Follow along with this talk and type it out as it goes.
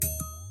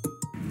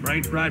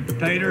French fried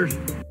potatoes.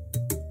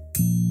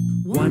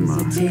 One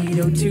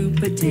potato, two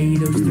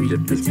potatoes, three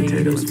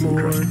potatoes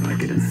more,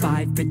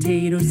 5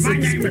 potatoes,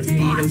 6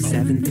 potatoes,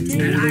 7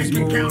 potatoes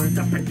more,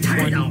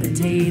 1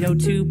 potato,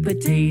 2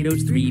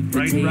 potatoes, 3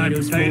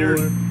 potatoes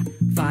more,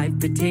 5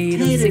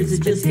 potatoes, 6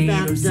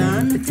 potatoes,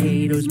 7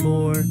 potatoes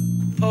more.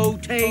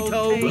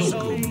 Potatoes.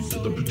 Welcome to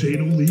the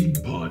Potato League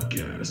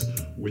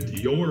Podcast with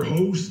your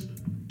hosts,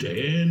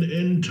 Dan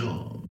and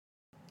Tom.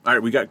 All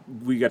right, we got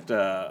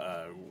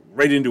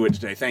right into it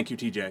today. Thank you,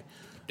 TJ.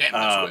 Damn,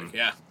 that's quick,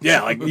 yeah.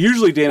 Yeah, like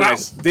usually Dan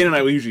and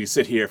I will usually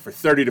sit here for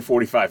 30 to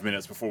 45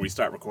 minutes before we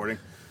start recording.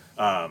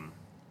 I'm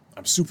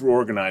super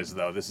organized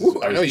though. This is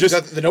Ooh, I know, you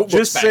got the notebooks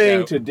just back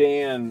saying out. to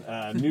Dan,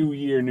 new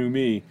year, new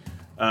me,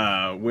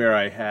 where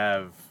I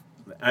have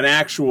an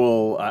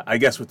actual, I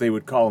guess what they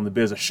would call in the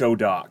biz a show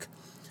doc,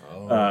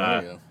 There you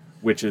go.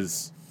 which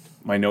is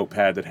my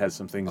notepad that has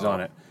some things on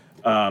it.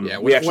 Yeah,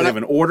 We actually have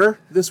an order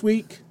this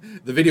week.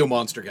 The video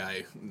monster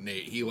guy,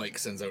 Nate, he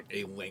sends out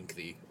a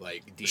lengthy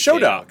detail. Show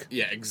doc.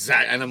 Yeah,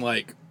 exactly. And I'm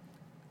like,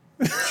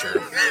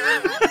 sure,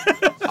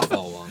 I'll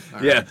follow along. All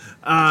right.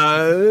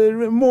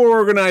 Yeah, more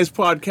organized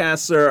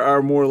podcasts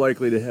are more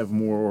likely to have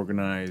more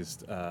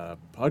organized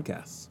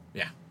podcasts.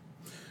 Yeah.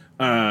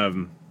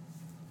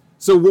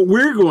 So what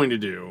we're going to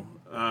do,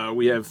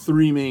 we have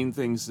 3 main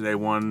things today.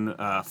 One,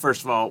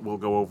 first of all, we'll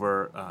go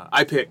over.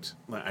 I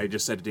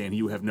just said to Dan,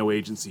 you have no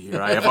agency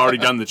here. I have already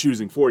done the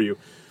choosing for you.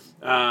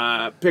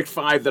 Picked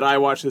 5 that I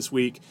watched this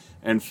week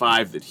and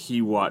 5 that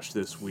he watched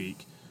this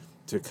week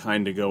to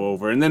kind of go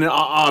over. And then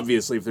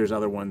obviously if there's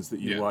other ones that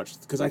you watched,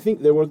 because I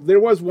think there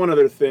was one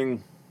other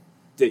thing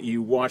that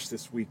you watched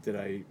this week that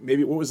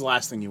what was the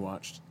last thing you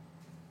watched?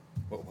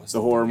 What was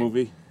The horror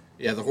movie?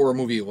 Yeah, the horror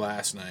movie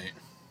last night.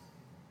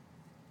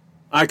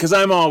 Because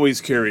I'm always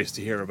curious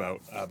to hear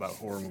about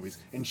horror movies.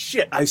 And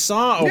shit, I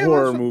saw a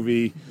horror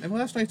movie And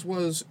last night's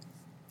was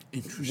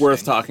interesting.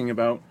 worth talking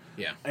about.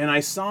 Yeah. And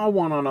I saw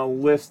one on a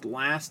list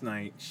last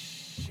night.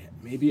 Shit,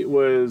 maybe it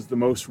was the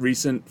most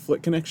recent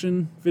Flick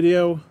Connection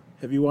video.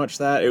 Have you watched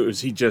that?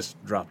 He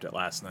just dropped it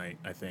last night,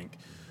 I think.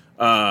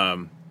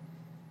 Had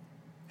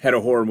a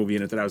horror movie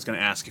in it that I was going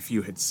to ask if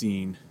you had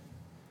seen.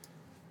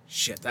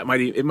 Shit, it might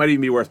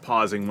even be worth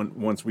pausing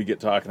once we get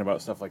talking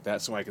about stuff like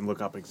that, so I can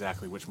look up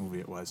exactly which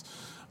movie it was.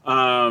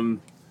 So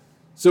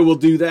we'll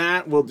do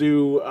that. We'll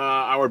do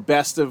our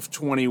best of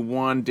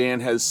 21.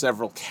 Dan has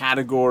several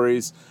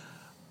categories.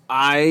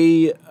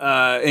 For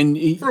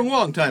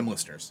long-time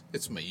listeners,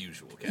 it's my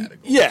usual category.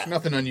 Yeah. There's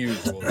nothing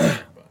unusual there.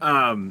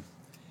 But.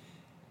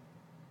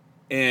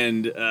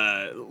 And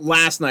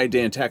last night,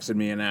 Dan texted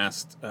me and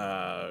asked,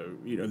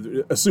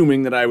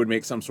 assuming that I would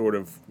make some sort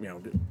of,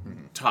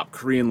 top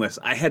Korean list,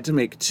 I had to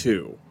make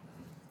 2.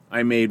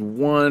 I made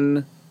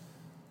one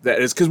that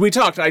is, because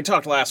I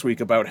talked last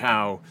week about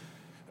how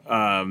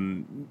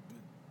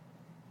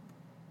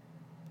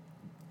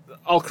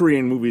all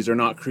Korean movies are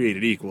not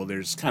created equal.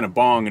 There's kind of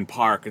Bong and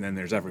Park, and then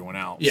there's everyone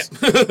else. Yeah.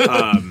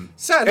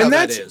 Sad how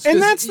that is.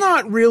 And that's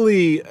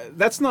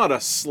not a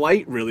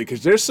slight, really,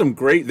 because there's some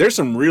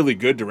really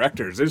good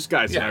directors. There's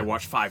guys that I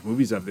watched 5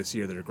 movies of this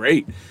year that are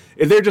great.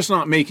 And they're just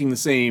not making the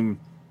same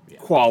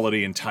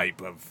quality and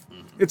type of.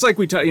 It's like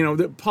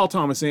Paul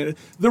Thomas Anderson.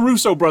 The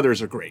Russo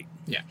brothers are great.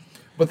 Yeah.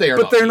 But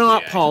they're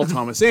not Paul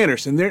Thomas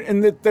Anderson.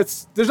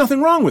 There's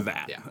nothing wrong with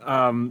that.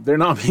 Yeah. They're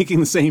not making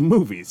the same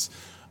movies.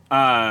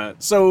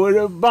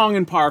 So Bong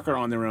and Park are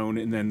on their own,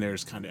 and then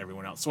there's kind of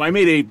everyone else. So I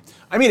made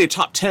a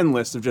top 10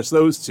 list of just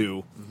those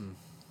 2,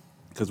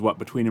 because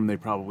between them they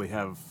probably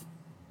have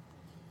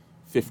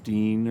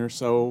 15 or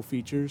so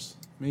features,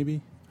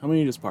 maybe. How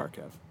many does Park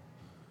have?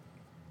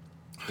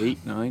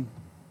 8, 9.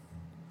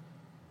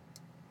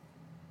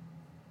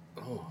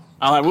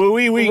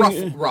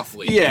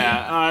 Roughly.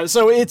 Yeah.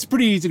 So it's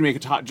pretty easy to make a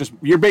top.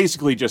 I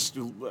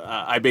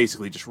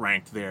basically just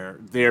ranked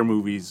their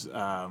movies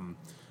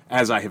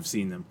as I have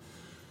seen them.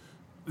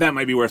 That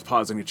might be worth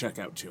pausing to check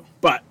out too.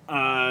 But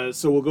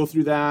so we'll go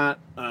through that,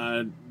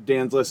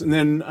 Dan's list, and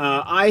then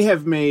I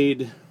have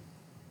made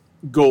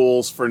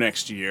goals for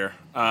next year.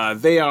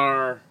 They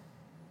are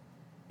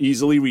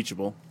easily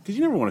reachable because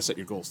you never want to set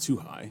your goals too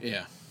high.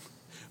 Yeah.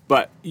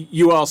 But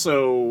you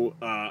also,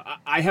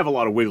 I have a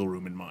lot of wiggle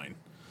room in mind.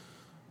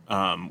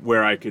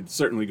 Where I could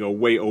certainly go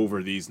way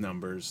over these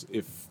numbers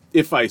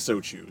if I so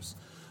choose.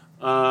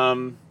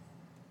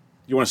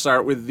 You want to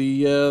start with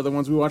the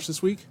ones we watched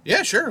this week?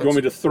 Yeah, sure. You want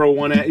me to throw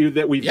one at you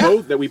that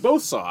we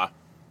both saw?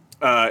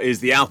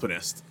 Is The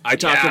Alpinist. I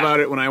talked about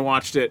it when I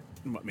watched it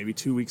maybe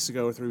 2 weeks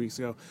ago or 3 weeks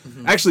ago.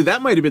 Mm-hmm. Actually,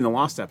 that might have been the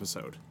lost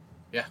episode.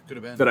 Yeah, could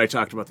have been. That I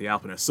talked about The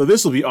Alpinist. So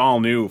this will be all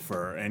new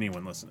for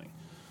anyone listening.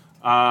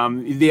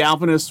 The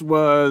Alpinist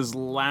was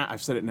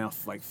I've said it now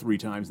like 3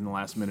 times in the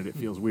last minute. It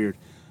feels weird.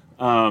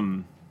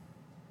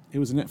 It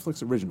was a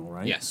Netflix original,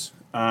 right? Yes.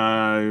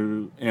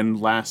 And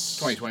last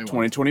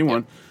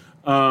 2021.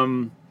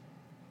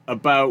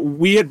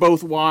 We had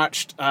both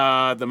watched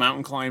the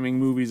mountain climbing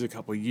movies a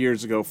couple of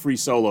years ago, Free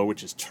Solo,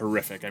 which is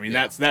terrific. I mean,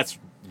 that's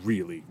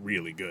really,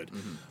 really good.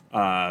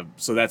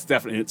 So that's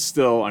definitely, it's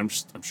still, I'm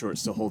sure it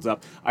still holds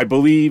up. I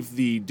believe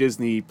the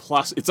Disney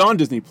Plus, it's on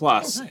Disney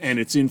Plus, nice. and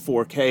it's in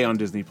 4K on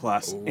Disney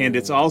Plus, and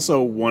it's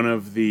also one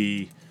of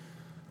the,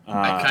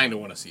 I kind of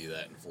want to see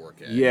that in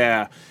 4K.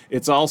 yeah,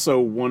 it's also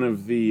one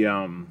of the,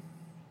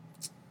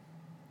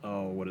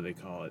 what do they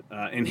call it?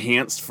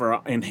 Enhanced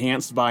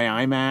by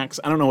IMAX.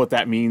 I don't know what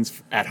that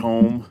means at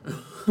home.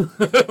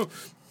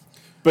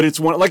 But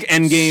it's one, like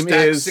Endgame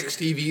Stack is 6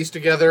 TVs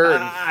together.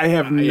 And, I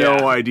have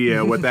no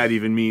idea what that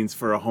even means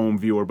for a home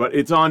viewer, but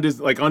it's on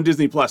on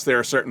Disney Plus. There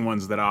are certain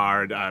ones that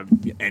are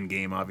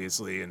Endgame,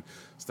 obviously, and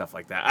stuff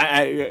like that.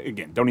 I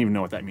again don't even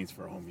know what that means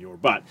for a home viewer.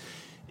 But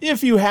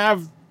if you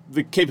have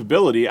the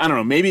capability, I don't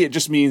know. Maybe it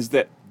just means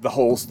that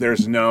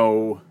there's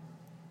no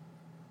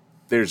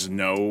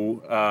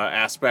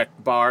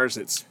aspect bars.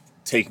 It's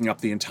taking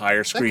up the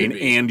entire screen,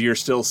 and you're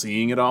still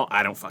seeing it all.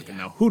 I don't fucking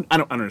know. I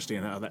don't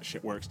understand how that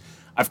shit works.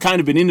 I've kind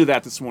of been into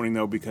that this morning,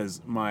 though,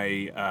 because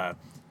my, I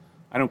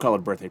don't call it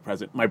a birthday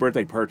present. My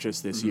birthday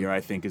purchase this year,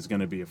 I think, is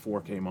going to be a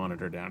 4K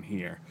monitor down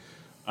here.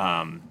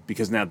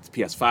 Because now that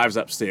the PS5's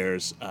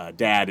upstairs,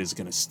 Dad is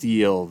going to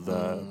steal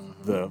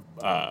the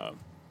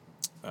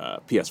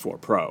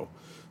PS4 Pro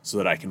so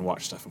that I can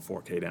watch stuff in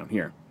 4K down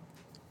here.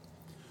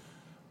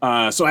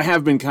 So I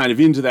have been kind of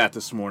into that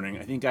this morning.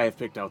 I think I have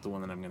picked out the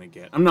one that I'm going to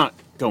get. I'm not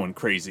going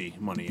crazy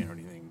money or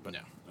anything, but... No.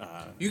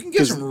 You can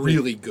get some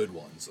really good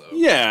ones, though.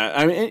 Yeah,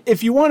 I mean,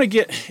 if you want to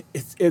get...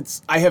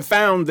 It's I have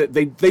found that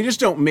they just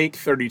don't make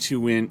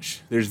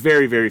 32-inch. There's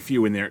very, very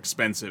few, and they're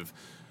expensive.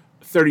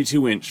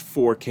 32-inch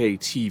 4K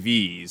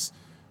TVs,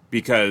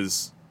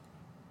 because...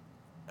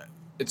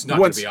 It's not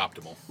going to be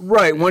optimal.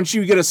 Right, once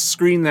you get a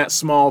screen that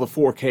small, the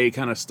 4K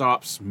kind of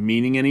stops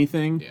meaning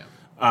anything. Yeah.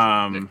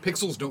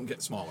 Pixels don't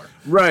get smaller.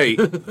 Right.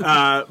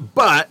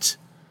 But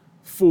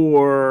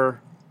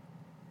for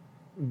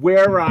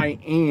where I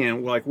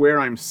am, like where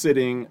I'm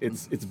sitting,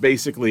 it's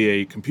basically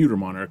a computer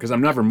monitor because I'm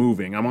never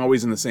moving. I'm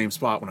always in the same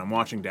spot when I'm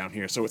watching down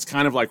here. So it's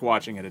kind of like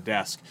watching at a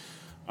desk.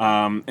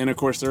 And of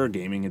course, there are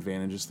gaming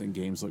advantages. Think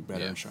games look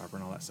better and sharper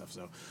and all that stuff.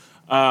 So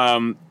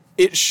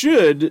it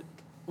should,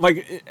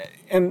 like,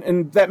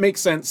 and that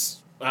makes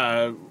sense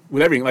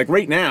with everything. Like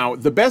right now,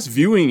 the best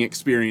viewing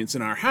experience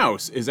in our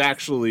house is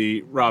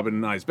actually Robin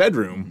and I's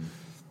bedroom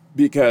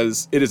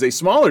because it is a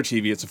smaller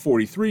TV. It's a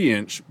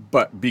 43-inch,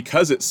 but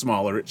because it's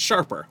smaller, it's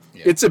sharper.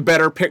 Yeah. It's a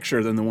better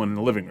picture than the one in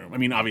the living room. I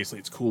mean, obviously,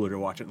 it's cooler to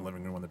watch it in the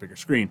living room on the bigger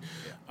screen.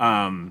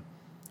 Yeah.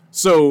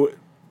 So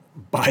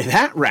by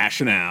that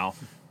rationale,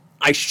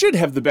 I should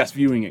have the best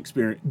viewing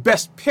experience,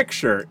 best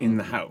picture in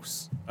the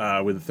house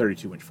with a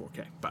 32-inch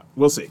 4K. But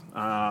we'll see.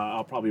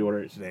 I'll probably order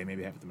it today,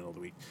 maybe have it in the middle of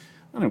the week.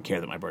 I don't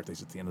care that my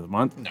birthday's at the end of the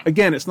month. No.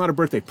 Again, it's not a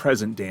birthday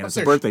present, Dan. It's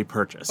a birthday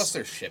purchase. Plus,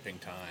 there's shipping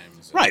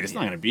times. Right. It's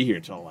not going to be here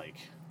till like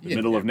the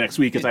middle of next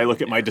week as I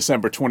look at my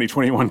December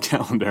 2021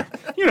 calendar.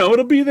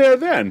 It'll be there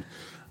then.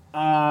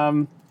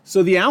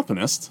 So The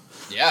Alpinist.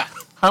 Yeah.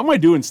 How am I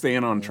doing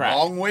staying on track?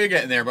 Long way of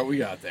getting there, but we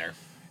got there.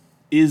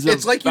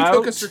 It's like you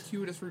took a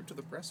circuitous route to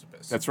the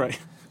precipice. That's right.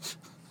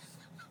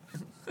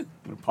 I'm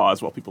going to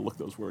pause while people look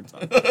those words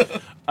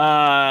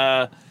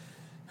up.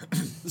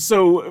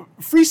 So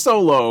Free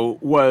Solo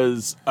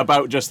was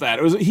about just that.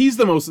 Alex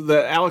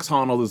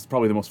Honnold is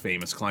probably the most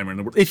famous climber in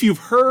the world. If you've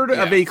heard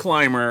of a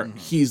climber,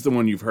 he's the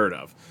one you've heard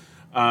of.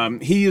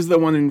 He is the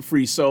one in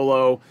Free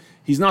Solo.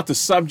 He's not the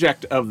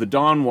subject of the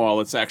Dawn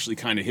Wall. It's actually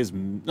kind of his,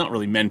 not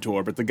really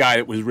mentor, but the guy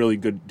that was really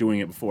good doing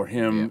it before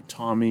him,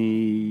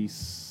 Tommy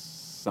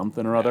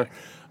something or other.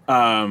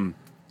 And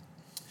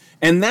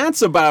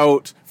that's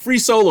about, free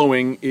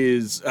soloing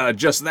is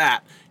just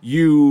that.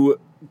 You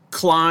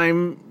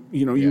climb,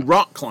 you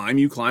rock climb,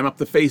 you climb up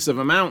the face of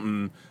a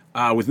mountain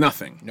with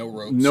nothing. No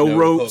ropes. No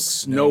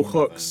ropes, no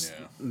hooks,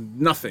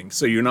 nothing.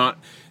 So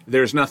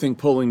there's nothing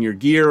pulling your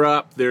gear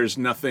up. There's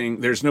no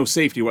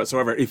safety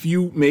whatsoever. If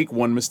you make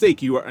one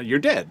mistake, you're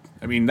dead.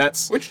 I mean,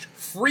 which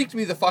freaked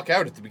me the fuck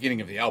out at the beginning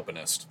of The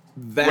Alpinist.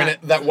 When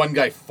that one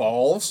guy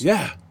falls.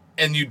 Yeah.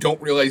 And you don't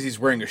realize he's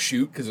wearing a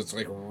chute because it's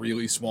like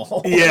really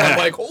small. Yeah. And I'm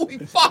like, holy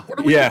fuck, what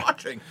are we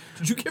watching?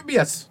 Did you give me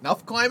a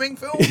snuff climbing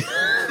film?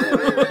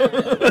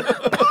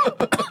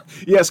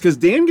 Yes, because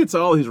Dan gets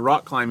all his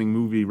rock climbing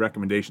movie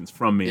recommendations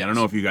from me. Yes. I don't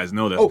know if you guys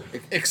know this. Oh,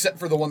 except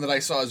for the one that I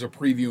saw as a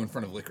preview in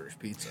front of Licorice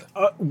Pizza.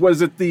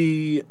 Was it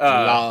the...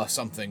 La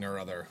something or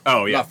other.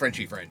 Oh, yeah. La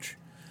Frenchy French.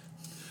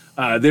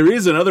 There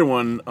is another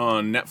one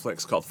on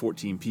Netflix called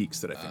 14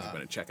 Peaks that I think I'm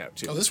going to check out,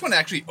 too. Oh, this one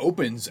actually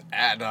opens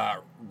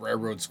at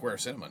Railroad Square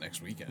Cinema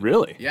next weekend.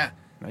 Really? Yeah.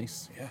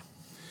 Nice.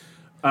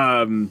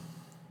 Yeah.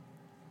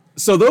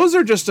 So those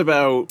are just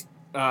about...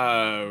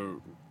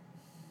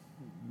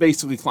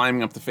 basically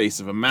climbing up the face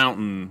of a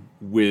mountain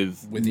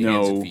with the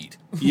hands and feet.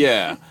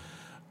 Yeah.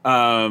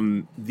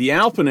 The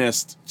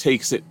Alpinist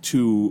takes it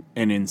to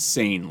an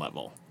insane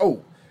level.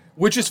 Oh,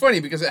 which is funny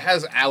because it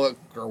has Alec,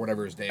 or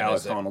whatever his name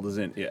Alex is. Honnold is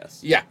in,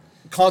 yes. Yeah.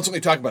 Constantly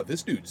talking about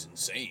this dude's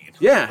insane.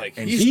 Yeah.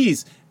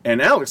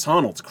 And Alex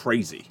Honnold's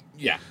crazy.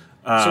 Yeah.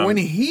 So when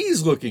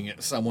he's looking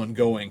at someone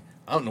going,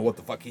 I don't know what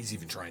the fuck he's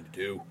even trying to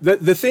do.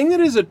 The thing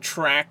that is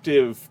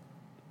attractive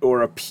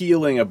or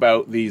appealing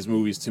about these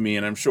movies to me,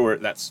 and I'm sure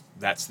that's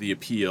the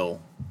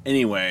appeal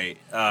anyway,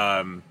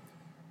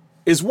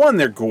 is one,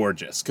 they're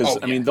gorgeous because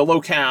I mean the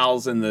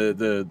locales and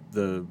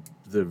the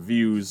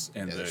views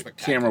and the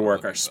camera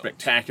work are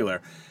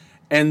spectacular.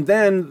 And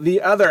then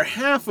the other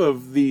half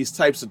of these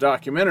types of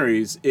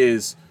documentaries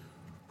is,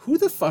 who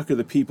the fuck are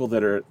the people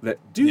that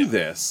do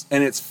this?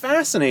 And it's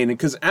fascinating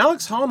because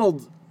Alex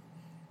Honnold,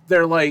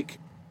 they're like,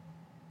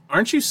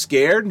 aren't you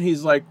scared? And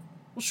he's like,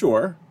 well,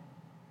 sure.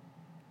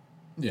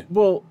 Yeah.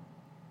 Well,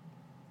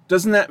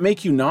 doesn't that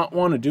make you not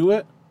want to do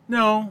it?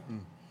 No.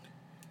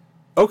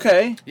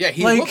 Okay. Yeah,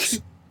 he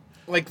looks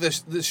like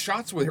the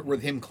shots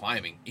with him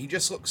climbing. He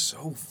just looks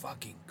so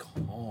fucking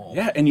calm.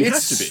 Yeah, and you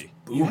have to be.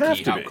 You have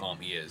to be. How calm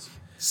he is.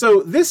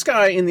 So this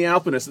guy in the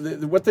Alpinist,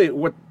 what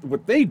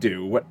they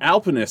do, what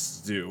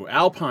alpinists do,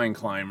 alpine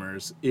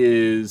climbers,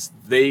 is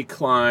they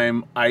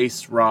climb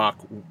ice, rock.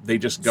 They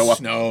just go up.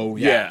 Snow.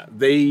 Yeah.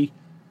 They.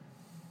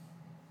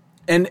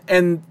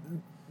 And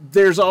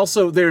there's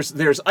also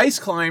there's ice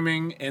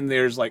climbing and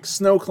there's like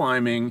snow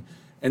climbing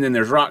and then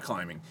there's rock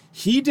climbing.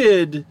 He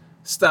did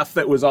stuff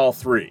that was all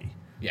three.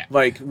 Yeah.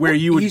 Like where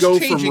you would go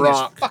from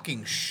rock. His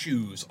fucking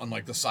shoes on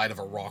like the side of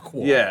a rock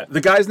wall. Yeah. The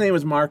guy's name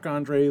is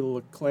Marc-Andre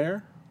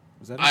Leclerc.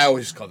 Was that I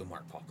always just call him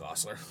Mark Paul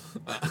Gosselaar.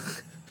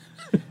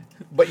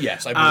 But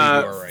yes, I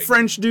believe you are right.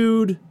 French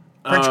dude.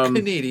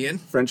 French-Canadian.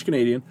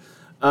 French-Canadian.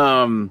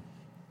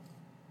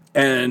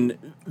 And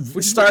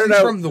which started is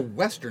out from the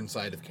western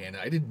side of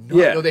Canada. I did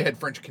not know they had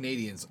French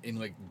Canadians in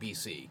like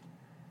BC.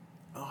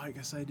 Oh, I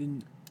guess I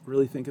didn't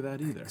really think of that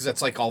either. Because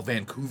that's like all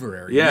Vancouver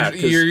area. Yeah,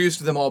 you're used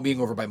to them all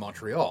being over by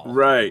Montreal.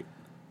 Right.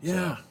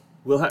 Yeah.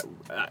 So.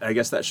 I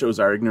guess that shows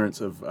our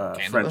ignorance of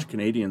French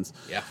Canadians.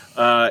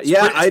 Yeah.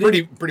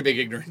 Pretty big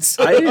ignorance.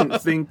 I didn't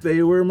think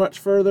they were much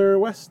further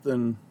west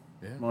than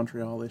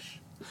Montreal-ish.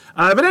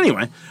 But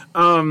anyway,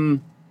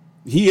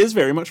 he is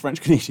very much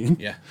French Canadian.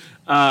 Yeah.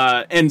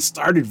 And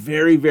started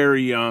very,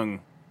 very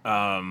young,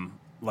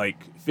 like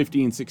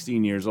 15,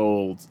 16 years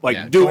old.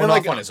 Like doing going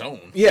off on his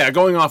own. Yeah,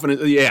 going off on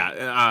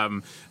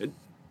it.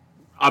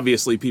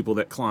 Obviously, people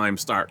that climb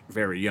start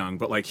very young,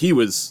 but like he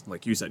was,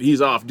 like you said, he's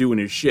off doing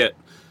his shit.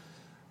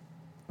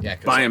 Yeah,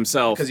 by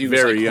himself, because he was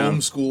very like young.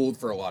 Homeschooled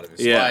for a lot of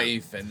his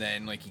life, and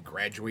then like he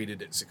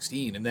graduated at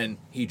 16, and then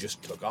he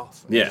just took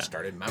off. And he just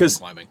started mountain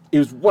climbing. He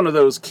was one of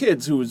those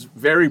kids who was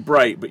very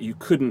bright, but you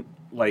couldn't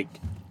like.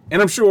 And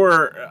I'm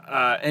sure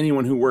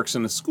anyone who works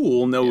in a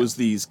school knows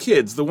these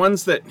kids, the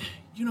ones that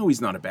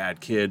he's not a bad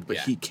kid, but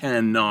he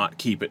cannot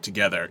keep it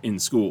together in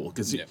school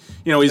because he's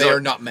they are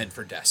not meant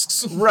for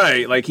desks,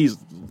 right? Like he's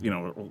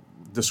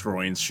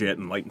destroying shit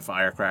and lighting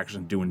firecrackers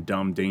and doing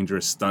dumb,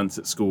 dangerous stunts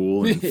at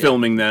school and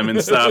filming them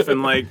and stuff.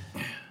 And like,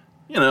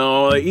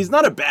 he's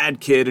not a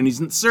bad kid and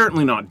he's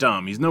certainly not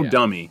dumb. He's no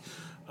dummy.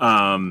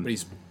 But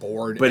he's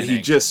bored. But you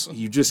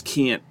just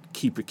can't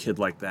keep a kid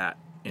like that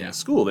in a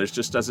school. There's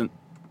just doesn't.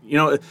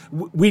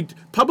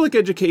 Public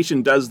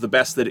education does the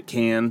best that it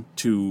can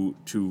to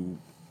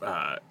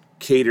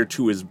cater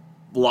to as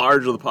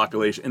large of the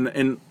population.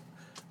 And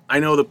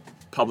I know the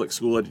public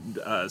school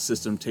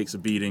system takes a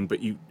beating, but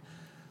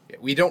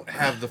we don't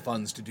have the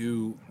funds to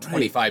do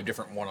 25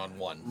 different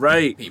one-on-one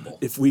people.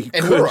 If we could,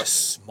 and we're a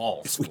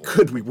small school. If we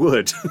could, we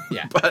would.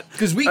 Yeah, but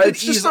because we could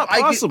just not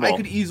possible. I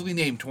could easily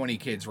name 20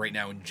 kids right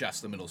now in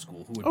just the middle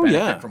school who would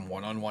benefit from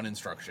one-on-one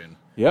instruction.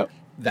 Yep,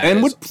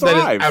 would thrive.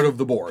 That is out of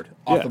the board,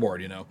 off the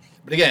board.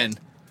 But again,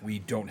 we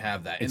don't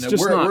have that. And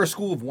we're a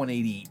school of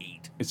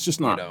 188. It's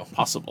just not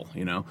possible.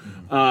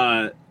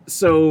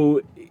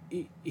 So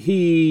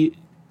he.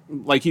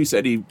 Like you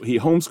said, he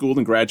homeschooled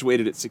and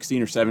graduated at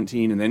 16 or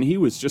 17, and then he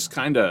was just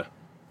kind of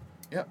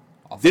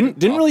didn't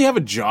really have a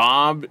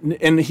job,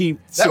 and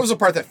that was the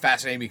part that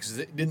fascinated me because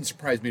it didn't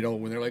surprise me at all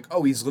when they're like,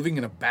 "Oh, he's living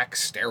in a back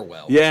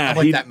stairwell." Yeah, I'm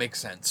like that makes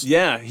sense.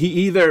 Yeah, he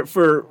either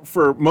for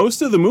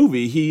most of the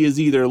movie he is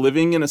either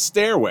living in a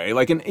stairway,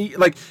 like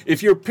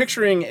if you're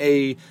picturing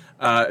any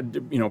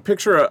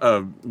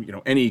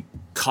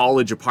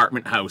college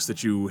apartment house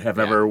that you have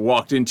ever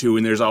walked into,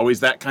 and there's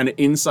always that kind of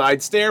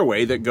inside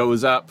stairway that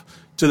goes up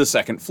to the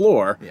second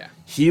floor. Yeah.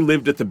 He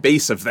lived at the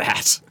base of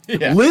that.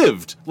 Yeah.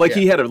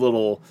 He had a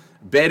little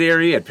bed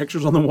area, had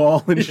pictures on the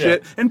wall and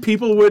shit, and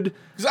people would.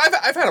 Because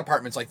I've had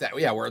apartments like that,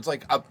 where it's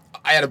like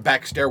I had a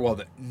back stairwell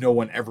that no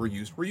one ever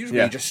used. Where usually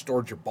you just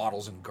stored your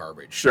bottles and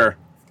garbage. Sure.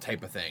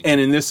 Type of thing.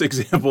 And in this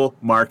example,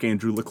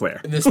 Marc-Andre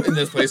Leclerc. In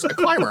this place, a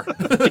climber.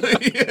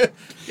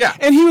 Yeah.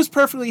 And he was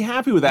perfectly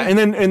happy with that.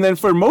 And then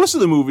for most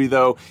of the movie,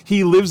 though,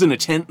 he lives in a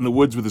tent in the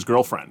woods with his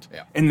girlfriend.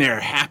 Yeah. And they're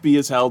happy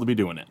as hell to be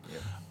doing it.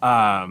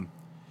 Yeah.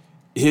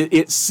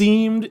 It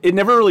seemed, it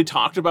never really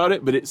talked about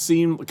it, but it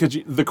seemed, because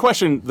the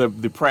question,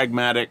 the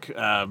pragmatic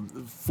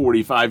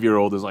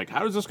 45-year-old is like,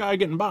 how is this guy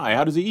getting by?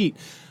 How does he eat?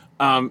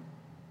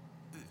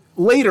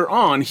 Later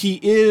on, he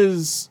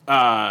is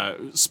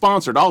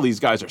sponsored. All these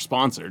guys are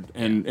sponsored,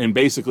 and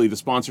basically the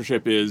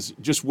sponsorship is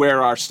just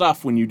wear our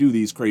stuff when you do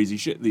these crazy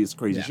shit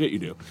you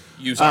do.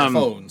 Use our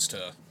phones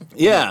to.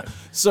 Yeah.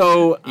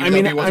 So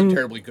Even though he wasn't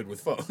terribly good with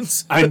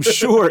phones. I'm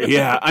sure.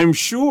 Yeah, I'm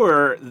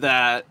sure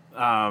that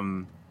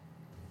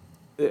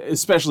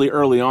especially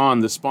early on,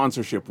 the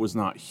sponsorship was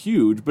not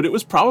huge, but it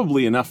was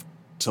probably enough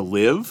to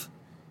live.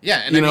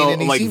 Yeah, and You I mean, know,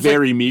 and he like seems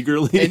very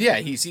meagerly. And yeah,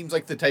 he seems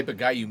like the type of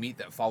guy you meet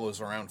that follows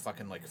around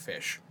fucking like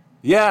fish.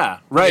 Yeah,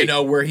 right. You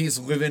know, where he's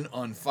living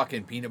on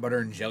fucking peanut butter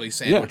and jelly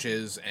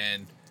sandwiches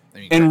and. I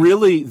mean, And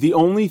really, the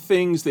only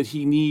things that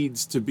he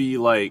needs to be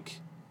like,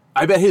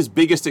 I bet his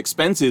biggest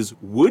expenses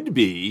would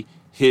be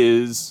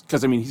his,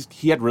 because I mean,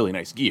 he had really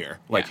nice gear.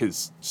 Like Yeah.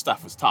 his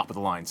stuff was top of the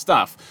line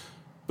stuff,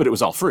 but it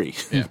was all free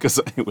Yeah. because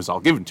it was all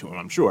given to him,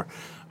 I'm sure,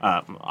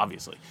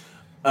 obviously.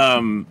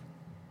 And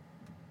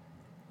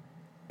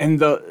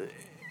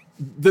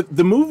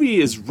the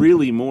movie is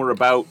really more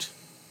about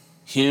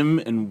him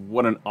and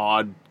what an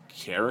odd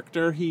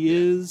character he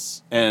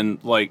is, and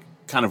like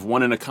kind of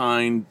one of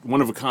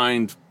a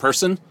kind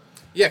person.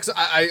 Yeah, because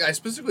I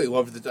specifically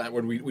loved the time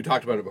when we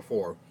talked about it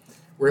before,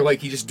 where like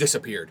he just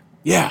disappeared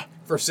Yeah,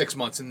 for 6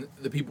 months, and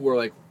the people were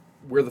like,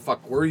 "Where the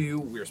fuck were you?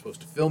 We were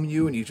supposed to film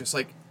you," and he's just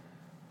like,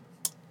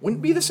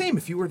 "Wouldn't be the same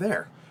if you were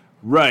there."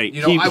 right.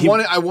 You know,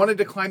 I wanted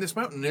to climb this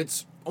mountain.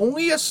 It's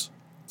only a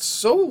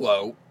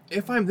solo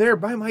if I'm there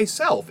by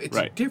myself. It's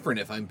Right. different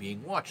if I'm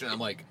being watched, and I'm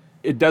like,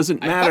 It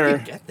doesn't I matter.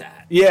 fucking get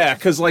that. Yeah,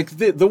 because like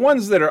the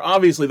ones that are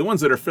obviously the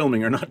ones that are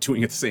filming are not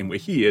doing it the same way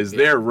he is.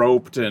 They're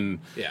roped and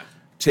Yeah.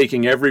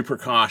 taking every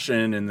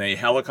precaution, and they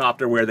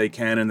helicopter where they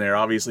can, and they're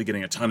obviously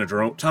getting a ton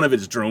of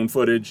it's drone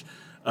footage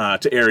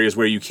to areas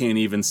where you can't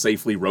even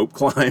safely rope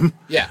climb.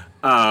 Yeah.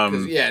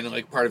 'Cause, yeah, and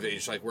like part of it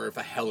is like where if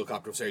a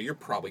helicopter was there, you're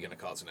probably going to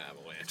cause an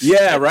avalanche.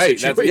 Yeah, Type of right.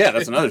 situation.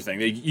 That's another thing.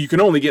 You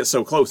can only get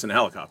so close in a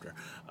helicopter,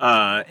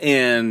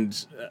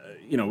 and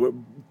you know,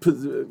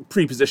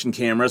 pre-positioned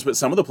cameras. But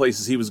some of the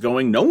places he was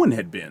going, no one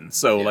had been,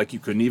 so like you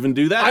couldn't even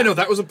do that. I know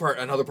that was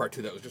another part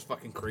too that was just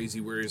fucking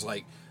crazy. Where he's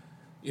like,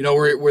 you know,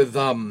 where with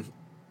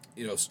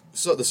you know,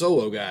 so the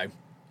solo guy,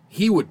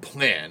 he would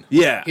plan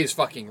his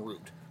fucking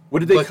route. What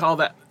did they call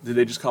that? Did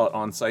they just call it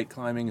on-site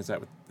climbing? Is that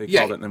what they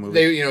called it in the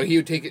movie? He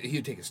would take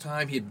his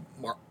time. He'd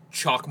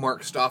chalk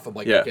mark stuff. I'm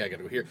like, Yeah. okay, I got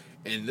to go here.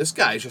 And this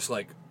guy's just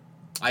like,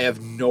 I have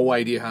no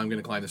idea how I'm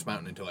going to climb this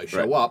mountain until I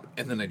show up,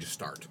 and then I just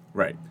start.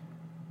 Right.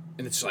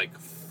 And it's like,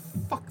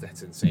 fuck,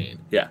 that's insane.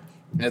 Yeah.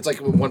 And it's like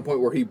at one point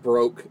where he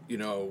broke, you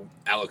know,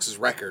 Alex's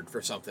record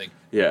for something.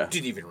 Yeah.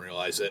 Didn't even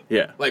realize it.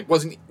 Yeah. Like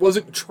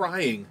wasn't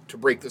trying to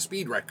break the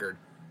speed record,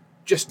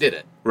 just did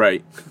it.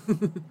 Right.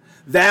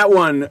 That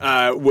one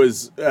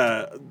was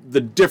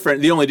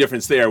the only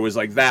difference there was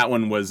like that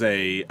one was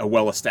a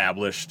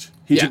well-established.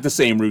 He took the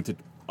same route that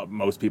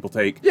most people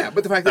take. Yeah,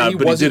 but the fact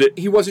that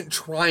he wasn't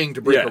trying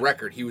to break a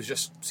record, he was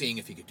just seeing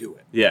if he could do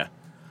it. Yeah.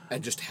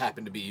 And just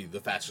happened to be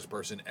the fastest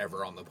person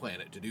ever on the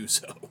planet to do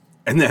so.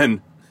 And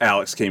then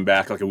Alex came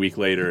back like a week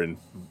later and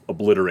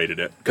obliterated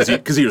it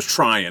because he was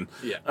trying.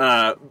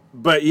 Yeah.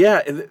 But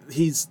yeah,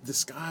 he's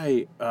this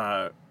guy.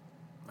 I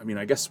mean,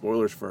 I guess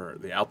spoilers for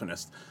The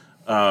Alpinist.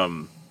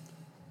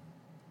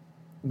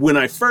 When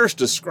I first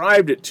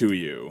described it to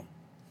you,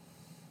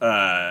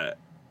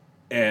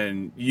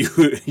 and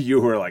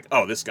you were like,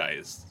 "Oh, this guy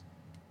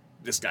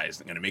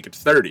isn't going to make it to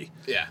 30."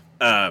 Yeah.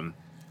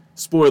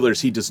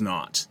 Spoilers: he does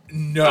not.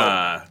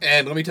 No.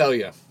 And let me tell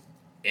you,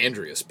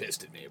 Andrea's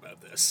pissed at me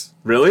about this.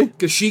 Really?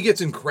 Because she gets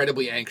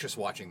incredibly anxious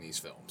watching these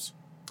films.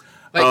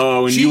 Like,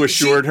 and you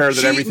assured her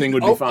that everything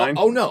would be fine?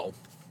 Oh, no.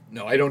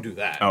 No, I don't do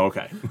that. Oh,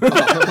 okay.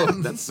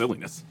 That's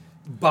silliness.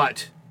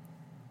 But,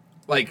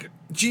 like,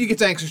 she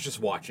gets anxious just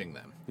watching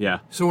them. Yeah.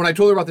 So when I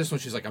told her about this one,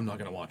 she's like, I'm not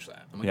going to watch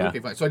that. I'm like, Yeah. okay,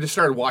 fine. So I just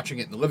started watching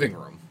it in the living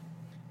room.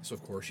 So,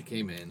 of course, she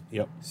came in,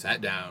 sat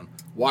down,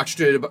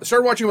 started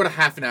watching about a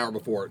half an hour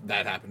before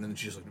that happened, and then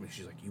she just looked at me,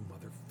 she's like, you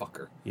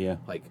motherfucker. Yeah.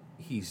 Like,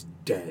 he's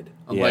dead.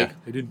 I'm Yeah. like,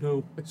 I didn't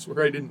know. I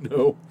swear I didn't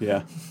know.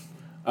 Yeah.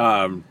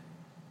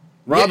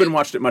 Robin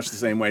watched it much the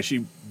same way.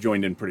 She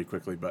joined in pretty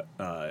quickly, but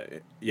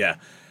yeah.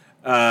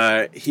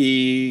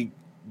 He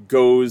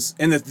goes,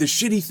 and the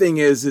shitty thing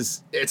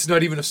is it's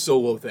not even a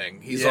solo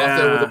thing. He's off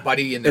there with a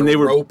buddy, and they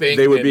were roping.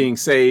 They were being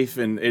safe,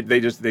 and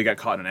they got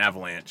caught in an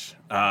avalanche,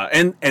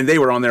 and they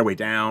were on their way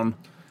down.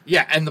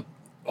 Yeah, and the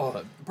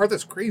part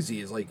that's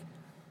crazy is like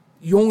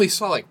you only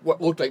saw like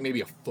what looked like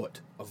maybe a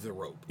foot of the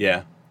rope.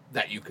 Yeah.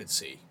 That you could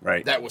see.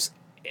 Right. That was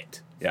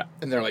it. Yeah.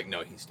 And they're like,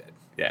 no, he's dead.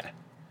 Yeah.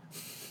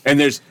 And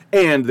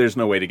there's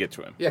no way to get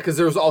to him. Yeah, because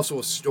there was also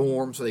a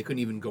storm, so they couldn't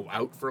even go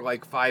out for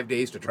like 5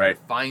 days to try to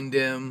find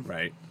him.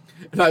 Right.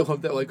 And I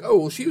love that, like, oh,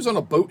 well, she was on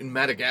a boat in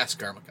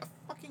Madagascar. I'm like,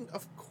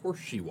 of course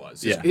she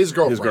was. Yeah. His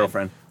girlfriend. His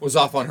girlfriend was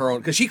off on her own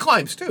because she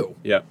climbs too.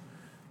 Yep.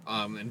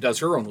 And does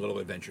her own little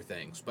adventure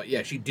things. But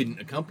yeah, she didn't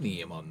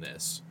accompany him on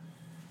this.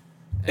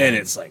 And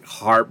it's like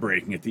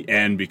heartbreaking at the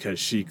end because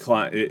she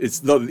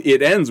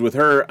it ends with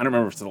her. I don't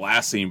remember if it's the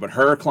last scene, but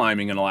her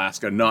climbing in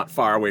Alaska, not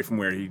far away from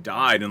where he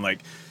died, and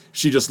like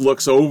she just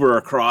looks over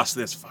across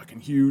this fucking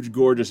huge,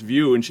 gorgeous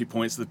view, and she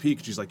points to the peak.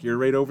 And she's like, "You're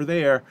right over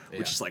there,"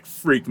 which is like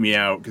freaked me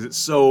out because it's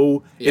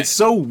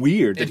so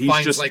weird that he's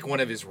finds just like one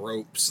of his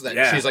ropes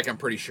that she's like, I'm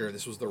pretty sure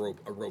this was a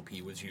rope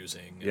he was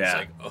using. And it's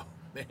like, oh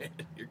man,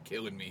 you're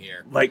killing me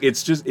here. Like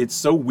it's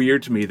so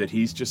weird to me that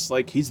he's just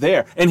like he's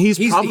there, and he's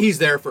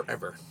there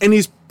forever, and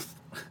he's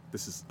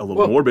this is a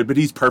little morbid, but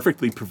he's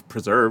perfectly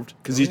preserved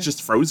because he's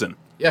just frozen.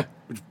 Yeah.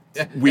 Which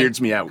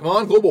weirds me out. Come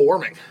on, global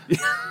warming.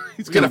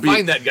 He's going to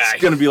find that guy.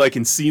 He's going to be like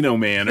Encino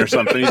Man or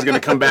something. He's going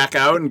to come back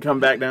out and come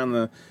back down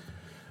the...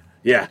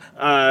 Yeah.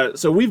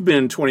 So we've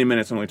been 20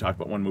 minutes and only talked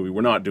about one movie.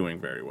 We're not doing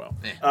very well.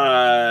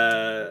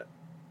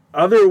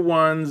 Other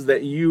ones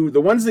that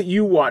the ones that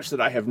you watch that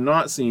I have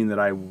not seen that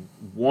I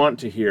want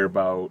to hear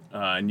about,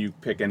 and you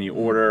pick any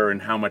order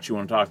and how much you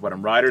want to talk about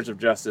them. Riders of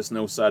Justice,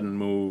 No Sudden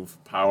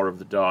Move, Power of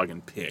the Dog,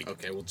 and Pig.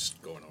 Okay, we'll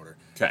just go in order.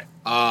 Okay.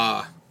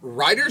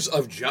 Riders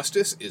of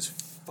Justice is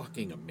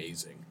fucking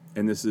amazing.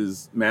 And this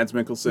is Mads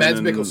Mikkelsen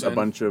and a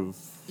bunch of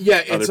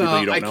other people you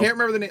don't know. I can't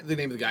remember the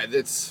name of the guy.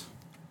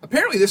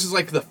 Apparently this is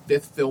like the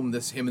 5th film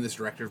him and this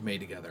director have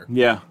made together.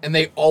 Yeah. And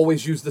they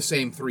always use the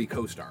same 3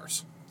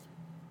 co-stars.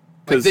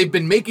 Like they've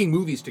been making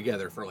movies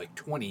together for like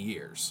 20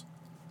 years.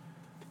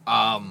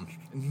 None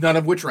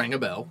of which rang a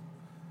bell.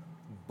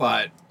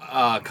 But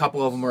a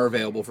couple of them are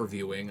available for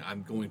viewing.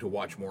 I'm going to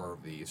watch more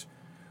of these.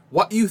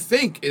 What you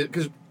think,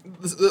 because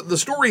the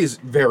story is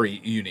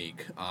very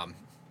unique.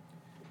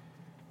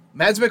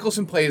 Mads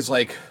Mikkelsen plays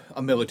like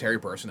a military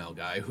personnel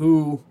guy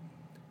who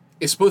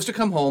is supposed to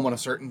come home on a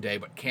certain day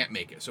but can't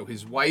make it. So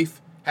his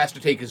wife has to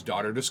take his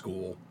daughter to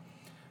school.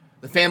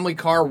 The family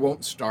car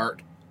won't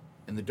start,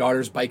 and the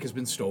daughter's bike has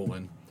been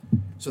stolen.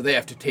 So they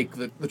have to take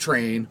the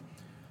train,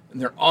 and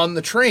they're on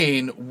the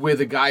train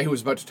with a guy who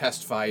was about to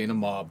testify in a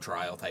mob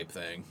trial type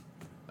thing.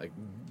 Like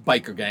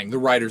biker gang, the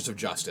Riders of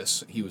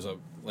Justice. He was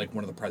one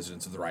of the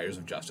presidents of the Riders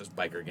of Justice,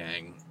 biker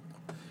gang.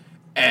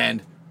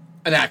 And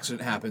an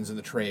accident happens, and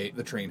the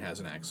train has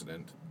an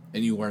accident,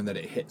 and you learn that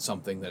it hit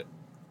something that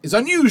is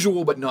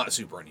unusual, but not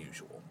super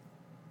unusual.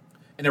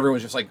 And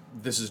everyone's just like,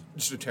 this is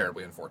just a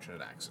terribly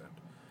unfortunate accident.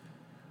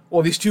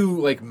 Well, these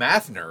two, like,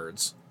 math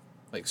nerds,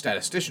 like,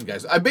 statistician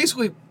guys,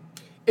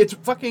 it's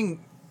fucking,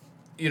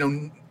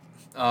 the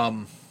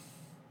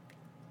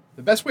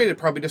best way to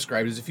probably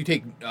describe it is if you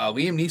take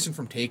Liam Neeson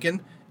from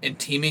Taken and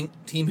team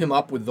him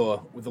up with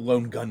the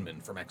lone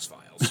gunman from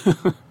X-Files.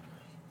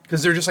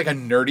 Because they're just like a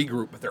nerdy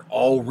group, but they're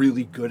all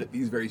really good at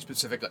these very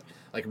specific,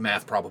 like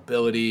math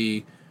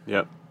probability.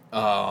 Yep.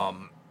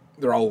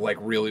 They're all like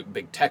really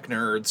big tech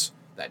nerds,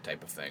 that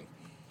type of thing.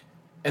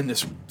 And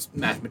this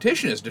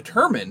mathematician is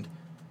determined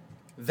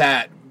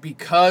that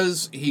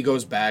because he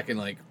goes back and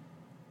like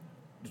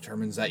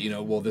determines that,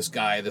 this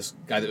guy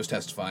that was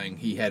testifying,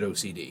 he had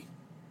OCD.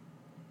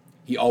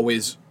 He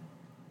always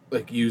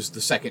like used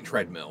the second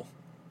treadmill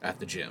at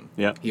the gym.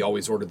 Yeah. He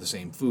always ordered the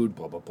same food,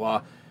 blah, blah,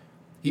 blah.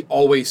 He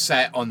always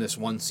sat on this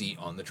one seat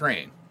on the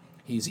train.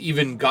 He's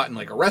even gotten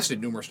like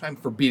arrested numerous times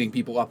for beating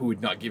people up who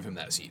would not give him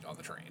that seat on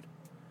the train.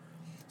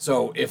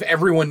 So if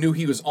everyone knew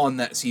he was on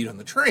that seat on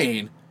the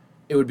train,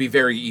 it would be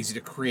very easy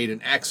to create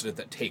an accident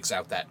that takes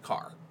out that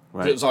car.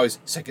 Right. It was always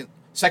second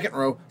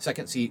row,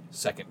 second seat,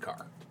 second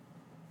car.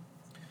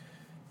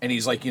 And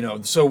he's like,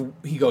 so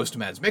he goes to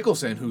Mads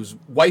Mikkelsen, whose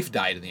wife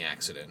died in the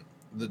accident.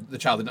 The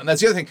child did not. And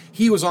that's the other thing.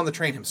 He was on the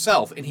train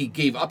himself, and he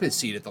gave up his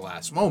seat at the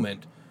last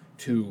moment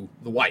to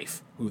the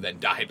wife, who then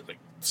died like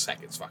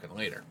seconds fucking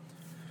later.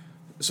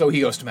 So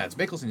he goes to Mads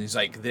Mikkelsen, and he's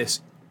like,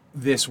 this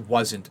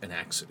wasn't an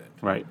accident.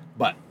 Right.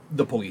 But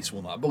the police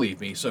will not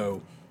believe me,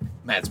 so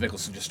Mads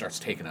Mikkelsen just starts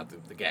taking out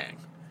the gang.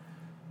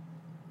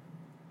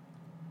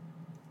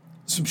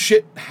 Some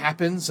shit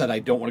happens that I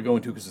don't want to go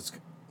into because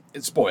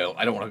it's spoiled.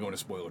 I don't want to go into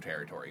spoiler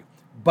territory.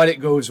 But it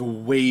goes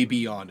way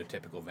beyond a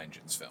typical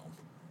vengeance film.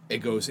 It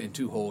goes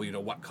into whole,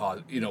 what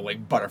caused,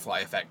 like butterfly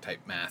effect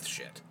type math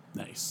shit.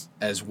 Nice.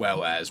 As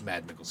well as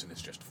Mads Mikkelsen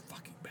is just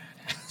fucking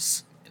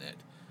badass in it.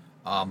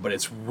 But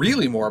it's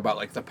really more about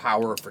like the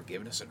power of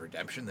forgiveness and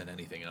redemption than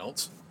anything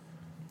else,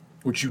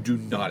 which you do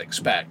not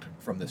expect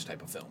from this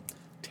type of film.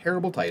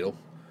 Terrible title,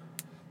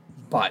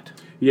 but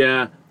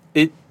yeah,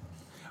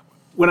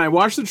 when I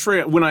watched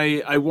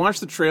the I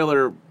watched the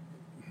trailer,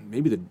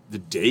 maybe the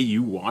day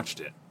you watched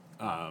it.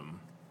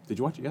 Did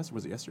you watch it? Yes,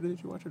 was it yesterday?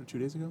 Did you watch it or 2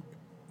 days ago?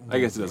 I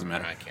guess it doesn't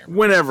matter. I can't remember.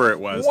 Whenever it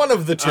was, one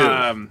of the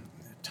two.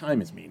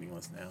 Time is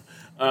meaningless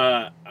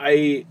now.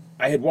 I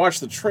had watched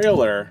the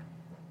trailer,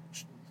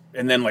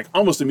 and then like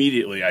almost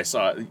immediately I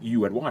saw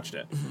you had watched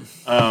it,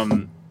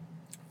 and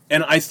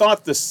I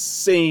thought the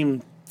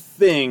same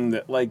thing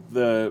that like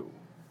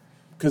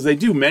because they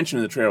do mention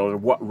in the trailer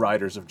what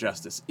Riders of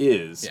Justice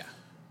is. Yeah.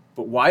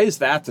 But why is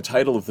that the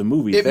title of the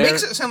movie? It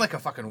makes it sound like a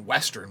fucking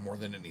Western more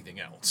than anything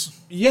else.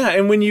 Yeah,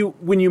 and when you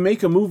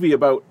make a movie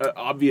about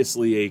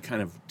obviously a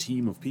kind of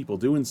team of people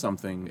doing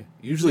something,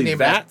 usually name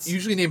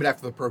it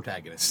after the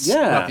protagonists,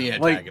 not the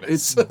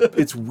antagonists. Like,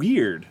 it's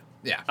weird.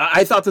 Yeah,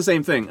 I thought the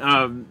same thing.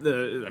 I mean,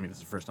 this is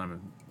the first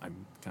time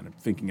I'm kind of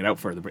thinking it out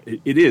further, but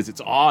it is.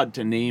 It's odd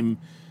to name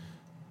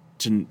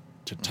to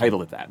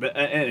title it that. But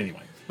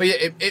anyway. But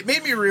yeah, it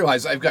made me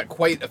realize I've got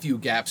quite a few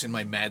gaps in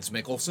my Mads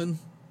Mikkelsen.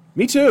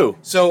 Me too.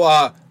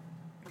 So,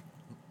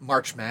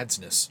 March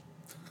Madsness.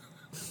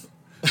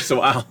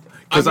 So I'm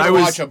going to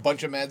watch a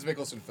bunch of Mads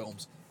Mikkelsen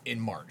films in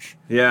March.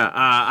 Yeah,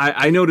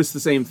 I noticed the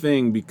same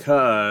thing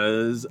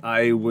because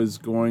I was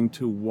going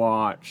to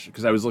watch,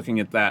 because I was looking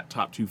at that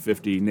top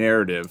 250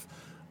 narrative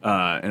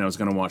and I was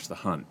going to watch The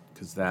Hunt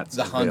because that's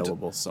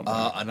available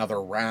somewhere.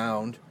 Another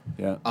Round.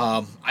 Yeah.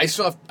 I've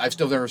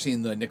still never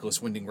seen the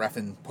Nicholas Winding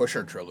Refn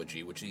Pusher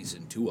trilogy, which he's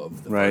in 2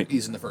 of.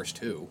 He's in the first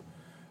 2.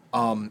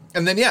 And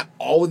then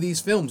all of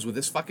these films with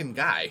this fucking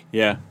guy.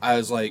 Yeah. I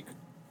was like,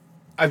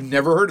 I've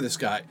never heard of this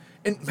guy.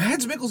 And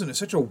Mads Mikkelsen is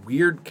such a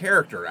weird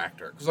character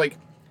actor because like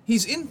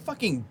he's in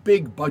fucking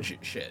big budget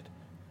shit.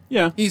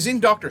 Yeah. He's in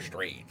Doctor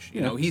Strange.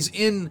 You Yeah. know,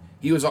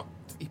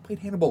 he played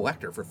Hannibal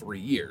Lecter for 3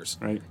 years.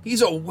 Right.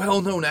 He's a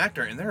well-known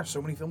actor, and there are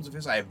so many films of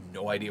his I have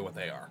no idea what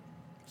they are.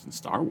 He's in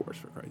Star Wars,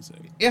 for Christ's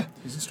sake. Yeah,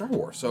 he's in Star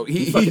Wars. So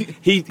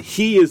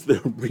He is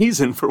the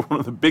reason for one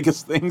of the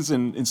biggest things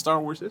in Star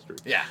Wars history.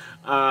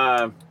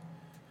 Yeah.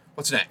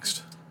 What's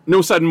next?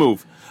 No Sudden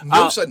Move.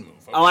 No Sudden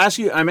Move.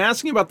 Okay. I'm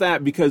asking about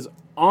that because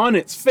on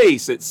its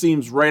face, it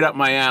seems right up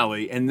my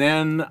alley. And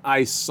then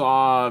I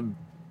saw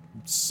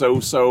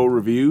so-so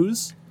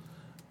reviews.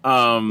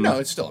 No,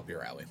 it's still up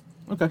your alley.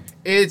 Okay.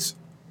 It's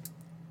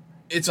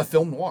a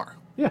film noir.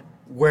 Yeah.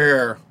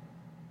 Where,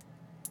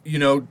 you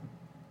know,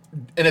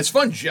 and it's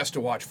fun just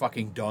to watch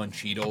fucking Don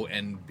Cheadle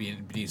and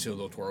Benicio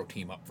del Toro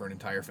team up for an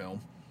entire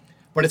film.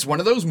 But it's one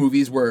of those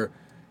movies where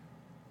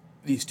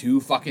these two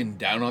fucking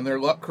down on their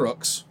luck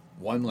crooks,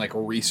 one like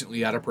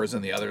recently out of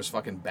prison, the other's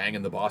fucking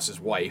banging the boss's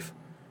wife.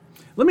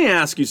 Let me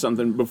ask you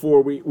something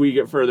before we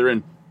get further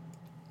in.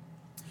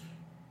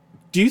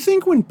 Do you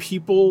think when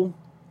people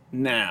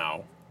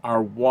now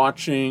are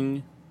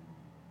watching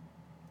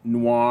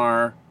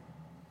noir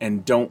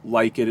and don't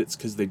like it, it's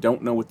because they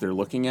don't know what they're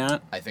looking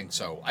at? I think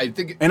so. I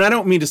think, and I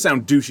don't mean to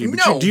sound douchey, but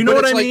no, do you know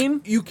what I like,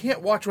 mean? You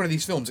can't watch one of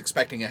these films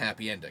expecting a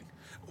happy ending.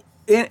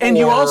 And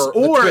you also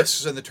the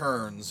twists and the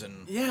turns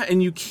and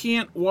and you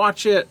can't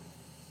watch it.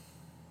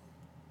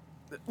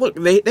 Look,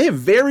 they have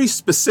very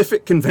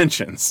specific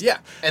conventions. Yeah,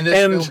 and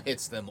this film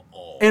hits them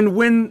all. And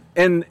when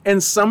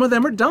and some of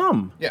them are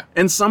dumb. Yeah,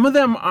 and some of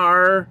them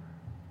are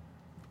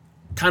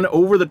kind of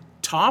over the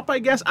top, I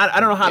guess. I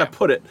don't know how to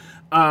put it.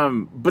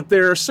 But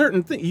there are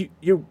certain things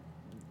you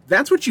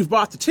that's what you've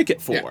bought the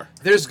ticket for. Yeah.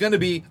 There's going to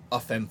be a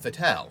femme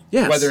fatale.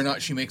 Yes. Whether or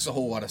not she makes a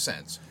whole lot of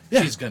sense.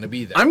 Yeah. She's going to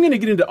be there. I'm going to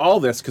get into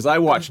all this because I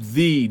watched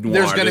The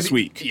Noir this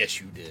week.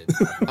 Yes, you did.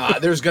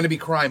 There's going to be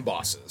crime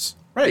bosses.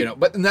 Right. You know,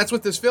 and that's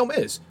what this film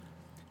is.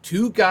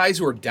 Two guys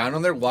who are down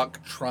on their luck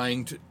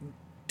trying to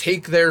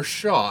take their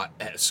shot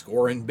at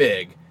scoring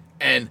big.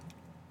 And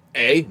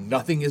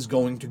nothing is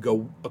going to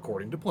go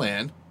according to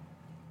plan.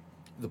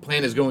 The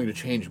plan is going to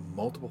change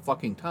multiple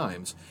fucking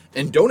times.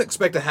 And don't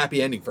expect a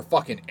happy ending for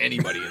fucking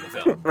anybody in the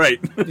film. Right.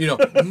 You know,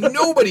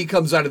 nobody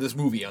comes out of this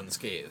movie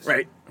unscathed.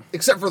 Right.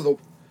 Except for the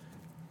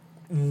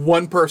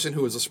one person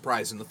who was a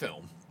surprise in the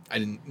film. I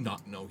did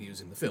not know he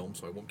was in the film,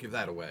 so I won't give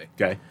that away.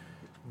 Okay.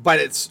 But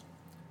it's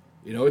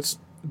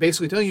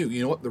basically telling you,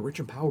 you know what, the rich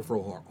and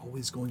powerful are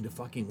always going to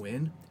fucking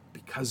win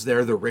because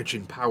they're the rich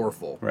and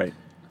powerful. Right.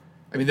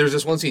 I mean, there's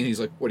this one scene, he's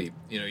like, what do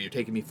you're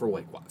taking me for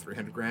like, what,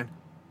 300 grand?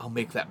 I'll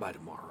make that by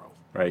tomorrow.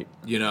 Right.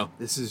 You know,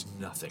 this is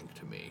nothing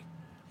to me.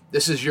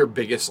 This is your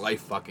biggest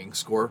life fucking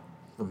score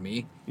for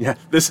me. Yeah,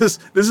 this is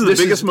the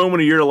biggest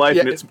moment of your life,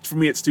 and for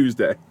me, it's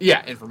Tuesday.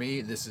 Yeah, and for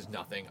me, this is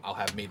nothing. I'll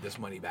have made this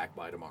money back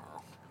by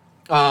tomorrow.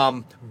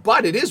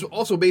 But it is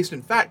also based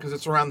in fact because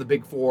it's around the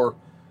Big Four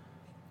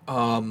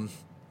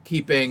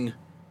keeping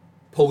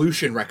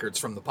pollution records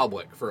from the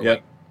public for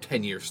like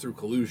 10 years through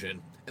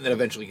collusion, and then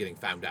eventually getting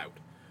found out.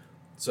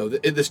 So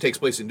this takes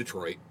place in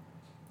Detroit.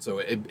 So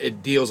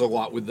it deals a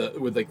lot with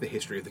the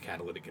history of the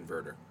catalytic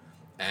converter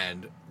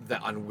and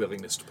the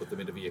unwillingness to put them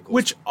into vehicles,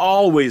 which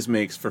always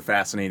makes for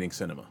fascinating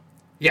cinema.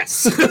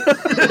 Yes.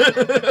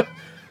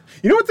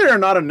 You know what? There are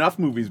not enough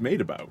movies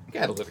made about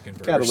catalytic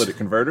converters. Catalytic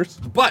converters,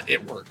 but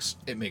it works.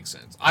 It makes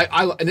sense.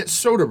 And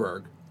it's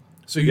Soderbergh,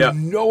 so you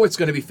know it's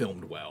going to be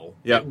filmed well.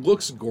 Yeah, it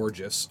looks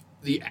gorgeous.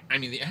 The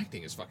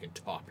acting is fucking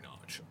top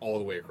notch all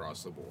the way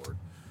across the board.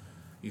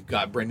 You've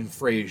got Brendan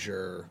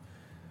Fraser.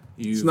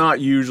 It's not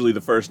usually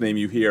the first name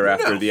you hear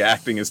after the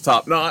acting is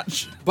top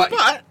notch. But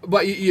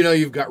you know,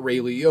 you've got Ray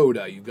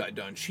Liotta, you've got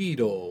Don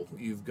Cheadle,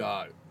 you've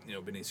got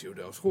Benicio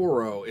del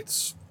Toro.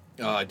 It's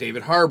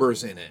David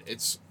Harbour's in it.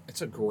 It's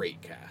a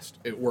great cast.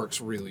 It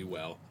works really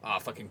well.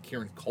 Fucking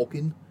Kieran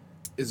Culkin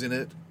is in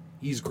it.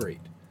 He's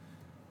great.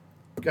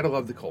 Gotta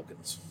love the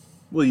Culkins.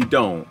 Well, you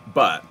don't,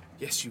 but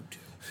yes, you do.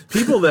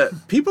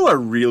 People are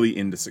really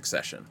into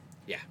Succession.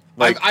 Yeah.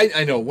 Like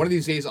I know one of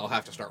these days I'll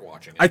have to start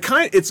watching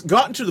it. It's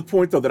gotten to the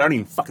point though that I don't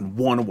even fucking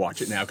want to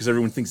watch it now because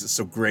everyone thinks it's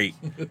so great.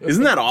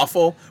 Isn't that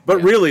awful? But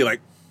really, like,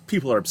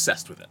 people are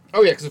obsessed with it.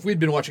 Oh yeah, because if we'd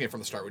been watching it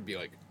from the start, we'd be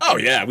like, oh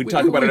yeah, we'd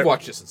talk about it. We've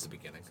watched it since the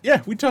beginning.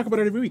 Yeah, we'd talk about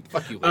it every week.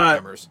 Fuck you,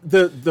 latecomers.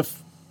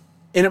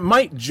 And it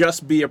might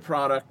just be a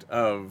product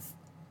of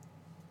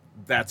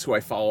that's who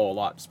I follow a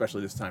lot,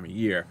 especially this time of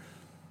year.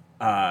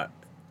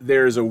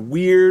 There's a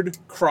weird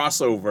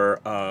crossover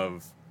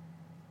of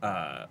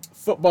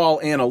football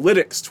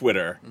analytics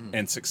Twitter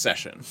and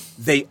Succession.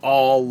 They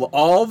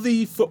all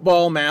the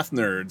football math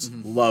nerds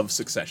love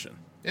Succession.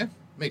 Yeah,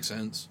 makes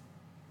sense.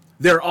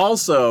 They're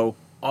also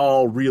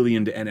all really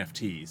into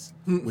NFTs,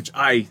 which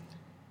I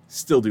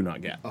still do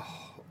not get.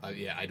 Oh,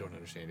 Yeah, I don't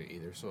understand it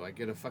either. So I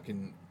get a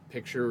fucking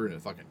picture and a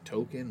fucking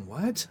token.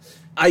 What?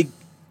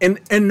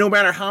 And no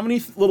matter how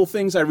many little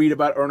things I read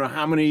about, or no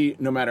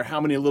matter how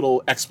many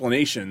little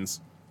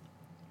explanations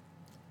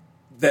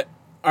that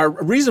are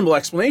reasonable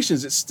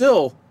explanations, it's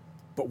still,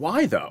 but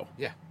why though?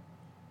 Yeah.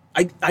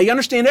 I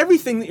understand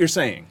everything that you're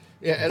saying.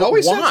 Yeah, it but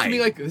always sounds why? to me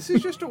like this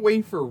is just a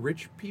way for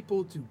rich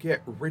people to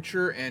get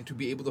richer and to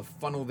be able to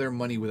funnel their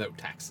money without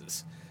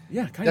taxes.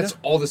 Yeah, kind of. That's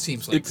all this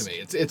seems like to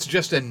me. It's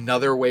just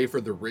another way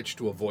for the rich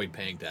to avoid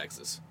paying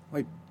taxes.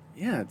 Like,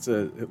 yeah,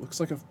 it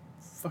looks like a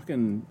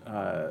fucking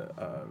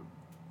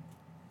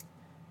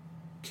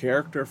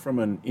character from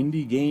an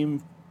indie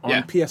game on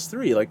Yeah.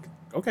 PS3. Like,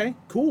 okay,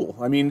 cool.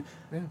 I mean,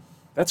 Yeah.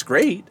 that's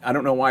great. I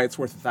don't know why it's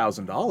worth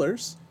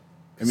 $1,000.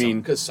 I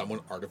mean, because someone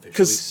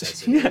artificially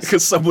says it yeah, is.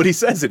 because somebody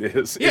says it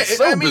is. Yeah, it's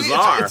so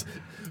bizarre.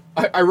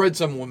 I read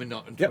some woman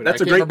on Twitter. Yep,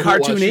 that's I a can't great remember who it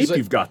was. cartoon She's ape like-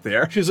 you've got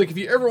there. She's like, if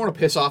you ever want to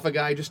piss off a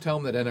guy, just tell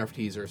him that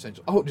NFTs are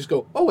essential. Oh, just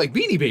go, oh, like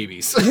Beanie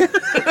Babies.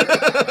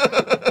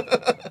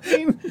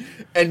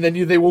 And then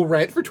they will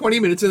rant for 20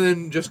 minutes and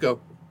then just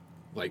go,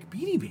 like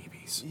Beanie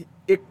Babies.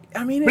 But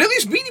at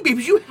least Beanie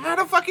Babies, you had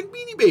a fucking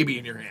Beanie Baby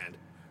in your hand.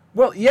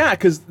 Well, yeah,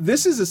 because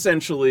this is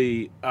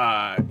essentially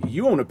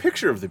you own a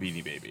picture of the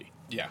Beanie Baby.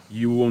 Yeah.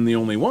 You own the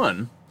only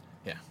one.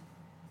 Yeah.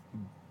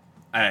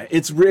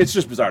 It's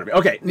just bizarre to me.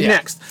 Okay, Yeah.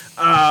 next.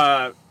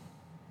 Power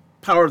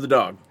of the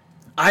Dog.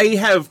 I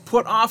have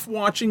put off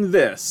watching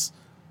this.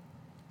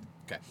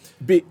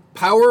 Okay.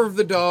 Power of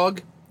the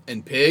Dog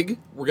and Pig,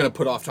 we're going to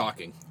put off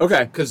talking.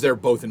 Okay. Because they're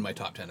both in my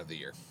top 10 of the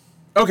year.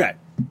 Okay.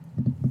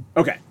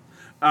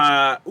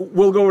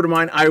 We'll go over to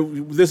mine.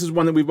 This is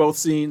one that we've both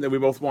seen, that we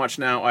both watched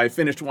now. I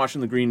finished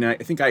watching The Green Knight.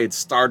 I think I had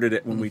started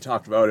it when we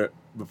talked about it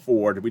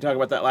before. Did we talk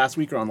about that last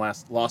week or on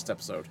Lost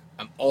episode?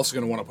 I'm also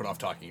going to want to put off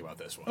talking about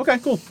this one. Okay,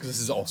 cool. Because this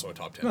is also a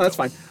top 10. No, that's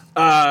film.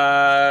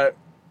 fine.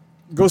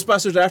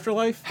 Ghostbusters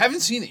Afterlife.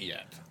 Haven't seen it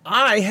yet.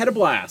 I had a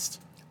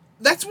blast.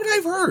 That's what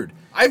I've heard.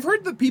 I've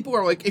heard that people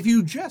are like, if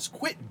you just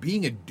quit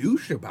being a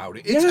douche about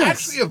it, it's Yes.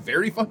 actually a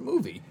very fun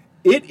movie.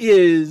 It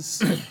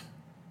is.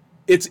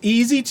 It's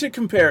easy to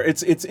compare.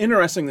 It's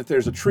interesting that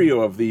there's a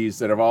trio of these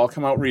that have all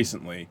come out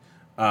recently,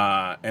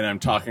 and I'm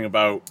talking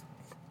about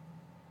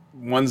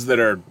ones that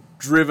are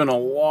driven a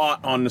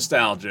lot on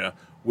nostalgia,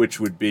 which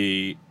would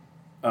be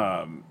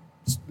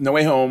No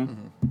Way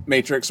Home,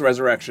 Matrix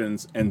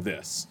Resurrections, and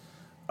this.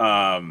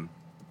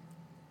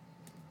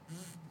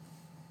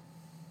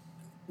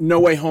 No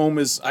Way Home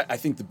is, I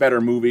think, the better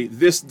movie.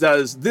 This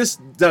does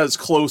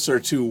closer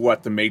to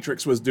what The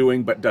Matrix was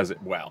doing, but does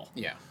it well.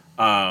 Yeah.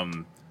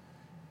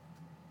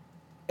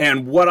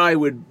 And what I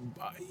would,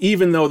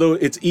 even though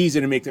it's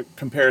easy to make the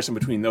comparison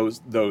between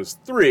those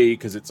three,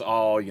 because it's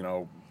all,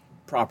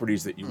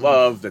 properties that you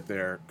love, that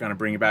they're going to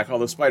bring you back.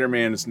 Although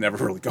Spider-Man has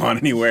never really gone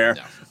anywhere.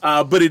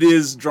 No. But it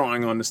is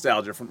drawing on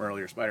nostalgia from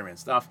earlier Spider-Man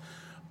stuff.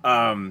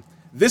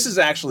 This is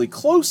actually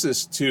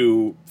closest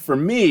to, for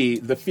me,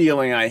 the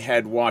feeling I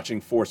had watching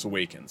Force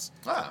Awakens.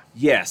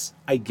 Yes,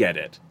 I get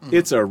it.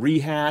 It's a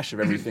rehash of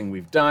everything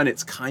we've done.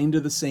 It's kind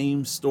of the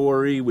same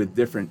story with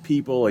different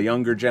people, a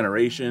younger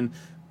generation.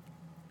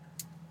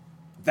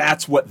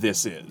 That's what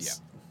this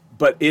is.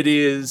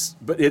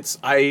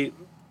 Yeah.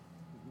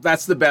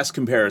 That's the best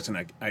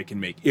comparison I can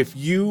make. If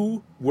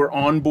you were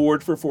on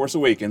board for Force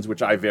Awakens,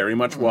 which I very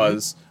much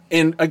was,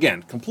 and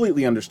again,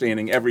 completely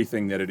understanding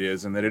everything that it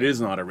is and that it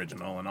is not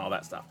original and all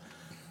that stuff,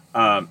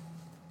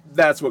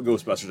 that's what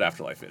Ghostbusters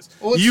Afterlife is.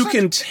 Well, you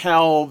can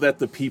tell that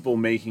the people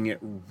making it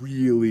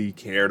really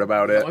cared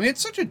about it. I mean,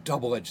 it's such a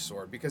double-edged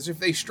sword, because if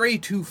they stray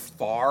too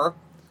far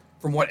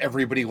from what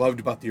everybody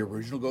loved about the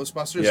original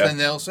Ghostbusters, then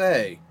they'll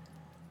say,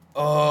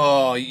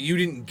 oh, you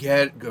didn't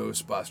get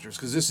Ghostbusters,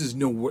 because this is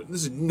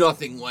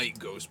nothing like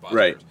Ghostbusters.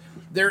 Right.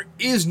 There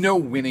is no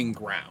winning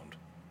ground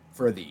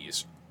for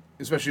these,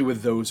 especially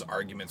with those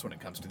arguments when it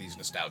comes to these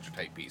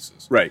nostalgia-type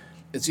pieces. Right.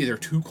 It's either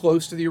too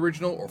close to the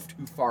original or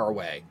too far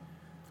away.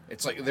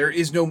 It's like there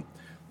is no...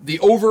 The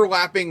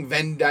overlapping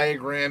Venn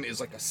diagram is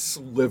like a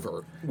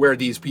sliver where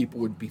these people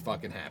would be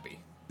fucking happy.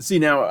 See,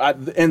 now,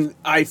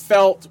 I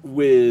felt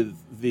with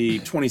the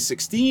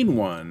 2016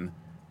 one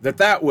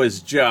that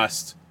was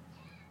just...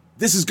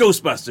 This is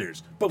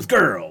Ghostbusters, but with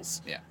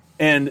girls. Yeah.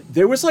 And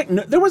there was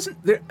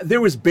there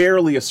was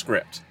barely a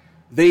script.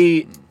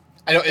 I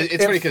know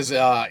it's funny because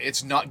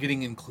it's not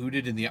getting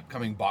included in the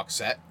upcoming box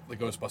set, the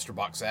Ghostbuster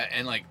box set,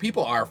 and like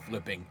people are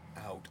flipping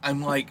out.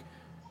 I'm like,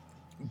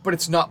 but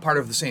it's not part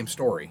of the same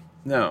story.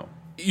 No.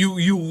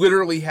 You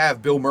literally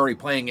have Bill Murray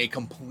playing a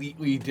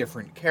completely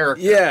different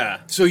character. Yeah.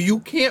 So you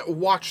can't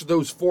watch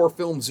those 4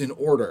 films in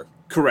order.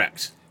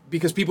 Correct.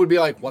 Because people would be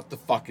like, what the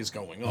fuck is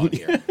going on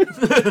here?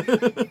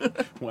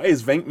 Why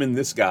is Venkman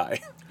this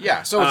guy?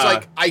 Yeah, so it's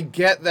like, I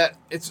get that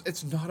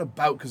it's not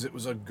about because it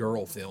was a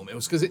girl film. It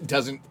was because it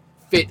doesn't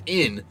fit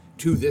in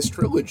to this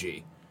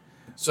trilogy.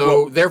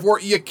 So, therefore,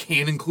 you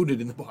can't include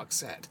it in the box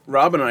set.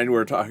 Rob and I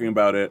were talking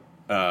about it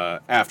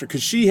after,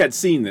 because she had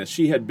seen this.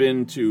 She had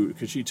been to,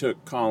 because she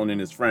took Colin and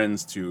his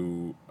friends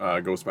to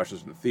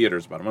Ghostbusters in the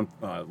theaters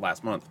about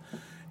last month.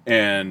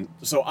 And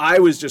so I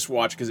was just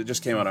watching, because it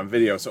just came out on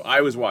video, so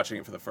I was watching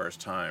it for the first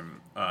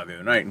time the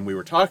other night, and we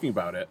were talking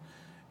about it,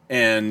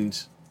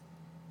 and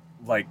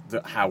like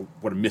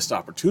what a missed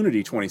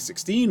opportunity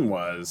 2016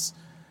 was.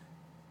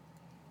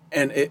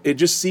 And it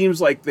just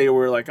seems like they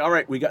were like, all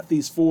right, we got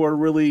these 4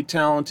 really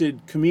talented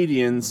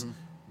comedians,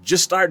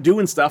 just start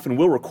doing stuff and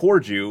we'll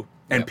record you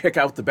and pick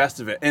out the best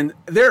of it. And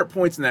there are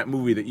points in that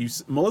movie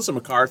that Melissa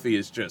McCarthy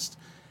is just,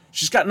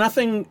 she's got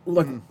nothing,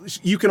 like,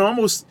 you can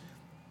almost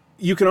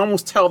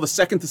tell the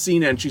second the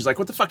scene ends, she's like,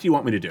 what the fuck do you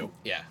want me to do?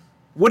 Yeah.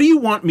 What do you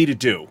want me to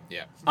do?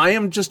 Yeah. I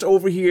am just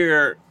over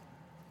here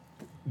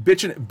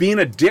bitching, being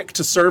a dick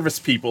to service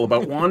people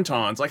about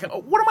wontons. Like,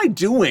 what am I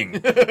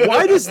doing?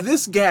 Why does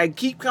this gag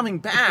keep coming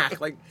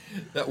back? Like,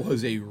 that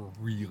was a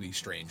really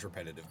strange,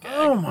 repetitive gag.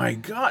 oh my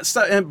god!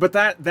 But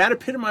that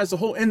epitomized the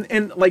whole.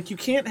 And like, you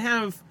can't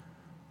have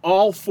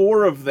all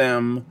 4 of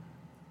them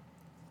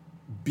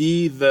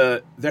be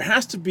there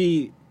has to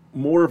be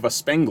more of a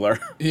Spengler.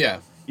 Yeah.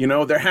 You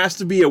know, there has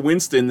to be a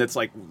Winston that's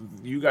like,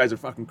 you guys are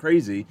fucking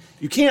crazy.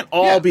 You can't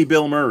all be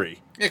Bill Murray.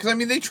 Yeah, because I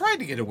mean, they tried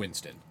to get a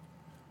Winston.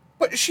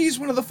 But she's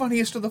one of the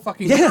funniest of the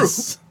fucking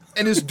Yes. group.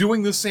 And is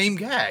doing the same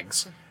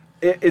gags.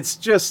 It's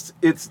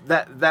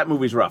that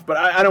movie's rough. But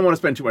I don't want to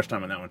spend too much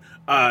time on that one.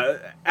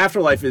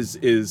 Afterlife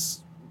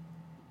is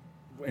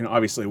you know,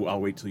 obviously I'll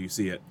wait till you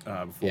see it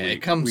before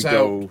it comes out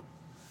go.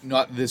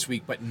 Not this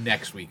week, but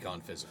next week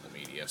on physical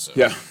media. So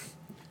Yeah.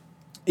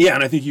 Yeah,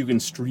 and I think you can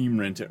stream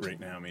rent it right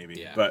now, maybe.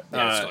 yeah, But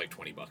it's still like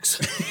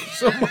 $20.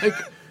 So I'm like,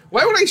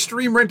 why would I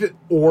stream rent it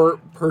or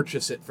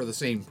purchase it for the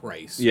same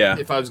price? Yeah.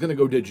 If I was going to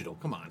go digital,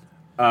 come on.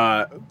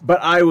 but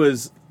I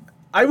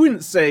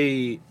wouldn't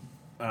say,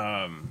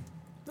 I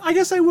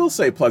guess I will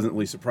say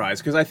pleasantly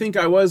surprised, because I think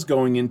I was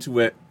going into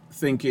it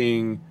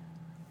thinking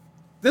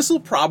this will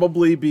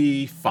probably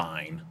be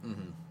fine.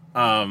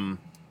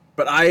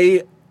 But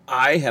I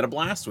had a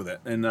blast with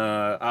it, and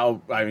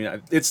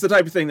it's the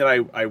type of thing that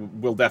I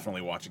will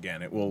definitely watch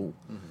again. It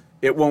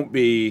won't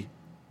be,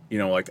 you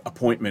know, like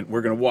Appointment,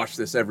 we're going to watch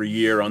this every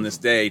year on this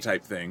day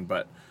type thing,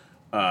 but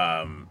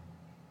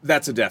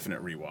that's a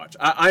definite rewatch.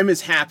 I'm as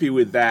happy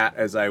with that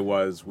as I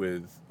was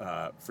with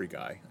Free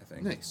Guy, I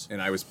think. Nice.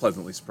 And I was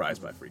pleasantly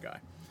surprised by Free Guy.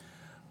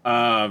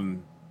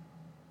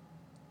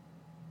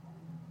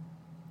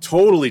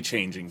 Totally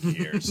changing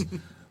gears.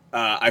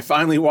 I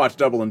finally watched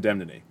Double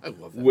Indemnity. I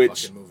love that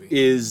which fucking movie.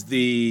 is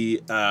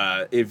the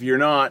if you're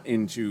not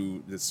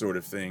into this sort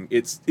of thing,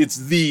 it's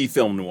the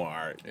film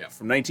noir. Yeah.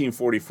 From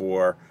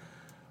 1944.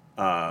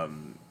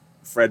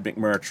 Fred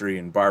McMurtry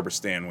and Barbara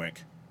Stanwyck,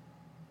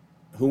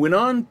 who went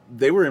on,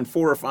 they were in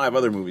 4 or 5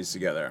 other movies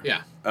together.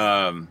 Yeah.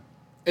 And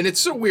it's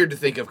so weird to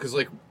think of, because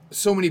like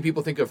so many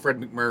people think of Fred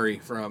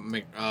McMurray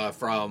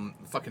from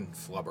fucking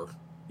Flubber.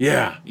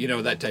 Yeah. You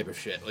know, that type of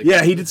shit. Like,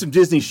 Yeah, he did some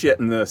Disney shit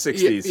in the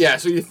 60s. Yeah,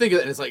 so you think of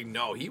it, and it's like,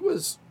 no, he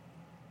was.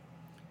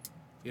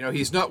 You know,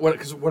 he's not what.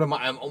 Because what am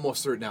I? I'm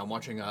almost through it now. I'm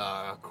watching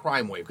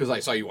Crime Wave, because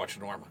I saw you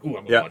watching Noir. I'm like, ooh,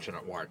 I'm gonna watch it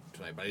Noir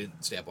tonight, but I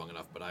didn't stay up long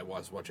enough. But I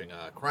was watching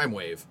Crime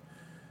Wave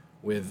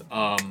with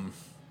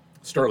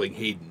Sterling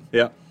Hayden.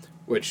 Yeah.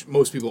 Which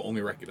most people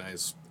only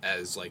recognize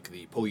as like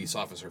the police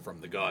officer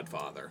from The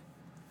Godfather.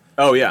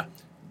 Oh yeah.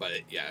 But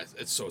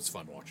it's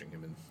fun watching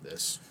him in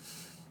this.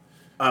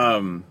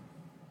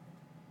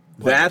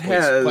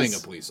 Playing a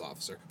police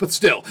officer, but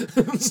still.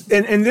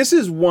 and this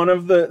is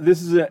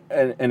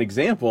an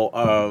example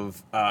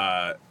of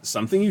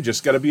something you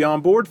just got to be on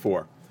board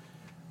for.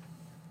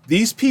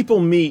 These people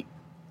meet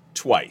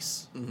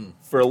twice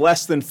for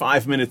less than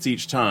 5 minutes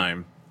each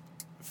time,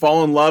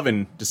 fall in love,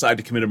 and decide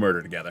to commit a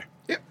murder together.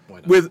 Yeah, why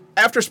not?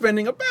 After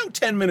spending about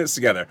 10 minutes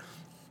together.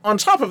 On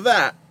top of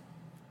that,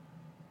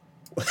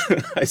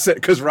 I said,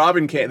 because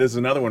this is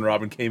another one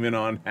Robin came in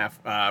on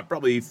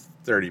probably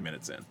 30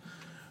 minutes in.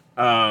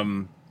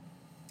 I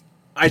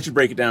should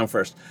break it down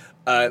first,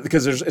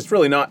 because it's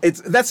really not.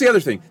 That's the other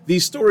thing.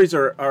 These stories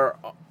are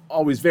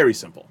always very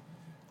simple.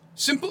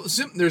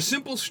 They're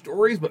simple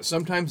stories, but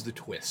sometimes the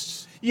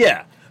twists.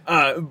 Yeah,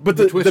 but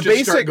the twists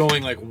basic just start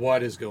going like,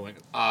 what is going?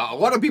 A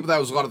lot of people. That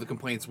was a lot of the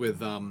complaints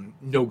with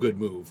No Good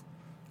Move.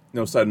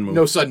 No sudden move.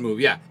 No sudden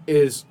move. Yeah,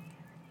 is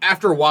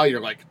after a while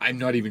you're like, I'm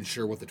not even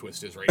sure what the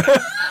twist is right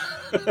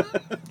now,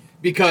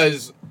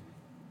 because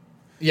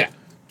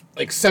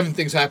like 7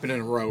 things happen in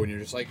a row, and you're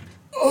just like,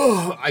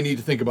 oh, I need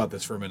to think about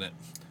this for a minute.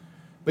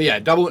 But yeah,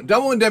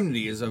 Double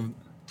Indemnity is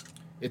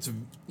it's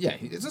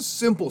a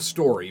simple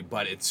story,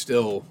 but it's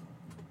still.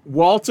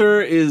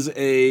 Walter is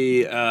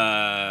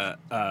an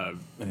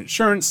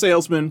insurance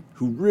salesman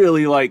who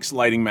really likes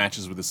lighting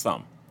matches with his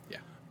thumb. Yeah.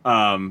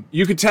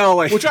 You could tell,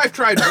 like, which I've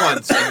tried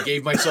once and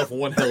gave myself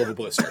one hell of a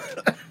blister.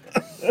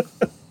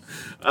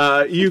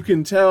 You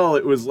can tell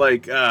it was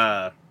like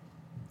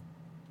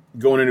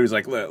going into. He's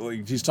like,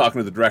 he's talking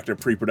to the director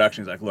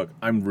pre-production. He's like, look,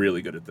 I'm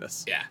really good at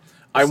this. Yeah.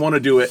 I want to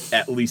do it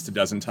at least a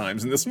dozen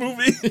times in this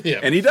movie.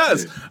 Yeah. And he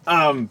does.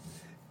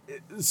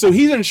 So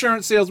he's an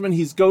insurance salesman.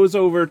 He goes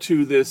over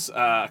to this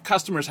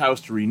customer's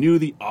house to renew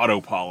the auto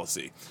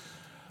policy.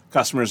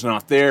 Customer's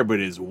not there, but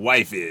his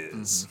wife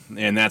is.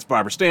 And that's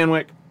Barbara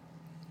Stanwyck.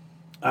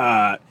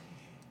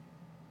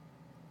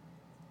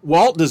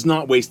 Walt does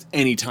not waste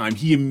any time.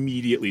 He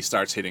immediately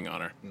starts hitting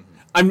on her.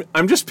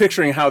 I'm just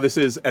picturing how this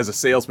is as a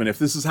salesman. If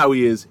this is how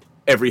he is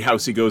every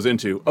house he goes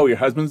into. Oh, your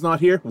husband's not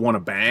here? Want to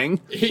bang?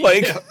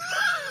 Like,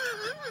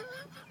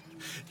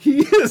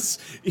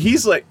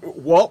 he's like,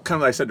 Walt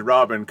kind of, I said to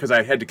Robin, because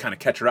I had to kind of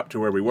catch her up to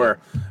where we were.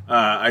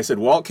 I said,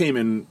 Walt came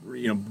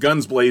in,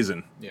 guns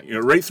blazing,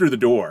 right through the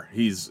door.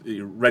 He's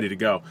ready to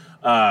go.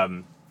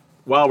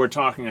 While we're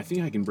talking, I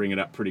think I can bring it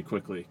up pretty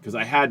quickly because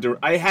I had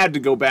to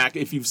go back.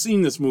 If you've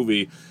seen this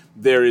movie,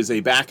 there is a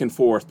back and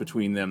forth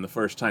between them the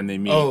first time they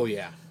meet. Oh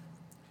yeah,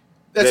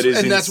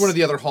 that's one of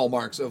the other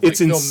hallmarks of it's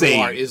film insane.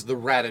 noir is the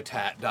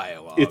rat-a-tat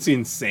dialogue. It's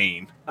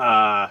insane.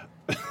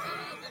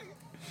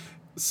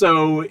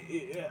 So,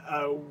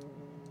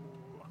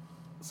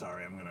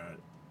 sorry, I'm gonna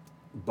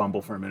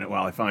bumble for a minute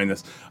while I find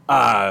this.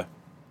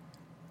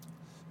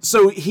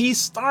 So he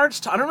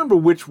starts I don't remember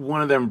which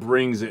one of them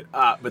brings it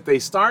up, but they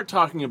start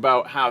talking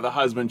about how the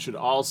husband should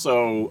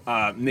also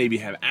maybe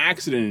have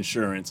accident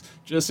insurance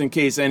just in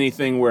case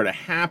anything were to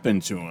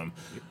happen to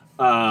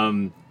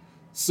him.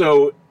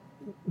 So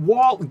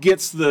Walt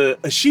gets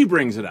she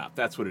brings it up.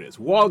 That's what it is.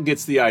 Walt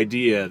gets the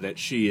idea that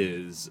she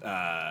is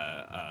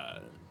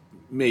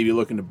maybe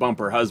looking to bump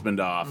her husband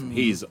off. Mm-hmm.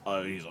 He's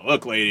a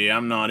look, lady,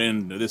 I'm not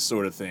into this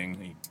sort of thing.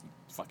 He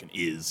fucking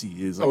is.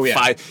 He is like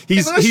five.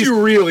 Unless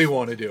you really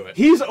want to do it.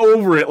 He's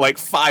over it like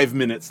 5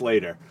 minutes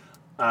later.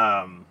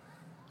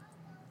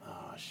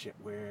 Shit,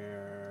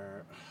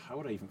 how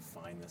would I even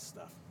find this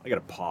stuff? I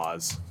gotta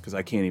pause because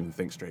I can't even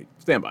think straight.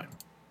 Stand by.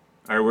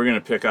 All right, we're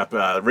gonna pick up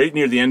right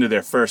near the end of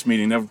their first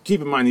meeting. Now, keep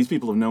in mind, these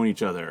people have known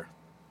each other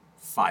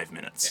 5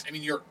 minutes. Yeah, I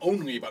mean, you're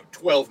only about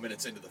 12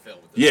 minutes into the film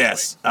at this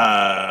yes. point.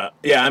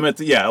 I'm at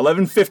the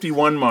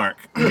 11:51 mark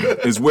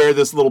is where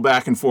this little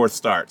back and forth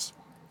starts.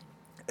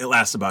 It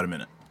lasts about a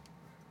minute.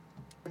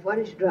 Why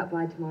don't you drop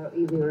by tomorrow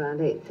evening around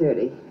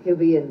 8:30? He'll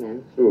be in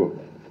then. Who?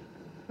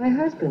 My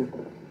husband.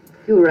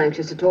 You were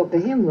anxious to talk to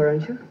him,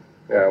 weren't you?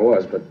 Yeah, I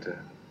was, but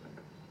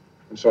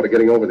I'm sort of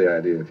getting over the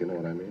idea, if you know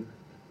what I mean.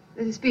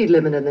 There's a speed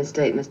limit in this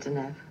state, Mr.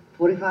 Neff.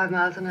 45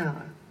 miles an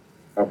hour.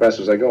 How fast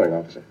was I going,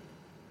 officer?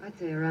 I'd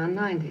say around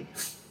 90.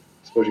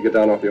 Suppose you get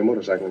down off your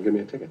motorcycle and give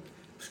me a ticket.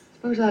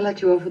 Suppose I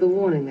let you off with a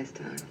warning this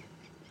time.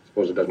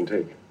 Suppose it doesn't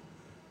take.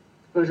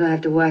 Suppose I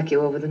have to whack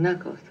you over the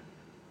knuckles.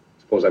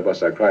 Suppose I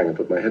bust out crying and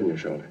put my head on your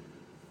shoulder.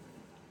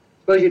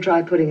 Suppose you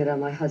try putting it on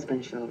my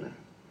husband's shoulder.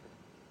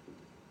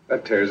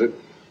 That tears it.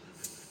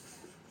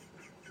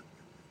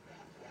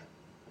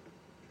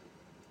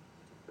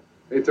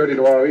 $8:30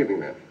 tomorrow evening,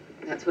 then.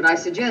 That's what I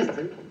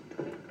suggested.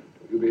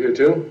 You'll be here,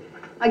 too?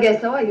 I guess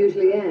so. I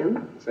usually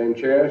am. Same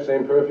chair,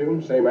 same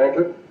perfume, same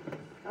anklet?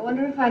 I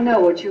wonder if I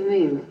know what you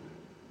mean.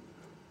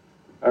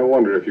 I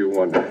wonder if you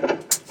wonder.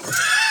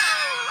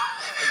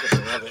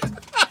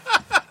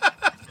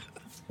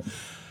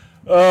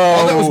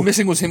 All that was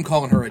missing was him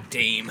calling her a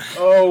dame.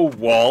 Oh,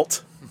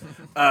 Walt.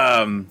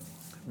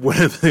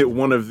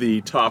 One of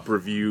the top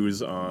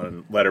reviews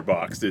on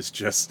Letterboxd is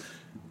just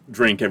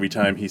drink every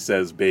time he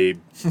says babe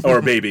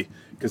or baby,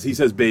 because he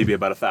says baby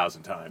about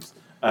 1,000 times.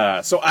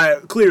 So I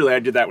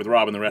did that with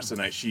Robin the rest of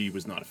the night. She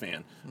was not a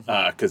fan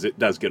because it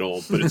does get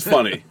old, but it's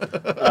funny.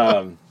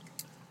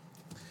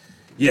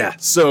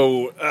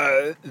 So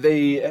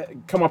they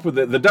come up with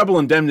the double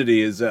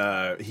indemnity is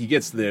he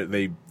gets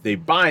they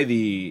buy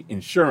the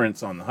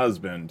insurance on the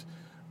husband,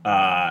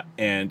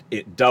 and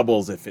it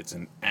doubles if it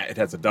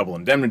has a double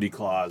indemnity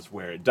clause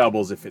where it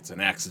doubles if it's an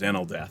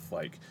accidental death,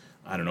 like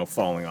I don't know,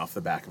 falling off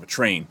the back of a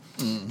train,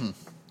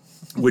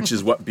 which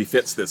is what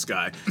befits this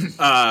guy.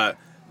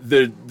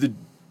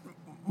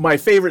 My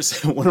favorite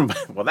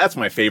that's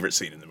my favorite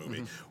scene in the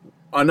movie.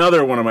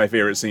 Another one of my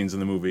favorite scenes in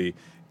the movie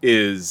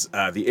is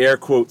the air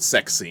quote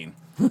sex scene.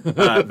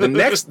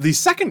 The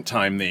second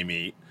time they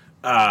meet,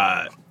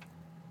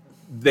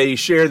 they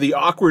share the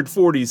awkward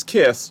 40s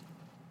kiss,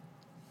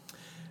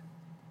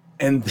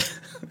 and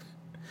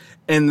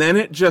then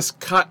it just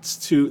cuts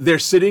to they're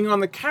sitting on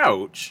the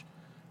couch,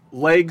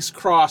 legs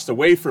crossed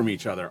away from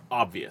each other,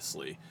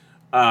 obviously,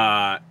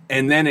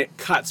 and then it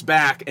cuts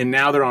back, and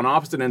now they're on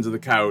opposite ends of the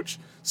couch,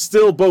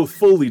 still both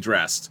fully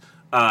dressed,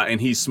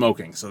 and he's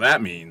smoking. So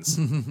that means.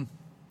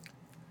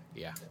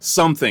 Yeah.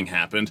 Something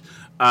happened.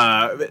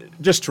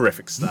 Just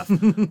terrific stuff.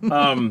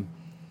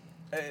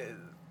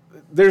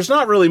 There's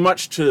not really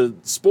much to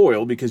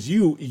spoil because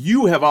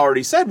you have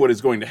already said what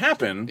is going to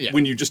happen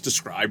when you just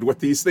described what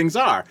these things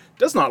are.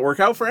 Does not work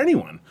out for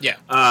anyone. Yeah.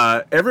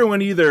 Everyone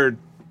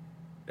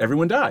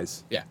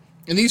dies. Yeah.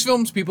 In these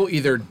films, people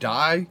either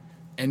die,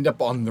 end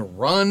up on the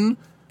run,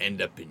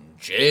 end up in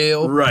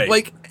jail. Right.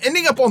 Like,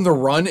 ending up on the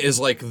run is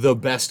like the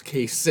best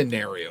case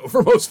scenario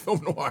for most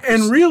film noirs.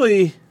 And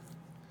really,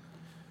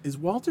 Is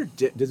Walter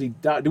does he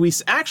die? Do we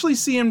actually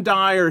see him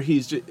die, or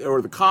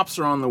or the cops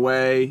are on the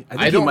way? I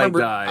think don't he might remember.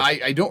 die.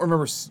 I don't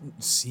remember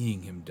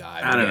seeing him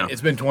die. I don't know.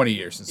 It's been 20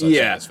 years since I've seen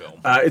this film.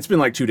 It's been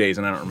like 2 days,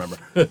 and I don't remember.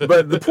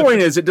 But the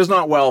point is, it does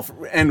not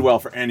end well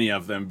for any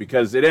of them,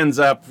 because it ends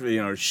up,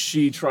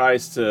 she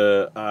tries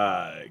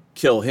to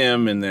kill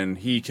him, and then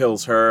he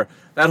kills her.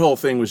 That whole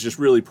thing was just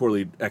really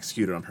poorly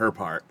executed on her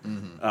part,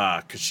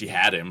 because she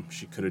had him.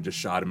 She could have just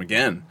shot him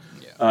again,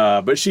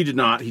 but she did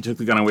not. He took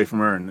the gun away from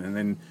her,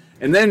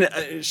 and then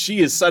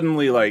she is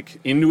suddenly like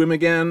into him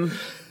again.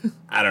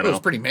 I don't know. It was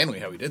pretty manly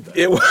how he did that.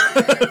 It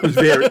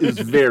was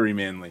very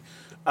manly.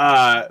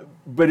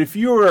 But if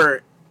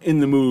you're in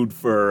the mood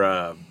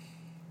for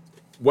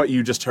what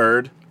you just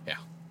heard,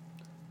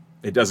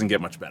 it doesn't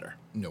get much better.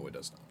 No, it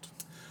does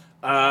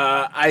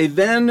not.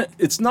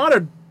 It's not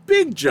a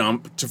big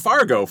jump to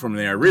Fargo from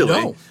there,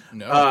 really.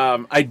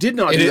 No. I did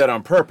not do that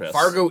on purpose.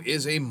 Fargo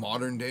is a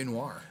modern day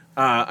noir.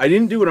 I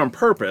didn't do it on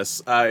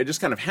purpose. It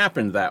just kind of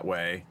happened that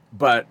way.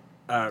 But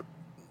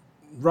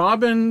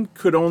Robin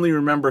could only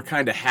remember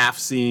kind of half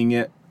seeing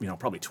it,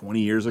 probably 20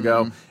 years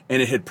ago.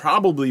 And it had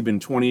probably been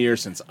 20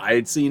 years since I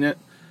had seen it.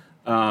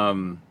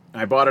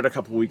 I bought it a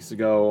couple weeks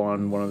ago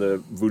on one of the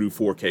Voodoo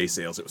 4K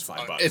sales. It was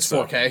 $5. It's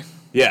 4K?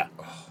 Yeah.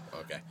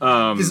 Okay.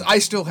 Because I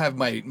still have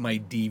my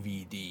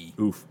DVD.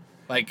 Oof.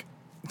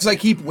 Because I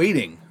keep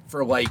waiting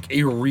for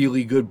a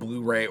really good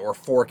Blu-ray or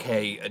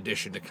 4K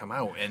edition to come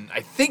out, and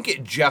I think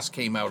it just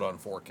came out on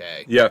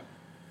 4K. Yeah.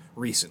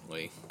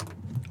 Recently.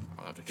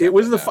 It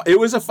was a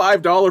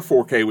 $5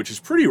 4K, which is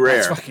pretty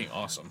rare. That's fucking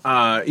awesome.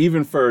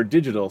 Even for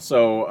digital.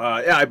 So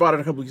I bought it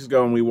a couple weeks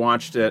ago, and we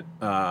watched it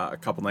a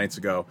couple nights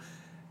ago.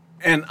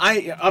 And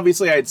I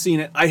had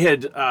seen it. I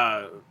had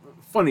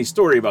funny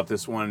story about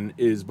this one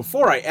is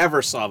before I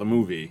ever saw the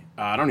movie.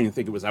 I don't even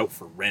think it was out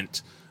for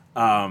rent.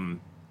 I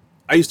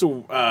was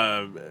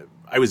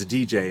a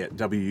DJ at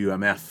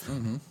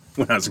WUMF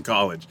when I was in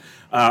college,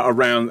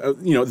 around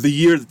the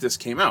year that this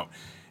came out.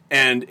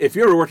 And if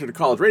you ever worked at a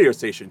college radio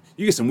station,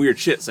 you get some weird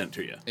shit sent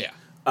to you. Yeah.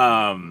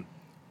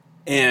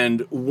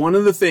 And one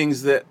of the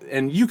things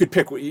and you could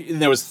pick,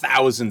 there was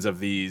thousands of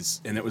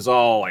these, and it was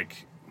all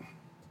like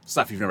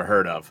stuff you've never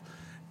heard of.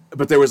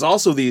 But there was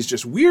also these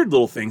just weird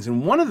little things,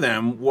 and one of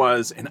them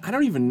was, and I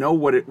don't even know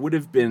what it would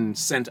have been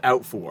sent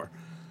out for,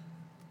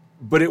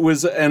 but it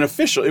was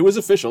official, it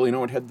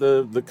had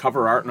the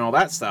cover art and all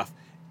that stuff.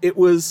 It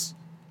was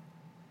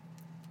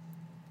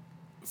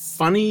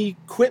funny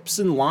quips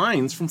and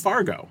lines from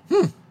Fargo.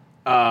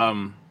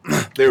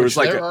 There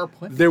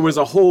was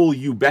a whole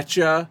You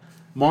Betcha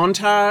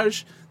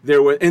montage.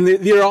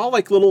 They're all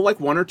little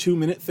 1 or 2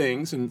 minute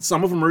things, and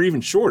some of them are even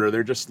shorter.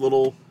 They're just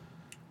little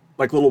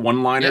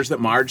one-liners that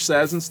Marge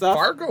says and stuff.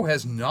 Fargo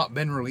has not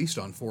been released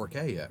on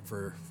 4K yet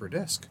for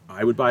disc.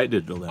 I would buy it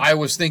digital then. I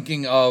was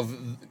thinking of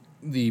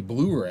the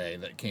Blu-ray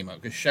that came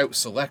out, because Shout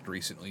Select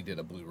recently did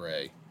a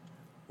Blu-ray,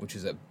 which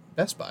is at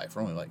Best Buy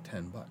for only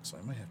 $10, so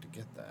I might have to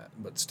get that.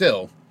 But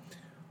still,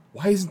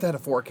 why isn't that a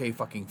 4K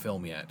fucking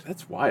film yet?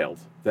 That's wild.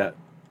 That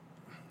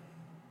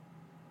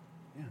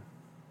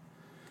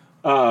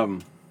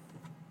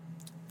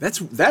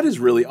is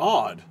really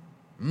odd.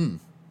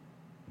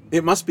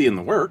 It must be in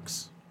the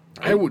works.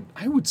 Right?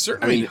 I would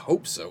certainly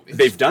hope so.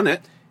 They've done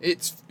it.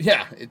 It's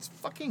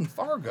fucking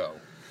Fargo.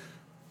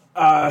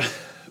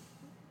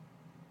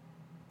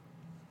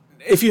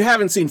 If you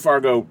haven't seen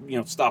Fargo,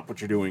 stop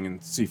what you're doing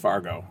and see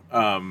Fargo.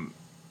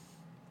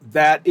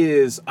 That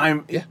is,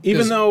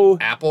 though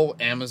Apple,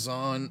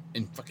 Amazon,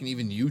 and fucking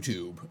even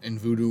YouTube and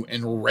Vudu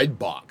and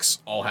Redbox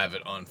all have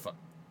it on.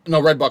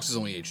 No, Redbox is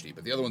only HD,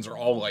 but the other ones are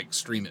all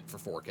stream it for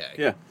 4K.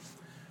 Yeah.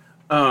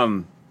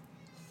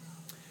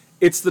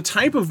 It's the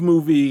type of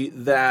movie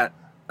that,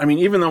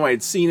 even though I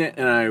had seen it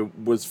and I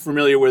was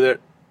familiar with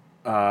it,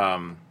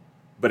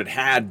 but it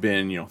had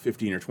been,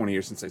 15 or 20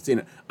 years since I'd seen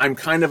it, I'm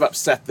kind of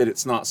upset that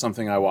it's not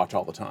something I watch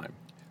all the time.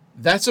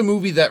 That's a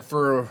movie that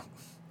for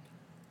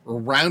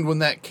around when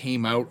that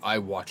came out, I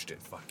watched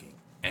it fucking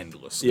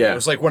endlessly. Yeah. It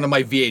was like one of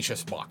my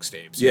VHS box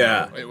tapes.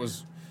 Yeah. It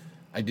was,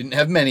 I didn't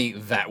have many.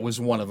 That was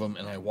one of them,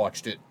 and I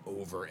watched it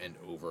over and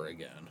over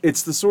again.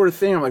 It's the sort of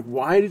thing I'm like,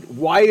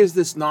 why is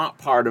this not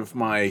part of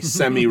my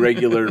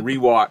semi-regular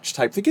rewatch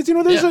type thing? Because,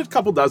 there's a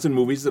couple dozen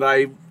movies that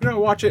I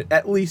watch it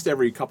at least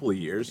every couple of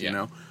years,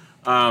 and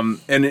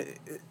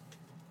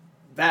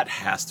that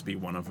has to be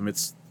one of them.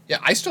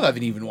 I still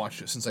haven't even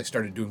watched it since I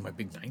started doing my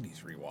big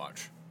 90s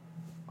rewatch.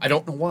 I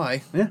don't know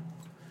why. Yeah.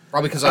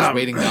 Probably because I was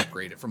waiting to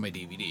upgrade it from my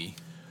DVD.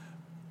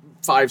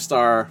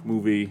 5-star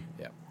movie.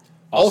 Yeah.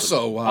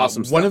 Awesome.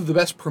 Also, one of the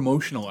best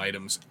promotional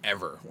items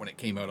ever when it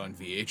came out on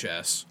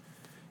VHS.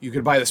 You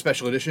could buy the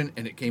special edition,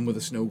 and it came with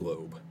a snow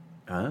globe.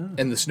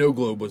 And the snow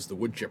globe was the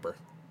wood chipper.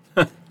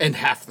 And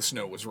half the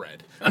snow was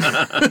red.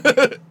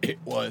 It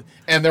was.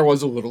 And there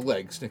was a little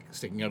leg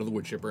sticking out of the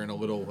wood chipper and a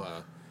little...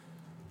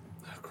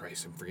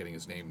 Christ, I'm forgetting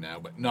his name now,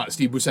 but not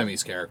Steve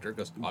Buscemi's character,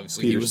 because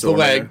obviously he was the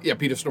leg. Yeah,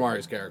 Peter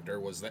Stormare's character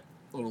was that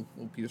little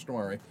Peter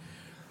Stormare.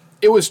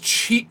 It was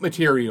cheap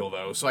material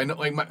though, so I know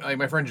like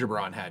my friend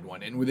Gibran had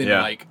one, and within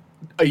like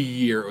a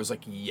year it was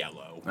like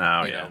yellow.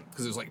 Oh, you yeah. know,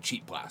 because it was like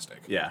cheap plastic.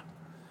 Yeah.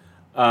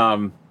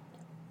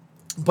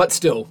 But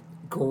still,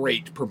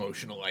 great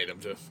promotional item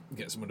to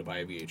get someone to buy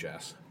a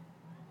VHS.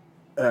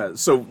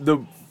 So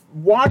the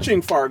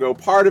watching Fargo,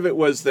 part of it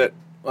was that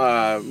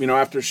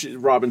after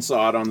Robin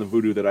saw it on the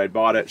Vudu that I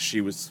bought it, she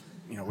was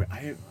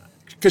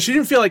because she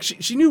didn't feel like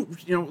she knew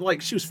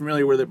like she was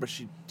familiar with it, but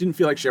she didn't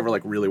feel like she ever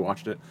like really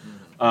watched it.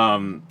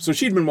 So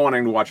she'd been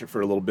wanting to watch it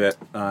for a little bit,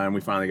 and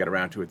we finally got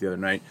around to it the other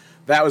night.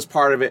 That was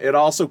part of it. It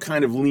also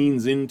kind of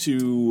leans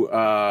into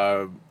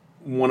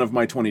one of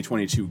my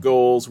 2022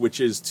 goals,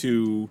 which is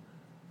to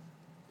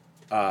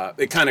a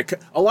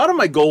lot of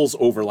my goals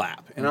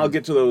overlap, and I'll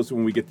get to those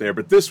when we get there.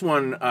 But this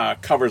one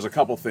covers a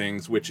couple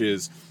things, which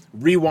is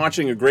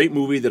rewatching a great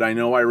movie that I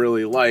know I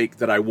really like,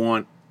 that I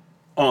want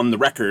on the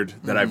record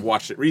that I've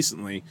watched it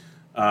recently.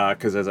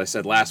 Because as I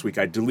said last week,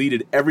 I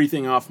deleted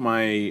everything off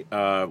my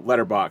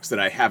letterbox that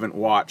I haven't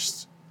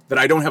watched, that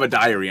I don't have a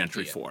diary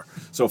entry for.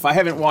 So if I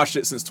haven't watched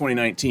it since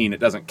 2019, it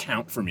doesn't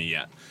count for me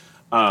yet.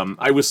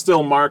 I was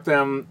still marked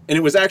them, and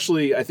it was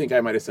actually, I think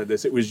I might have said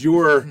this, it was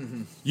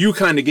you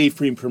kind of gave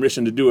me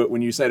permission to do it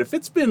when you said, if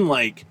it's been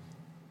like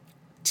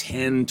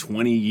 10,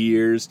 20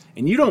 years,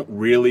 and you don't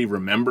really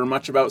remember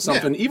much about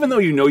something, even though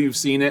you know you've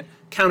seen it,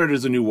 count it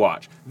as a new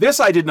watch. This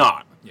I did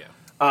not.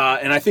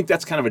 And I think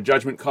that's kind of a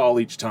judgment call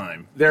each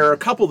time. There are a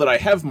couple that I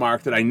have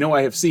marked that I know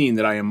I have seen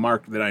that I am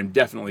marked that I'm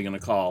definitely going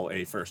to call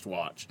a first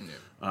watch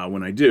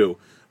when I do.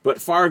 But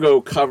Fargo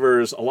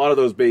covers a lot of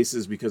those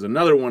bases because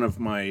another one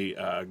of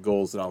my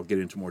goals that I'll get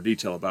into more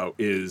detail about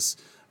is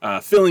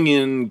filling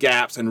in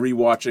gaps and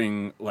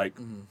rewatching like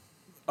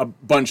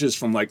bunches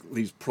from like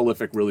these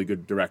prolific, really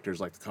good directors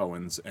like the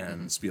Coens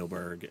and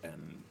Spielberg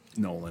and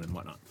Nolan and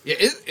whatnot. Yeah,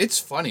 it's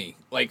funny.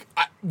 Like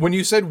when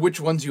you said which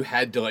ones you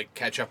had to like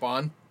catch up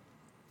on,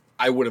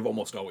 I would have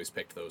almost always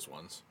picked those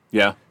ones.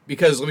 Yeah.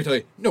 Because let me tell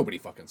you, nobody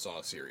fucking saw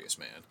A Serious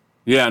Man.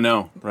 Yeah,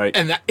 no, right.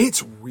 And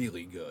it's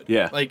really good.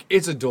 Yeah. Like,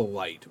 it's a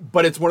delight.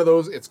 But it's one of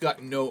those, it's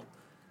got no,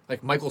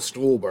 like, Michael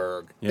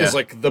Stuhlbarg is,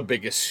 like, the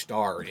biggest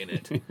star in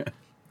it.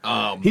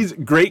 He's a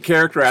great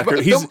character actor.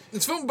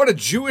 It's filmed about a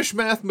Jewish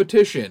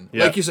mathematician.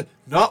 Yeah. Like you said,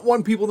 not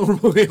one people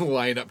normally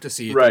line up to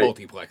see at the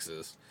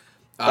multiplexes.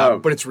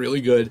 But it's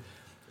really good.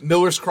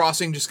 Miller's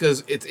Crossing, just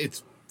because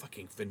it's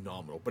fucking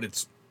phenomenal. But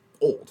it's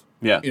old.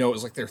 Yeah. You know, it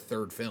was like their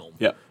third film.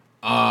 Yeah.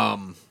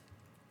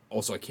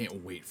 Also, I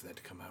can't wait for that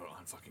to come out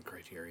on fucking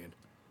Criterion.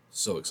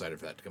 So excited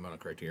for that to come out on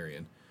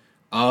Criterion.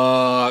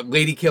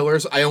 Lady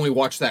Killers, I only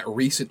watched that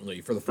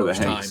recently for the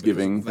first time.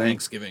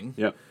 Thanksgiving.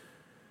 Yep.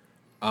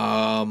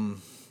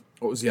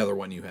 What was the other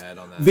one you had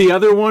on that? The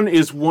other one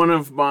is one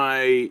of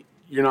my,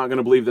 you're not going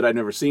to believe that I've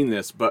never seen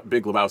this, but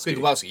Big Lebowski. Big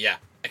Lebowski, yeah.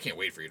 I can't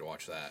wait for you to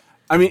watch that.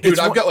 I mean, dude,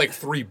 I've got like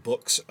 3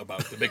 books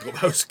about the Big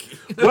Lebowski.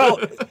 Well,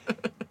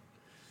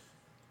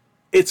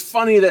 it's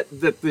funny that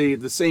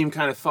the same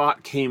kind of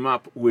thought came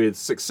up with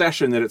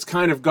Succession, that it's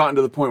kind of gotten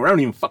to the point where I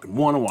don't even fucking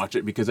want to watch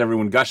it because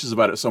everyone gushes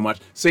about it so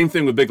much. Same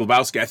thing with Big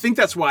Lebowski. I think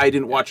that's why I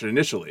didn't watch it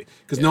initially,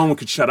 because no one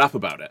could shut up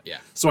about it. Yeah.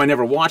 So I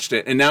never watched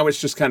it, and now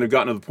it's just kind of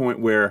gotten to the point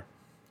where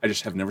I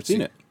just have never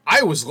seen it.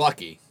 I was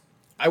lucky.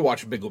 I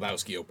watched Big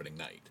Lebowski opening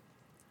night.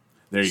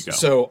 There you go.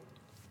 So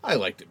I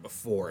liked it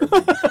before.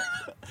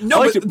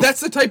 No, but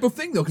that's the type of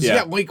thing, though,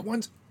 because like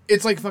once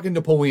it's like fucking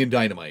Napoleon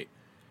Dynamite.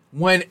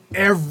 When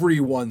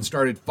everyone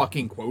started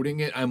fucking quoting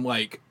it, I'm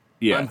like,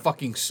 I'm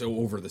fucking so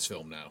over this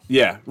film now.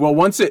 Yeah. Well,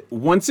 once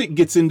it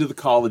gets into the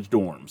college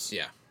dorms,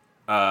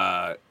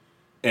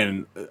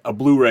 and a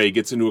Blu-ray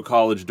gets into a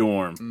college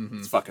dorm,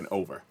 it's fucking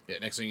over. Yeah.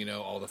 Next thing you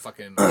know, all the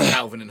fucking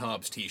Calvin and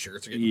Hobbes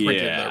T-shirts are getting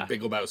printed in their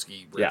Big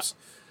Lebowski rips.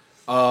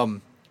 Yeah.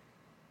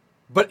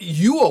 But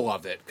you will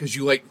love it because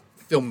you like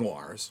film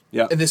noirs.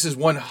 Yeah. And this is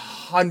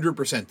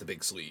 100% The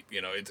Big Sleep.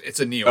 You know, it's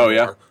a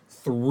neo-noir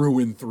through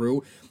and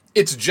through.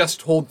 It's just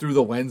told through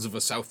the lens of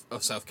a South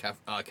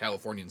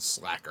Californian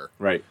slacker.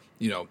 Right.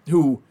 You know,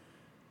 who,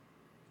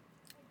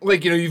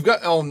 like, you know, you've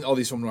got all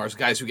these film noirs,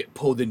 guys who get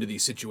pulled into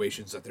these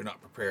situations that they're not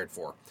prepared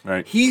for.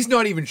 Right. He's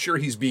not even sure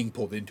he's being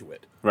pulled into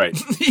it. Right.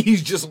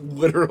 He's just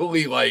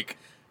literally, like,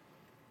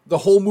 the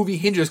whole movie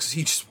hinges because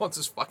he just wants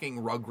his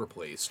fucking rug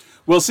replaced.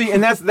 Well, see,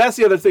 and that's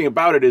the other thing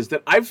about it is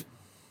that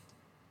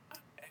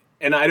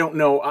and I don't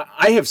know,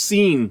 I have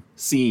seen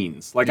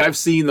scenes. Like, I've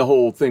seen the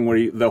whole thing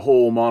where the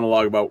whole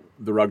monologue about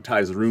the rug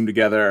ties the room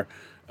together.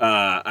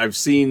 I've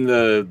seen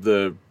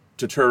the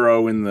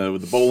Turturro in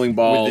the bowling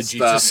ball with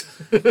the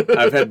stuff.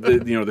 I've had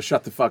the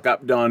shut the fuck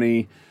up,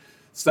 Donnie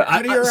stuff.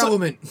 Out of your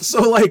element.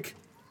 So, like,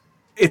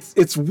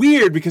 it's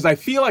weird because I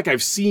feel like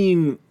I've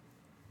seen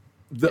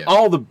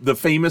all the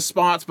famous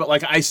spots, but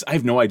like I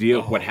have no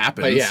idea what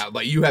happens.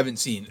 But you haven't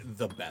seen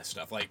the best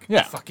stuff. Like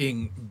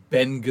fucking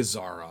Ben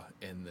Gazzara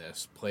in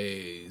this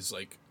plays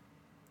like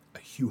a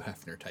Hugh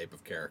Hefner type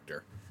of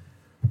character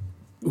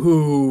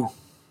who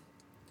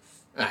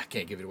I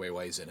can't give it away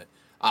why he's in it.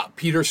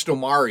 Peter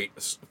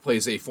Stormare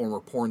plays a former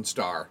porn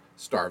star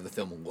of the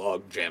film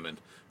Log Jammin',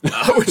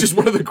 which is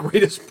one of the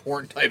greatest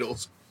porn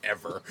titles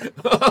ever.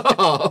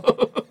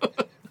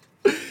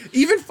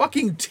 Even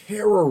fucking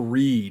Tara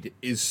Reid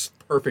is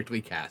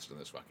perfectly cast in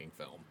this fucking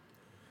film.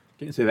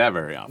 Can't say that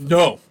very often.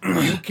 No,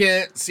 you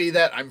can't see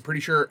that, I'm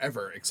pretty sure,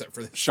 ever, except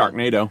for this.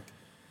 Sharknado.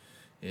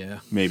 Yeah.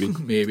 Maybe.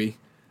 Maybe.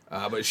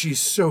 But she's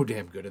so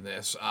damn good in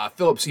this.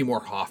 Philip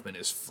Seymour Hoffman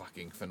is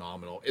fucking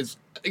phenomenal. It's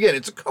a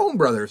Coen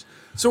Brothers,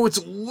 so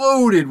it's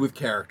loaded with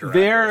character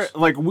They're actors.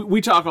 like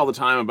we talk all the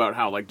time about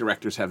how like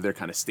directors have their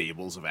kind of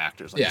stables of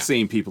actors. Like Yeah. the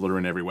same people are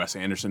in every Wes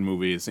Anderson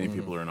movie, the same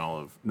people are in all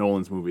of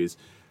Nolan's movies.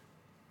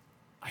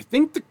 I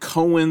think the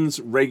Coens'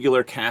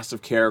 regular cast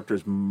of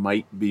characters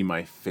might be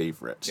my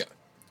favorite. Yeah.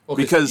 Well,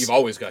 Because- you've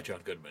always got John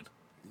Goodman.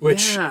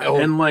 Which, Yeah,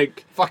 and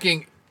like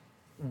fucking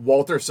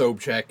Walter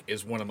Sobchak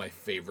is one of my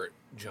favorite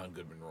John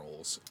Goodman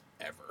roles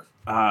ever.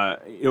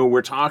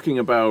 we're talking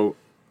about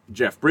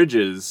Jeff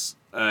Bridges,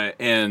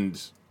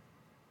 and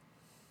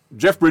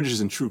Jeff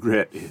Bridges in True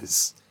Grit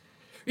is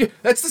Yeah,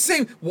 that's the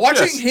same.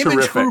 Watching Just him in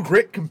terrific. True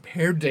Grit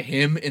compared to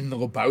him in the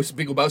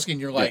Big Lebowski,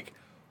 and you're like,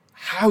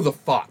 how the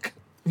fuck?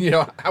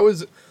 How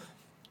is...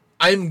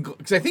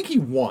 Because I think he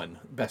won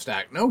Best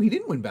Actor. No, he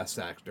didn't win Best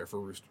Actor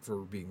for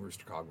being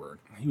Rooster Cogburn.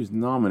 he was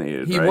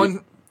nominated. He right?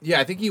 won... Yeah,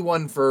 I think he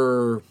won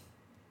for...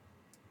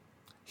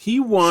 He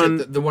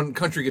won the one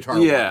country guitar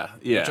Yeah, one,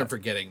 yeah. which I'm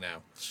forgetting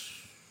now.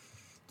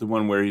 the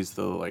one where he's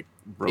the like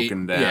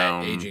broken Yeah,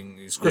 down. aging.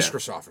 He's Chris Yeah.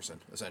 Christopherson,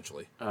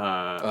 essentially.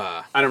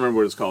 I don't remember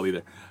what it's called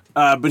either.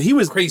 But he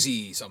was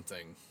Crazy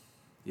something.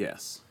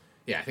 yes,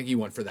 Yeah, I think he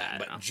won for that.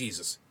 But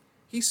Jesus,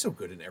 he's so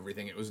good in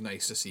everything. It was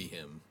nice to see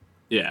him.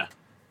 yeah,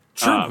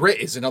 True Grit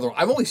is another one.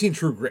 I've only seen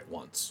True Grit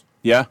once,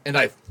 yeah. and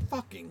I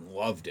fucking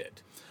loved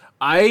it.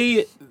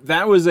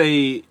 That was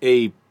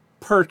a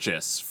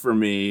purchase for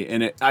me,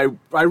 and I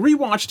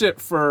rewatched it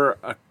for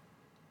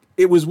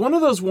it was one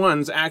of those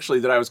ones actually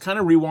that I was kind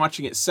of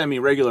rewatching it semi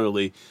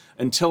regularly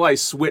until I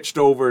switched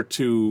over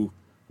to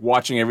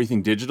watching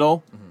everything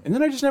digital, and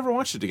then I just never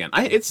watched it again.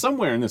 It's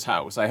somewhere in this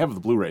house. I have the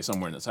Blu-ray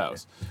somewhere in this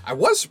house. I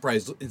was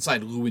surprised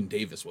Inside Llewyn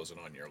Davis wasn't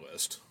on your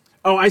list.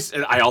 Oh,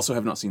 I also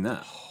have not seen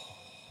that.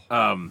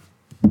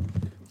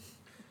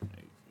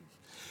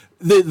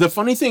 The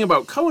funny thing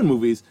about Coen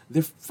movies,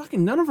 they're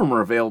fucking none of them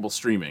are available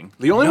streaming.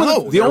 The only No,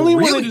 one, they're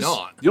really is,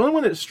 not. the only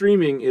one that's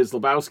streaming is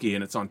Lebowski,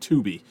 and it's on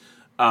Tubi.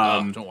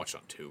 Don't watch it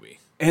on Tubi.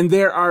 And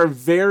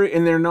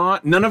they're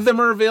not. None of them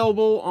are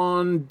available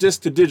on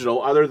disc to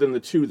digital, other than the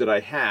two that I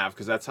have,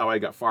 because that's how I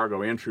got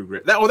Fargo and True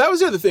Grit. That was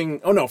the other thing.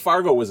 Oh no,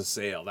 Fargo was a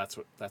sale. That's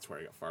where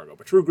I got Fargo.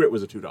 But True Grit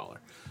was a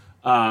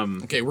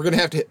 $2. Okay, we're gonna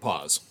have to hit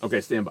pause. Okay,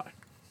 stand by.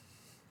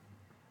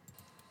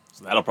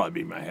 So that'll probably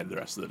be in my head the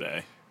rest of the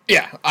day.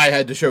 Yeah, I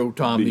had to show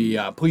Tom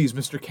the "Please,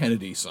 Mr.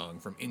 Kennedy" song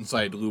from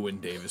Inside Llewyn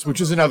Davis, which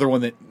is another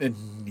one that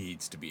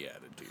needs to be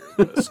added to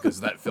your list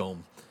because that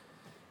film.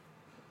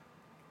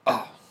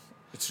 Oh,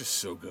 it's just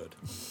so good.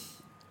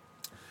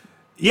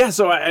 Yeah,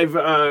 so I've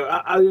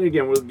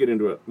again we'll get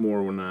into it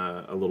more when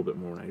a little bit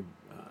more when I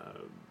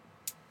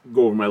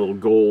go over my little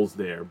goals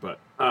there, but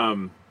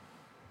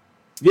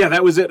yeah,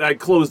 that was it. I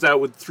closed out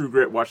with True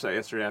Grit. Watched that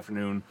yesterday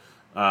afternoon.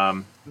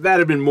 That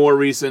had been more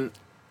recent,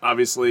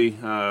 obviously,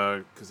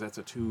 because that's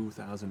a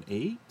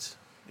 2008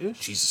 ish.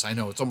 Jesus, I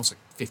know it's almost like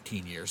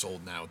 15 years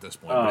old now at this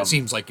point, but it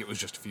seems like it was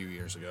just a few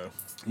years ago.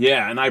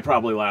 Yeah, and I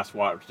probably last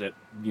watched it,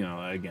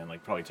 again,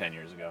 like probably 10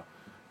 years ago.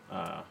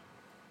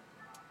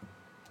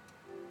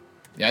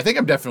 Yeah, I think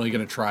I'm definitely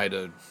gonna try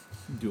to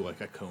do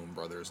like a Coen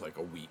Brothers like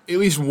a week, at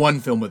least one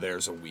film of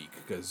theirs a week,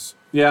 because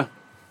Yeah,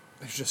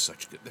 there's just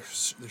such good.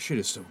 Their shit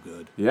is so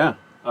good. yeah,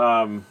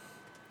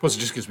 Plus, it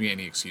just gives me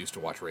any excuse to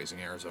watch Raising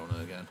Arizona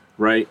again.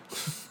 right.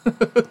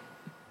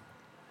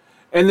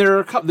 And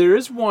there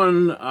is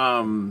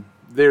one.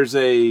 There's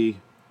a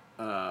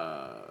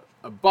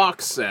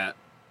box set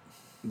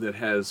that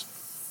has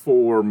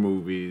 4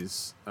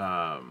 movies,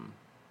 but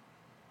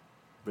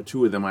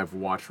 2 of them I've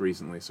watched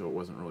recently, so it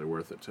wasn't really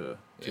worth it to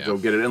go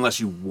get it unless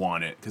you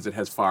want it, because it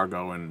has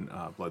Fargo and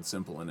Blood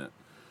Simple in it,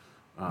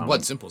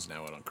 Blood Simple's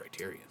now out on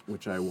Criterion.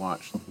 which I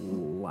watched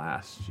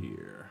last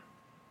year,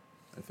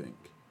 I think.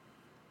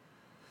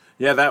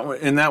 Yeah, that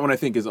one I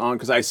think is on,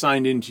 because I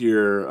signed into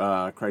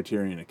your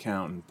Criterion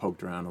account and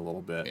poked around a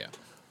little bit. Yeah.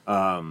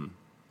 And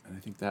I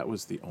think that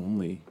was the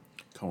only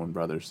Coen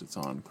Brothers that's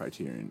on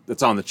Criterion,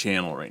 that's on the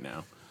channel right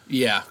now.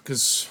 Yeah,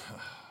 because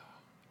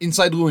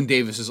Inside Llewyn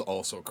Davis is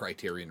also a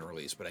Criterion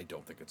release, but I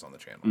don't think it's on the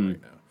channel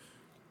right now.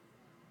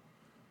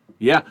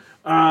 Yeah.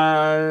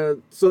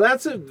 So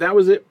that's it. That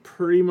was it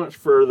pretty much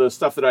for the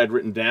stuff that I had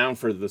written down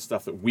for the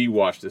stuff that we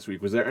watched this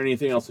week. Was there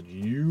anything else that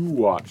you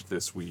watched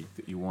this week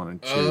that you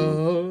wanted to?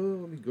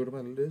 Let me go to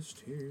my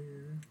list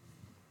here.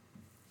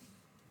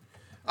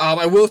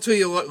 I will tell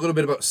you a little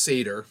bit about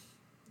Seder,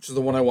 which is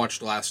the one I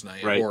watched last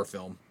night, Right. a horror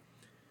film.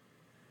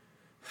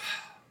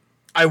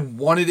 I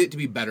wanted it to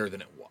be better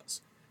than it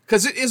was,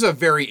 because it is a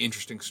very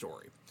interesting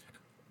story.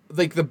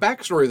 Like, the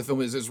backstory of the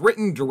film is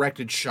written,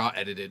 directed, shot,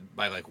 edited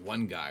by, like,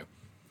 one guy.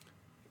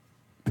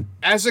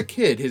 As a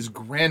kid, his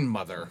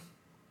grandmother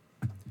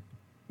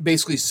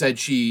basically said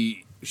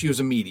she was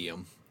a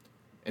medium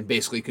and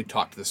basically could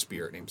talk to the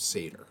spirit named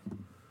Seder.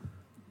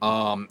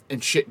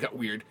 And shit got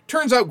weird.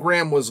 Turns out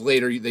Graham was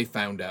later, they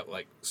found out,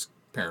 like,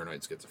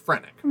 paranoid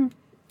schizophrenic.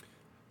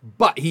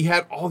 But he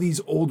had all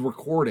these old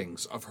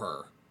recordings of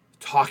her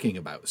talking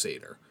about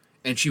Seder.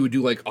 And she would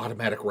do, like,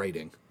 automatic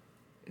writing.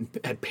 And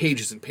had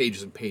pages and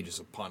pages and pages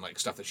upon, like,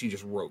 stuff that she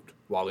just wrote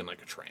while in,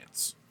 like, a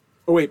trance.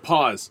 Oh, wait,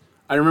 pause.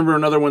 I remember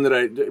another one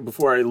that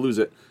before I lose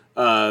it,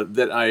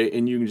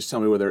 and you can just tell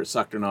me whether it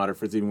sucked or not, or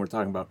if it's even worth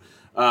talking about.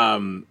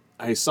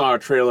 I saw a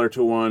trailer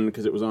to one,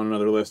 because it was on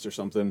another list or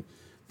something,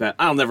 that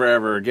I'll never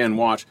ever again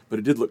watch, but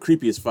it did look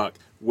creepy as fuck,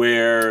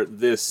 where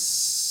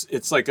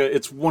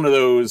it's one of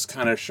those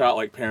kind of shot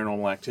like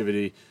Paranormal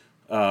Activity,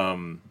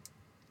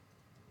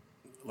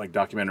 like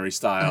documentary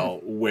style,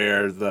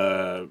 where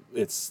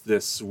it's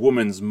this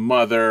woman's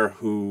mother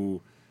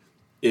who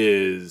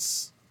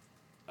has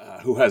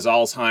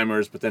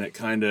Alzheimer's, but then it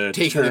kind of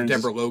Taken of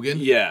Deborah Logan?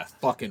 Yeah.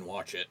 Fucking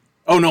watch it.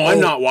 Oh, no, I'm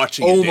not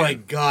watching it. Oh, Dan. my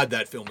God,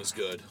 that film is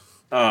good.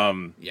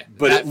 Yeah.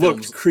 But it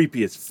looked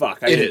creepy as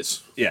fuck. It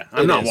is. Yeah,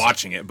 I'm not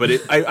watching it, but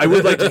I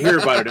would like to hear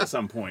about it at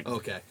some point.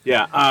 Okay.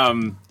 Yeah.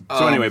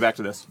 So anyway, back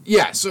to this.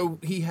 Yeah, so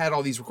he had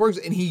all these recordings,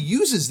 and he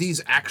uses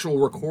these actual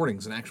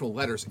recordings and actual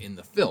letters in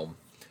the film.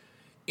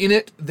 In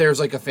it, there's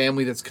like a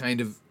family that's kind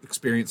of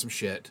experienced some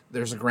shit.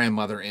 There's a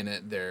grandmother in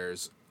it.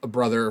 There's a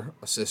brother,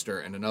 a sister,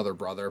 and another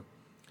brother.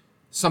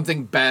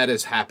 Something bad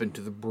has happened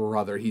to the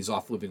brother. He's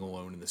off living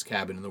alone in this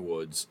cabin in the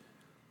woods.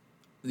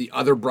 The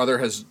other brother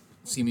has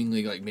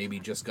seemingly like maybe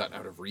just got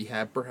out of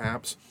rehab,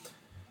 perhaps.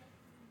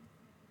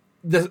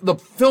 The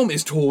film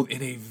is told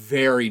in a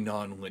very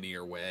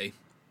non-linear way,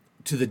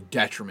 to the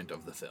detriment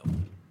of the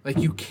film. Like,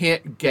 you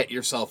can't get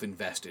yourself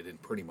invested in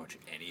pretty much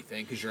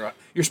anything because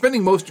you're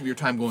spending most of your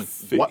time going,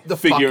 what the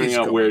fuck is figuring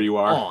out going where you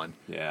are on?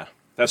 Yeah,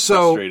 that's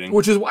frustrating.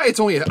 Which is why it's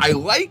only I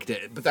liked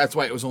it, but that's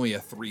why it was only a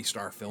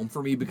 3-star film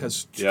for me,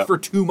 because for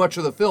too much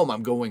of the film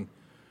I'm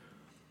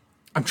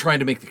trying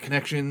to make the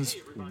connections.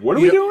 What are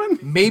we doing?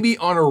 Maybe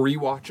on a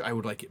rewatch I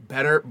would like it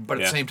better, but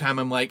at the same time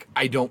I'm like,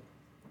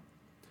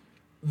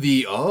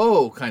 the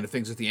kind of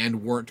things at the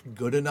end weren't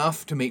good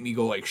enough to make me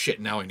go like, shit,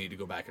 now I need to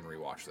go back and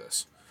rewatch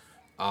this.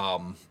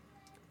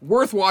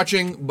 Worth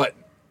watching, but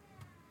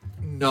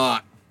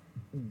not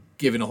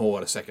given a whole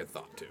lot of second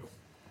thought to.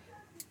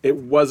 It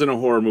wasn't a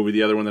horror movie.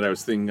 The other one that I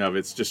was thinking of,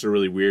 it's just a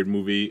really weird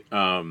movie.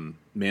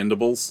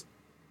 Mandibles.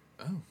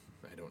 Oh,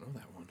 I don't know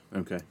that one.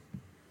 Okay.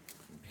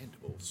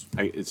 Mandibles.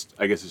 I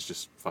guess it's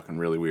just fucking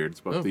really weird.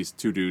 It's about these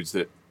two dudes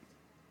that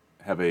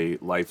have a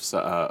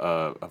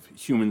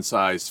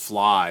human-sized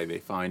fly they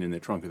find in the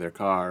trunk of their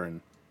car and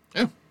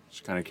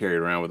just kind of carry it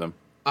around with them.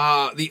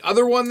 The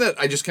other one that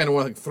I just kind of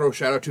want to throw a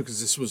shout out to,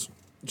 because this was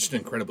just an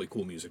incredibly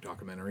cool music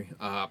documentary,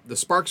 The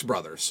Sparks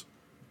Brothers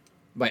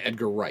by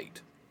Edgar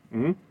Wright.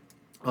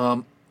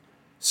 Mm-hmm.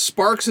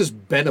 Sparks has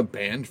been a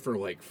band for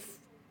like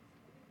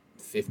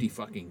 50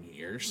 fucking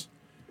years.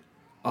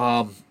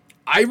 I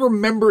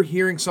remember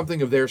hearing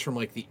something of theirs from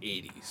like the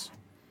 80s.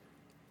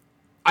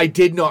 I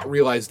did not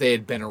realize they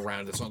had been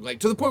around this long. Like,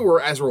 to the point where,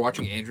 as we're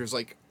watching, Andrew's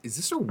like, is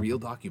this a real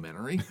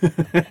documentary?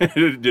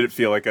 Did it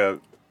feel like a...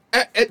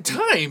 At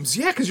times,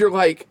 yeah, because you're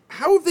like,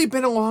 how have they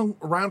been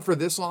around for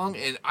this long,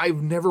 and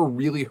I've never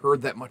really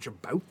heard that much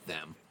about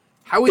them?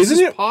 How is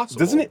this possible?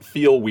 Doesn't it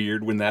feel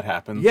weird when that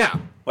happens? Yeah.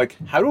 Like,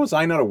 how was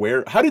I not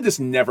aware? How did this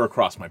never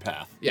cross my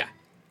path? Yeah.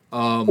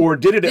 Or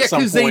did it at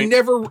some point? Yeah, because they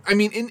never... I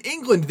mean, in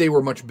England, they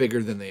were much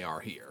bigger than they are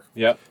here.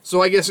 Yep.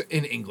 So I guess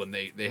in England,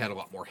 they had a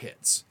lot more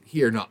hits.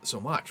 Here, not so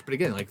much. But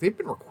again, like, they've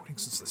been recording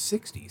since the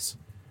 60s.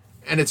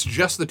 And it's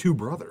just the two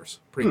brothers.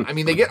 I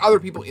mean, they get other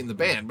people in the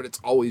band, but it's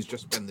always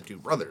just been the two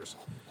brothers.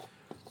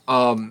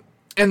 And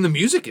the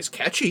music is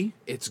catchy.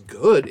 It's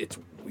good. It's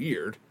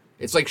weird.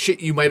 It's like shit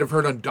you might have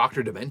heard on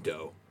Dr.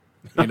 Demento,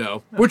 you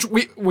know, which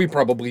we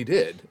probably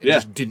did and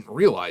just didn't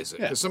realize it,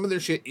 because some of their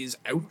shit is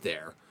out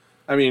there.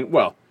 I mean,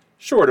 well,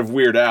 short of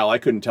Weird Al, I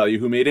couldn't tell you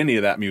who made any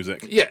of that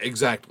music. Yeah,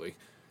 exactly.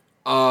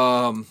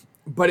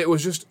 But it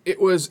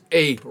was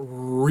a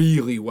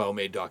really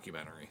well-made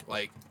documentary.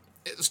 Like,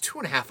 it was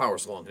 2.5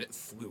 hours long, and it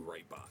flew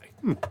right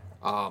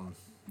by.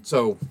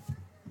 So,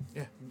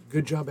 yeah,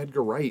 good job,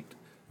 Edgar Wright,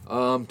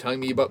 telling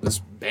me about this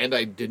band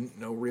I didn't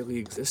know really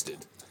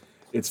existed.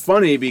 It's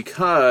funny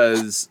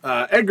because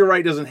Edgar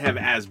Wright doesn't have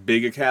as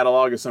big a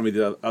catalog as some of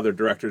the other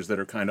directors that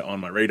are kind of on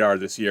my radar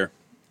this year.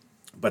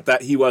 But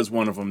that he was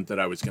one of them that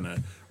I was going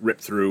to rip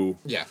through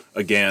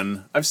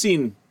again. I've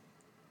seen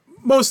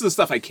most of the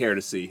stuff I care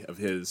to see of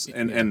his,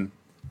 and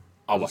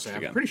I'll watch it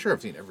again. I'm pretty sure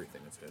I've seen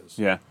everything of his.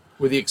 Yeah.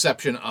 With the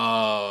exception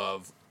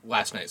of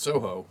Last Night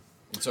Soho,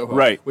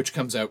 right, which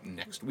comes out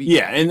next week.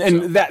 Yeah,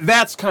 and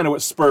that's kind of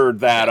what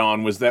spurred that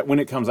on, was that when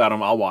it comes out,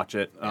 I'll watch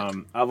it.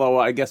 Although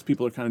I guess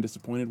people are kind of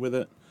disappointed with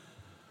it.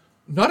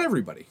 Not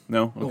everybody.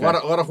 No? Okay.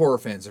 A lot of horror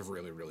fans have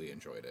really, really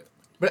enjoyed it.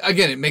 But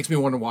again, it makes me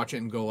want to watch it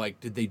and go like,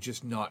 did they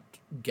just not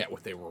get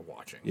what they were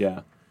watching?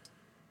 Yeah.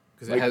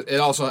 Because it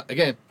also,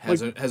 again,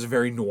 has a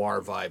very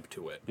noir vibe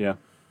to it. Yeah.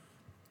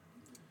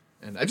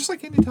 And I just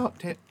like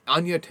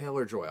Anya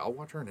Taylor-Joy. I'll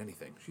watch her in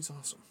anything. She's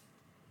awesome.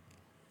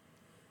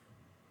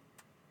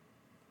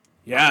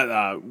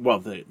 Yeah, well,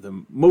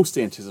 the most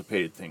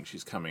anticipated thing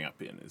she's coming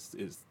up in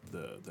is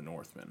the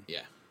Northman.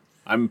 Yeah.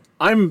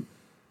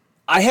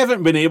 I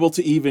haven't been able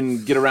to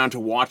even get around to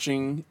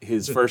watching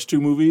his first two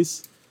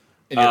movies,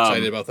 And you're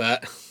excited about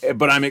that?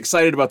 but I'm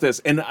excited about this,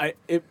 and I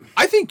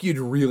think you'd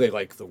really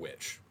like The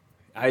Witch.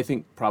 I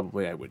think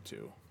probably I would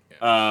too.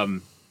 Yeah.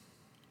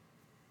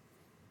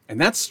 And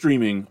that's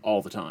streaming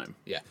all the time.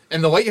 Yeah.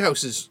 And The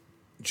Lighthouse is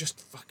just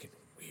fucking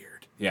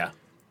weird. Yeah,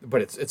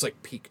 But it's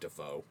like peak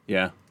Defoe.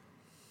 yeah.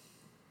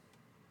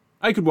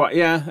 I could watch.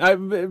 Yeah,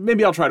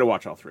 maybe I'll try to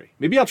watch all three.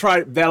 Maybe I'll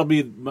try. That'll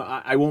be.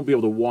 I won't be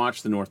able to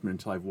watch the Northman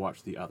until I've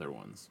watched the other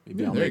ones.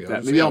 Maybe I'll There make you go.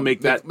 that. Maybe I'll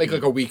make that. Make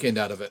like a weekend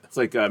out of it. It's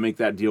like make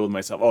that deal with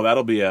myself. Oh,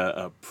 that'll be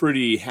a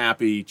pretty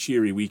happy,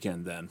 cheery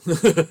weekend then,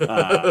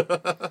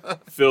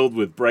 filled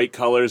with bright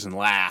colors and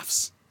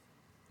laughs,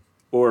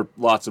 or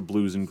lots of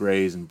blues and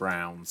grays and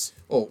browns.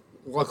 Oh,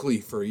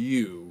 luckily for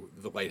you,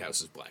 The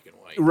Lighthouse is black and white.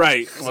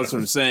 Right, well, that's what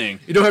I'm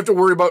saying. You don't have to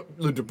worry about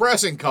the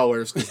depressing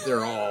colors because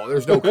they're all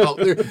there's no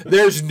color.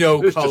 There's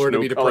no There's color just to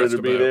be no color depressed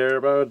to be about. there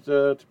about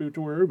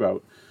to worry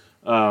about.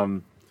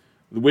 The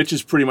Witch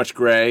is pretty much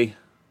gray,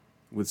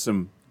 with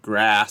some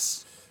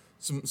grass.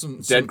 Some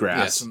Dead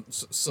grass. Yeah,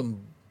 some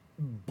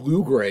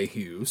blue gray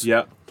hues.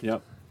 Yep.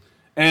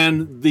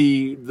 And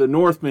the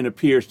Northman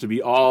appears to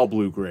be all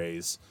blue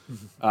grays,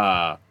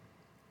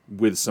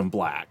 with some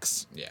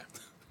blacks. Yeah.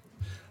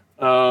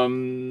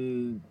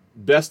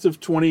 Best of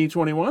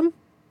 2021.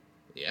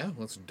 Yeah.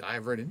 Let's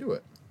dive right into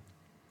it.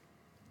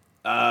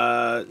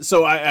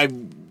 So I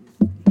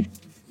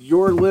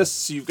your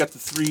lists. You've got the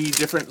three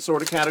different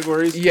sort of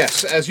categories.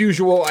 Yes, as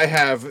usual, I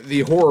have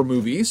the horror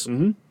movies,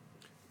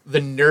 the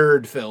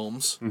nerd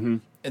films,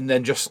 and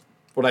then just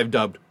what I've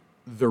dubbed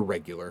the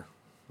regular.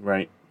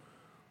 Right.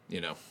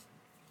 You know.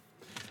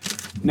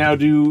 Now,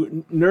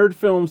 do nerd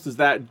films? Does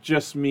that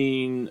just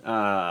mean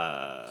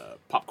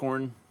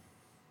popcorn?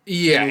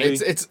 Yeah, movie?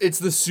 it's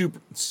the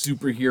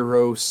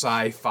superhero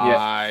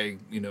sci-fi,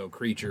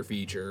 creature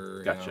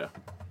feature, Gotcha.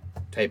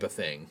 type of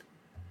thing.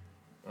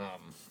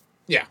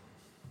 Yeah,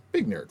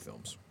 big nerd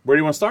films. Where do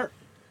you want to start?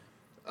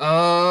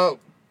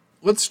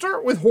 Let's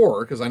start with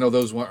horror because I know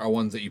those are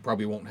ones that you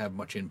probably won't have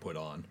much input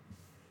on.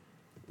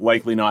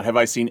 Likely not. Have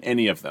I seen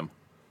any of them?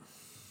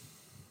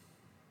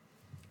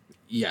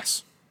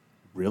 Yes,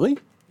 Really?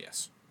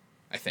 yes,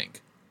 I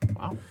think.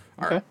 Wow.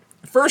 All Okay. right.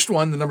 First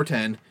one, the number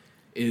 10,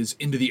 is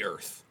Into the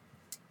Earth.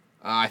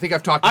 I think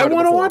I've talked about it I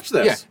want to before. watch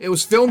this. Yeah, it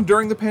was filmed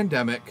during the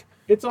pandemic.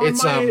 It's on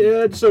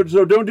my so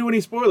don't do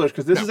any spoilers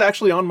because this No. is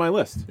actually on my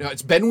list.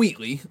 It's Ben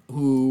Wheatley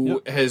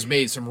who has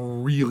made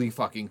some really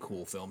fucking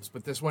cool films,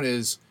 but this one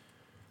is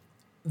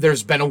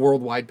there's been a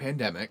worldwide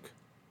pandemic,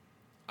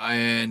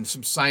 and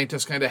some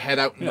scientists kind of head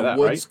out in the that,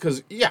 woods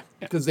right?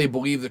 because they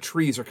believe the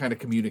trees are kind of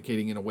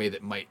communicating in a way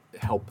that might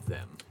help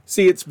them.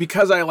 See, it's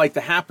because I like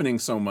The Happening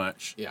so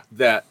much. Yeah.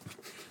 That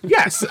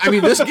Yes, I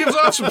mean this gives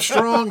off some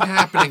strong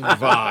Happening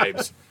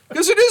vibes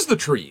because it is the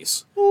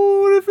trees.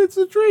 oh, what if it's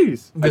the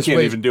trees? I This can't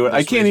way- even do it. I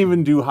this can't way-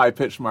 even do high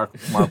pitched Mark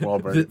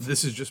Wahlberg.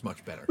 This is just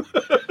much better,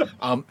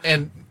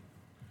 and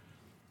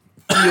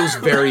feels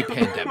very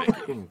pandemic.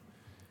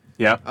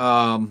 Yeah.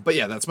 But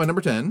yeah, that's my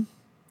number 10.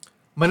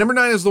 My number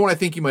 9 is the one I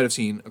think you might have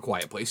seen, A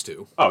Quiet Place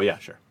 2. Oh yeah,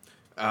 sure.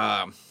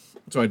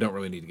 So I don't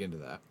really need to get into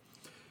that.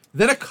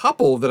 Then a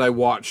couple that I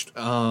watched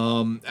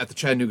at the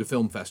Chattanooga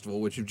Film Festival,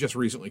 which have just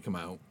recently come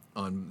out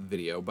on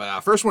video.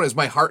 But first one is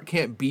My Heart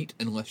Can't Beat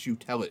Unless You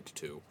Tell It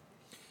To,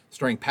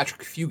 starring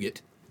Patrick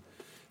Fugit.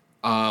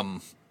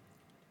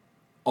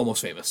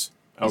 Almost Famous.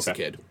 He's the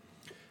Okay. kid.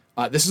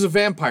 This is a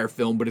vampire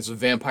film, but it's a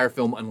vampire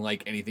film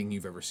unlike anything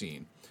you've ever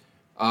seen.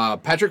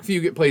 Patrick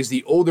Fugit plays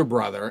the older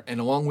brother, and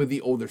along with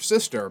the older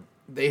sister,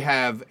 they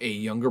have a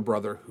younger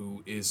brother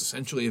who is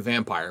essentially a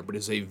vampire, but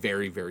is a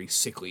very, very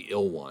sickly,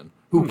 ill one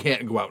who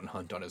can't go out and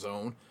hunt on his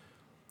own.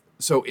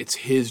 So it's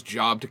his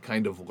job to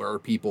kind of lure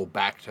people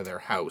back to their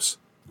house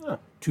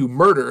to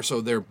murder so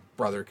their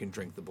brother can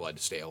drink the blood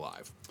to stay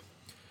alive.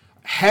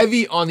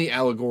 Heavy on the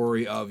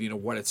allegory of,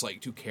 what it's like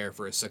to care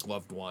for a sick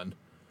loved one,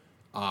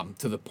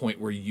 to the point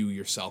where you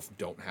yourself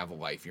don't have a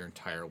life. Your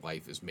entire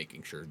life is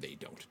making sure they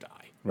don't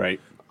die.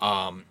 Right.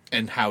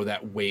 And how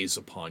that weighs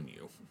upon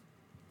you.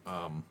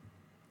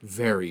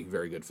 Very,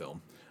 very good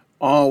film.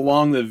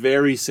 Along the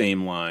very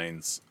same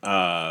lines,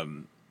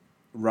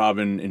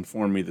 Robin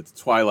informed me that the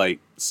Twilight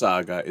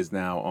Saga is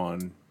now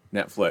on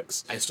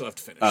Netflix. I still have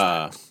to finish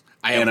that.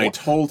 I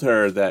told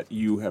her that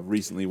you have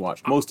recently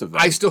watched most of them.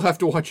 I still have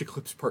to watch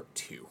Eclipse Part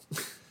 2.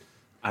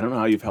 I don't know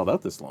how you've held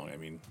out this long. I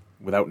mean,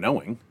 without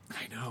knowing.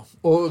 I know.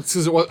 Well, it's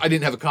because I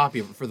didn't have a copy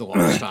of it for the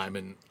longest time,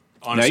 and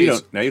honestly,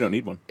 Now you don't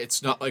need one.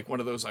 it's not like one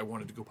of those I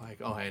wanted to go buy.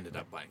 Oh, I ended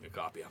up buying a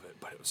copy of it,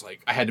 but it was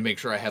like I had to make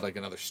sure I had like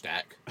another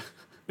stack.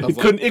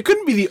 It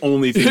couldn't be the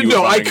only thing. You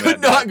No, were I buying could that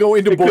not day. go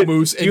into It Bull could-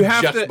 Moose and you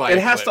have just to. buy It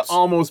has to Eclipse.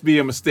 almost be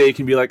a mistake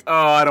and be like, oh,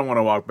 I don't want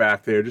to walk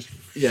back there. Just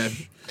Yeah,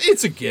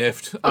 it's a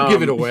gift. I'll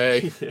give it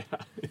away.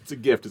 it's a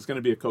gift. It's going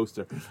to be a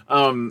coaster.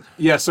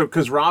 Yeah. So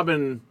because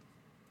Robin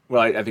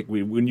Well, I think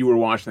when you were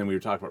watching them, we were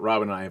talking about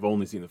Robin and I have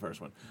only seen the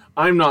first one.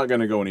 I'm not going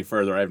to go any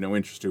further. I have no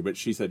interest to, but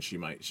she said she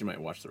might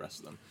watch the rest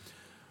of them.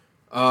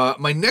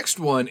 My next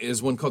one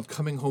is one called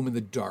Coming Home in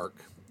the Dark.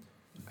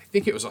 I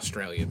think it was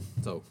Australian,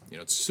 so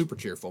it's super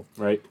cheerful.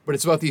 Right. But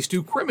it's about these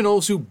two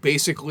criminals who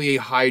basically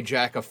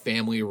hijack a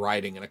family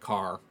riding in a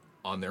car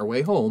on their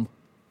way home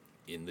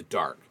in the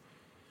dark.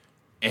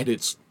 And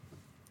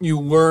you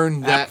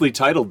learn that... Aptly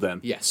titled, then.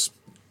 Yes.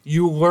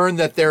 You learn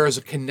that there is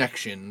a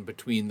connection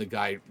between the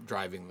guy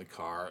driving the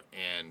car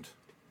and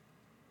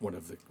one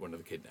of the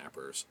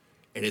kidnappers.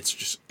 And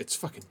it's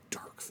fucking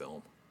dark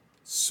film.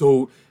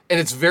 And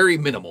it's very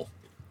minimal.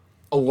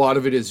 A lot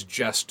of it is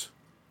just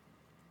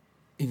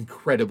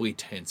incredibly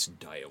tense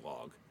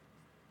dialogue.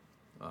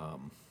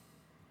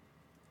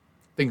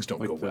 Things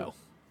don't go well.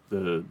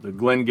 The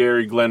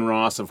Glengarry Glen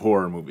Ross of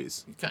horror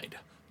movies. Kinda.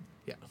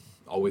 Yeah.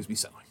 Always be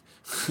selling.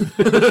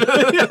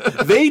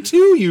 They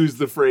too use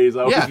the phrase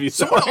always be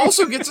selling. Someone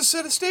also gets a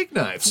set of steak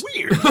knives.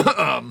 Weird.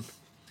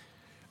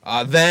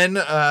 Then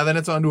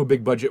it's on to a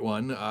big budget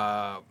one,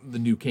 the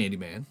new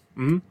Candyman,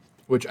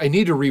 which I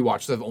need to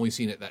rewatch. So I've only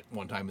seen it that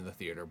one time in the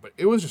theater, but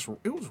it was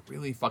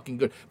really fucking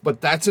good. But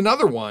that's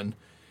another one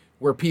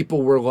where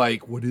people were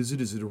like, "What is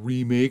it? Is it a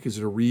remake? Is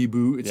it a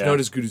reboot? It's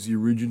not as good as the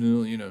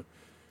original."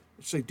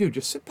 It's like, dude,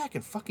 just sit back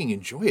and fucking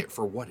enjoy it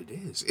for what it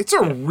is. It's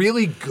a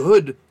really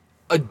good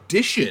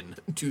addition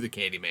to the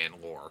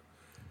Candyman lore.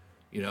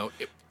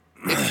 It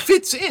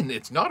fits in.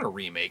 It's not a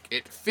remake.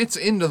 It fits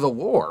into the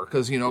lore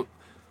because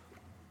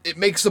it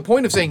makes the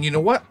point of saying, you know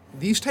what,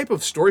 these type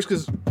of stories,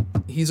 because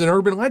he's an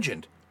urban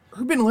legend.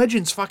 Urban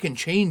legends fucking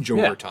change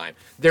over time.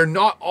 They're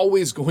not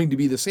always going to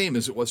be the same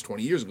as it was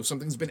 20 years ago.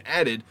 Something's been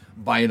added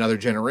by another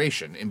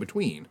generation in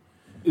between.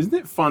 Isn't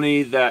it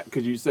funny that,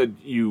 because you said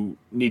you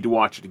need to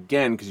watch it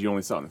again because you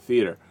only saw it in the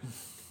theater.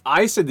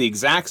 I said the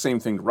exact same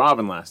thing to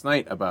Robin last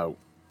night about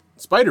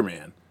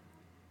Spider-Man.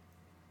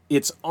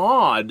 It's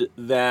odd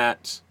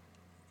that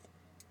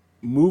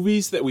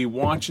movies that we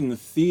watch in the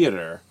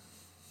theater,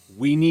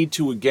 we need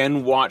to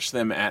again watch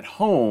them at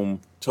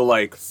home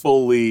to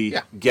fully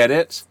get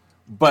it.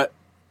 But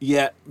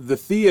yet the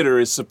theater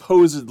is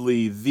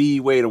supposedly the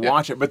way to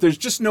watch it. But there's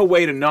just no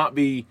way to not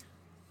be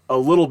a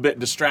little bit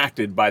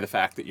distracted by the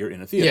fact that you're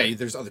in a theater. Yeah,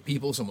 there's other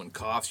people. Someone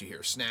coughs, you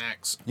hear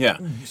snacks. Yeah.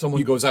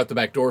 Someone goes out the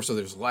back door, so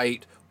there's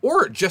light.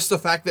 Or just the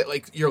fact that,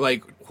 you're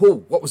like, whoa,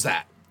 what was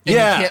that? And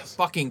you can't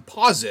fucking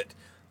pause it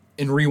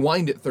and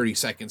rewind it 30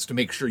 seconds to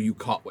make sure you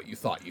caught what you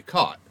thought you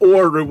caught.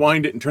 Or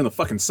rewind it and turn the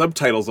fucking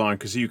subtitles on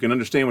because you can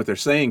understand what they're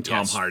saying,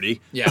 Tom Hardy.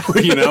 Yeah.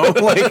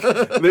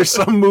 There's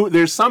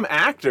some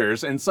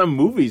actors and some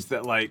movies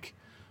that,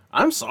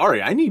 I'm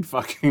sorry, I need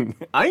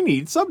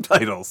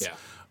subtitles. Yeah.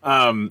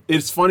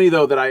 It's funny,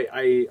 though, that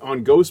I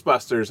on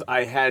Ghostbusters,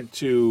 I had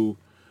to...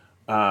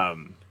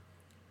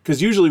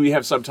 because usually we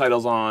have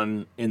subtitles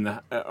on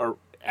or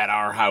at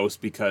our house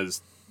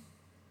because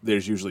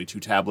there's usually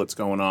two tablets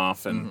going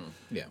off, and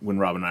when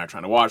Rob and I are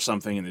trying to watch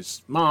something, and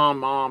it's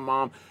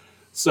mom.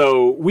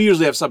 So we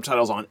usually have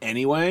subtitles on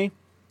anyway.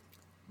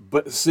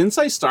 But since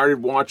I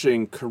started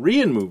watching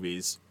Korean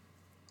movies,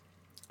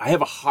 I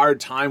have a hard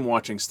time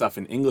watching stuff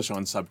in English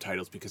on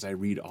subtitles because I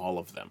read all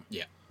of them.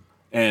 Yeah.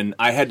 And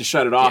I had to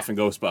shut it off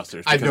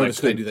inGhostbusters. I've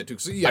noticed I do that too.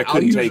 So, I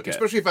couldn't take it.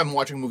 Especially if I'm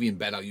watching a movie in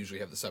bed, I'll usually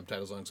have the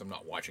subtitles on because I'm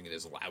not watching it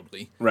as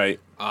loudly. Right.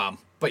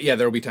 But yeah,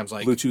 there will be times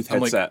Bluetooth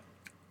headset.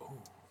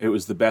 It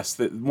was the best.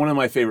 One of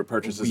my favorite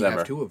purchases ever. We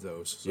have two of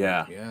those. So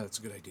yeah, that's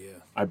a good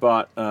idea. I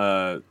bought.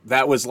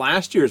 That was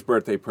last year's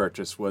birthday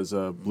purchase. Was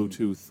a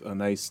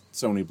nice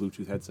Sony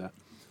Bluetooth headset.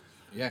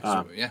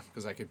 Yeah,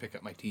 because I could pick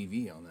up my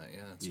TV on that.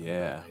 Yeah, that's a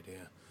good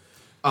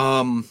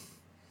idea.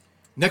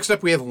 Next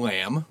up, we have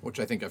Lamb, which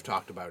I think I've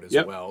talked about as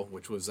well,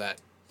 which was that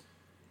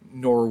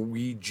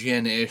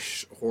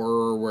Norwegian-ish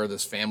horror where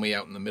this family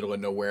out in the middle of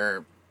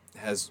nowhere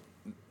has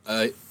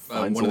one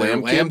of their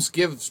lambs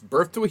gives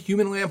birth to a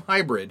human lamb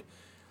hybrid,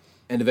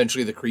 and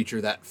eventually the creature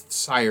that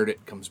sired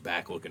it comes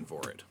back looking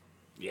for it.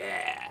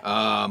 Yeah.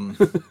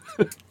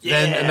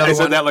 Then another I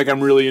said that like I'm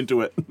really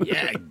into it.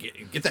 Yeah,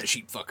 get that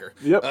sheep fucker.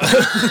 Yep.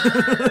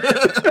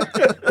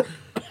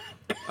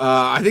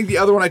 I think the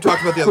other one I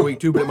talked about the other week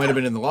too, but it might have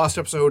been in the last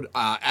episode,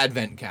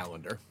 Advent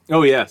Calendar.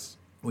 Oh, yes.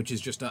 Which is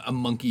just a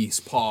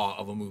monkey's paw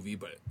of a movie,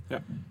 but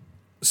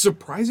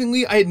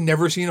surprisingly, I had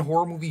never seen a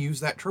horror movie use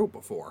that trope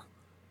before.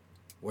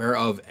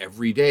 Whereof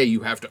every day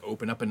you have to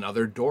open up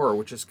another door,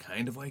 which is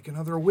kind of like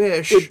another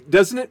wish.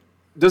 Doesn't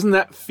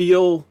that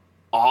feel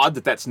odd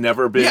that that's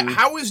never been... Yeah,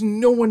 how has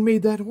no one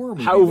made that horror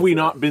movie How have we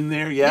before? not been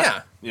there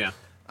yet? Yeah.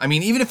 I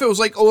mean, even if it was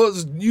like, oh, it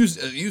was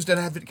used an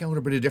Advent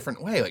Calendar, but a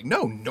different way. Like,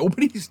 no,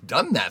 nobody's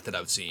done that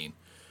I've seen.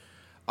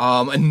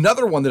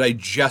 Another one that I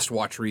just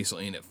watched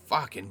recently, and it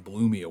fucking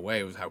blew me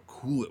away, was how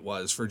cool it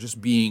was for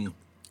just being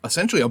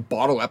essentially a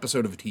bottle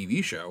episode of a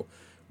TV show.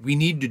 We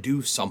need to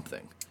do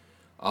something.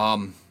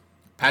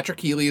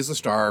 Patrick Healy is the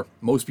star.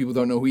 Most people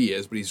don't know who he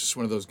is, but he's just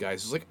one of those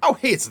guys who's like, oh,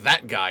 hey, it's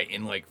that guy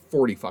in like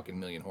 40 fucking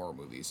million horror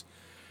movies.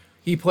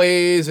 He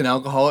plays an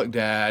alcoholic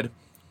dad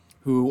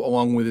who,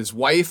 along with his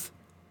wife,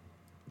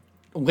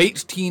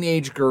 late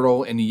teenage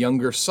girl and a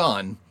younger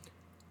son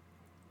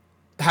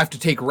have to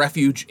take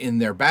refuge in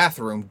their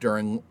bathroom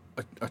during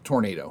a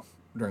tornado,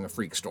 during a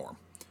freak storm.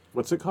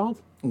 What's it called?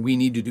 We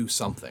Need to Do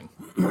Something.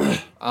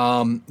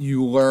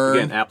 You learn...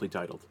 Again, aptly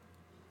titled.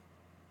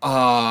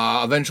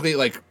 Eventually,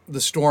 like,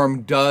 the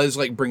storm does,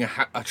 like, bring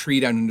a tree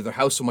down into their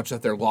house so much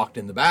that they're locked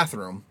in the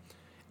bathroom.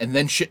 And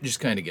then shit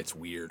just kind of gets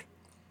weird.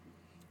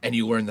 And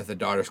you learn that the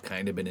daughter's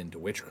kind of been into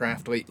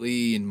witchcraft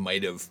lately and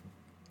might have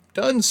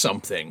done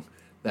something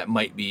that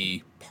might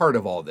be part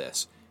of all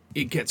this.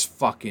 It gets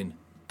fucking...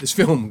 This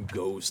film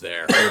goes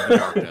there in the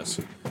darkness.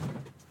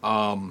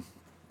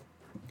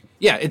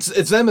 Yeah,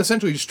 it's them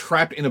essentially just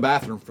trapped in a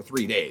bathroom for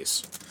 3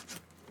 days.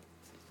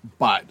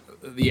 But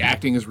the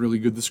acting is really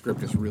good. The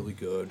script is really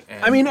good.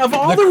 And I mean, of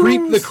all the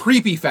rooms... the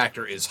creepy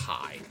factor is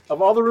high.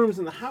 Of all the rooms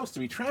in the house to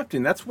be trapped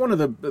in, that's one of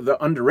the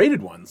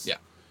underrated ones.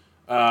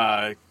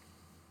 Yeah.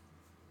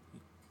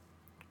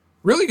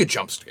 Really good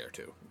jump scare,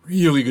 too.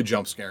 Really good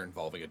jump scare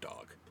involving a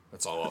dog.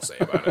 That's all I'll say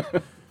about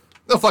it.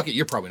 No, fuck it.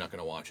 You're probably not going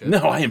to watch it. No,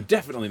 I am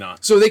definitely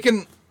not. So they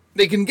can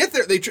get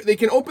there. They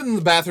can open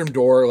the bathroom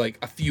door like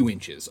a few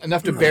inches,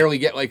 enough to barely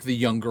get like the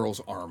young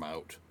girl's arm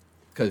out,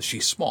 because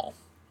she's small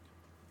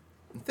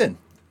and thin,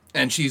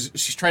 and she's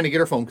trying to get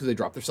her phone because they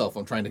dropped their cell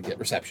phone trying to get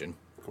reception.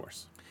 Of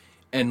course.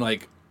 And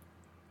like,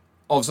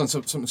 all of a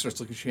sudden, something starts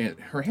looking at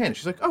her hand.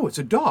 She's like, "Oh, it's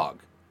a dog.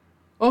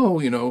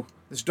 Oh,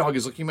 this dog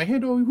is looking at my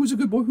hand. Oh, who's a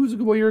good boy? Who's a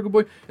good boy? You're a good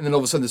boy." And then all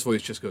of a sudden, this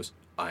voice just goes,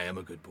 "I am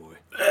a good boy."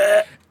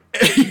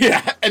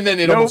 Yeah, and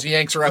then it almost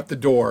yanks her out the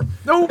door.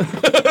 Nope.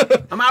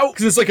 I'm out.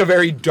 Because it's like a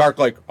very dark,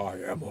 like, "I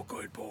am a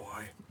good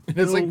boy." And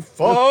it's like,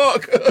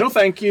 fuck. No,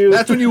 thank you.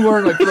 That's when you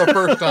learn, like, for the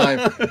first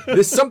time,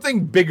 there's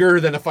something bigger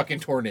than a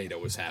fucking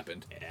tornado has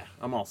happened. Yeah,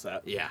 I'm all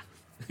set. Yeah.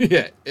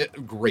 Yeah,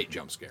 great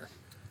jump scare.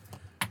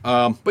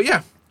 But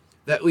yeah,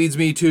 that leads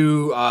me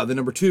to the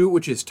number 2,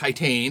 which is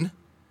Titane,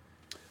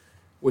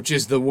 which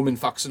is the woman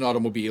fucks an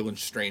automobile and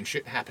strange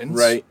shit happens.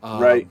 Right,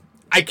 right.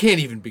 I can't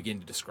even begin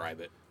to describe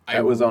it.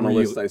 That was on a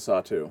list I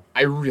saw, too.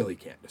 I really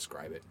can't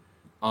describe it.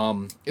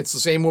 It's the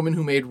same woman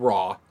who made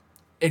Raw,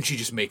 and she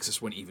just makes this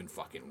one even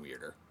fucking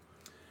weirder.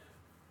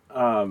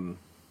 I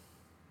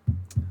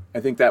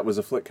think that was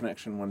a Flick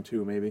Connection one,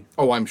 too, maybe.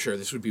 Oh, I'm sure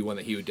this would be one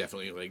that he would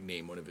definitely like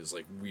name one of his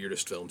like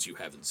weirdest films you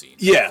haven't seen.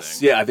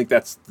 Yes, yeah, I think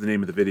that's the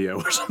name of the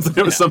video or something.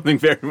 It was something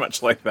very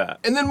much like that.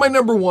 And then my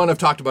number 1, I've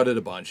talked about it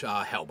a bunch,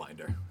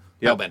 Hellbender.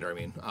 Yep. Hellbender, I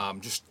mean.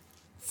 Just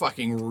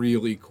fucking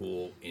really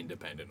cool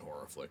independent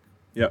horror flick.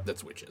 Yep.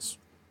 That's witches.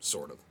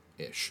 Sort of.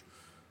 Ish.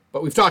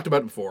 But we've talked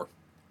about it before.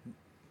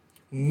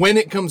 When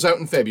it comes out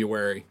in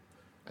February,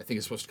 I think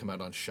it's supposed to come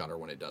out on Shudder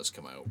when it does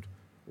come out.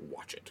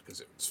 Watch it,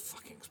 because it's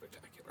fucking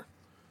spectacular.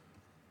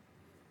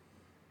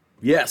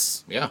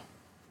 Yes. Yeah.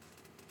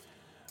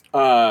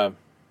 Do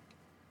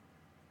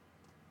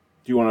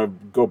you want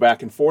to go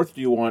back and forth?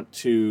 Do you want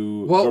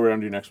to go around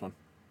to your next one?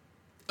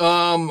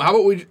 How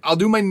about I'll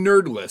do my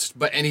nerd list,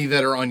 but any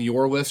that are on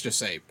your list, just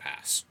say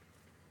pass.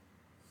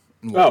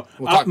 We'll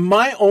talk.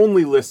 My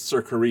only lists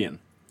are Korean.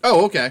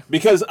 Oh, okay.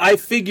 Because I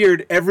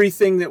figured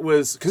everything that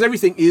was... Because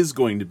everything is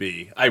going to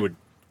be, I would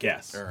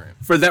guess. All right.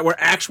 For that were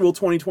actual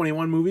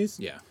 2021 movies?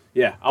 Yeah.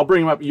 Yeah, I'll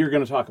bring them up. You're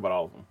going to talk about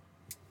all of them.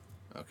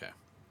 Okay.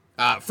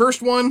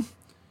 First one,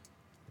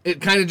 it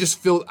kind of just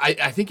filled...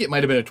 I think it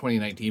might have been a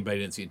 2019, but I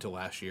didn't see it until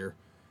last year.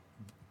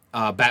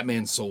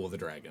 Batman Soul of the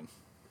Dragon.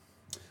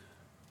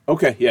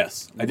 Okay,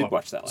 yes. I did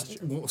watch that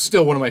last year.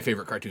 Still one of my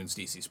favorite cartoons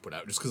DC's put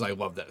out, just because I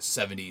love that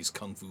 70s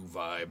kung fu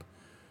vibe.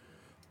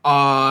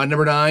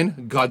 Number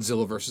 9,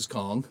 Godzilla vs.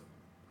 Kong.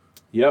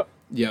 Yep.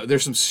 Yeah,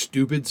 there's some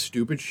stupid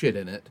shit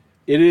in it.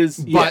 It is,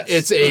 But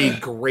yes. it's a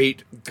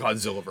great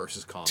Godzilla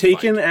vs. Kong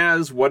Taken fight.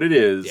 as what it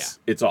is, Yeah.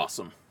 it's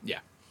awesome. Yeah.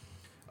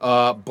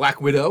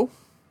 Black Widow,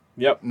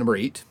 Yep. number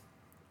 8.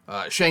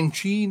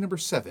 Shang-Chi, number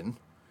 7.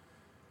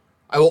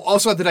 I will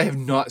also add that I have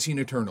not seen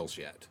Eternals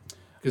yet,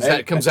 because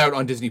that comes out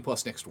on Disney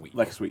Plus next week.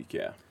 Next week,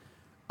 yeah.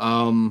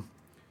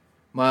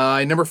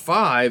 My number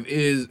 6,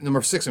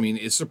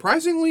 is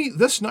surprisingly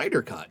the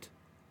Snyder Cut.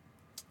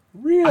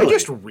 Really? I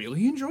just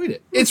really enjoyed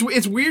it.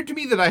 It's weird to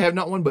me that I have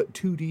not one but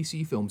 2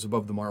 DC films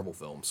above the Marvel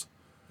films.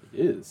 It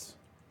is.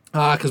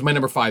 Because my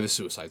number 5 is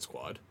Suicide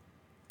Squad.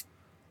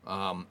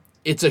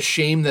 It's a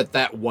shame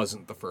that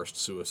wasn't the first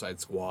Suicide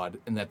Squad,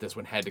 and that this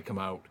one had to come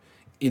out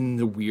in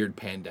the weird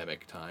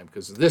pandemic time,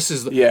 because this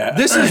is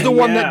the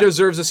one that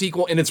deserves a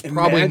sequel, and it's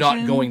probably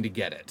not going to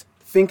get it.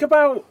 Think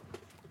about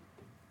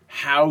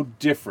how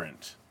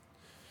different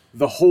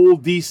the whole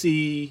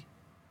DC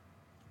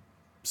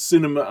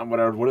cinema,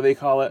 whatever, what do they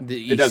call it?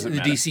 It doesn't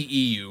matter. The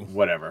DCEU.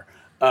 Whatever.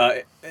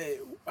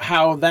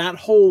 How that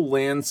whole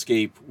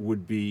landscape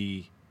would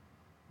be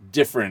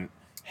different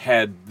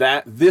had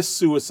this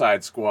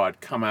Suicide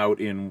Squad come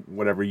out in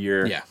whatever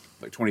year,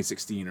 like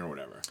 2016 or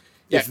whatever.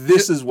 Yeah, if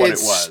this is what it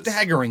was. It's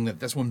staggering that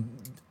this one,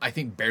 I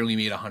think, barely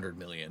made $100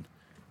 million,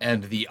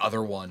 and the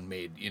other one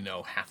made,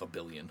 $500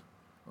 million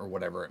or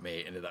whatever it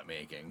ended up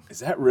making. Is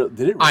that real?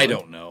 Did it? Really? I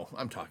don't know.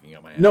 I'm talking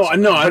out my ass. No,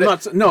 I'm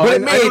not. No, I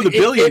know the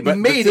billion, but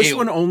made this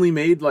one only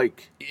made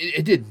like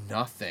it did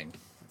nothing.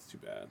 That's too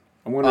bad.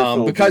 I wonder if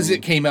they'll because do-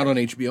 it came out on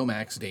HBO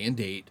Max day and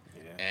date,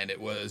 and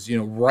it was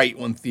right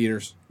when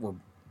theaters were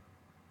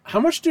How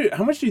much do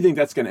you think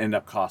that's going to end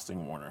up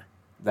costing Warner?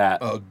 That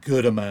a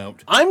good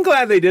amount. I'm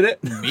glad they did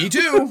it. Me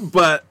too.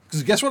 But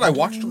Because guess what? I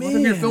watched a lot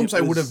of your Man, films it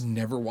I would was- have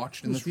never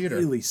watched in the theater.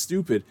 really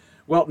stupid.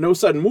 Well, No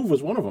Sudden Move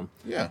was one of them.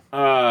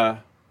 Yeah.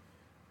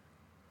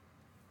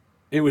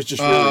 It was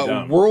just really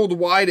dumb.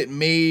 Worldwide, it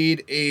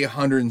made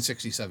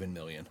 $167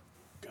 million.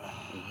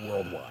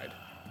 Worldwide.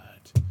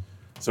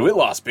 So it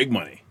lost big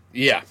money.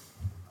 Yeah.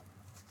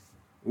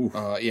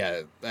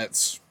 Yeah,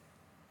 that's.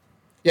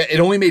 Yeah, it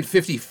only made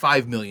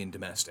 $55 million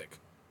domestic.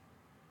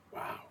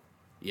 Wow.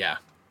 Yeah,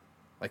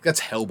 like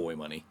that's Hellboy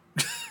money.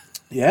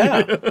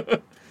 Yeah.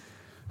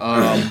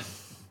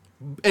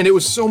 And it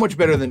was so much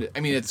better than. I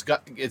mean,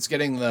 it's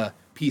getting the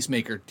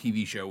Peacemaker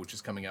TV show, which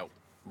is coming out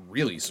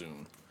really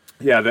soon.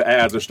 Yeah, the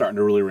ads are starting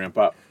to really ramp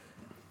up.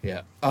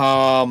 Yeah.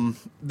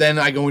 Then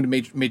I go into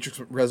Matrix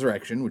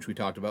Resurrection, which we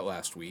talked about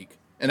last week,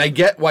 and I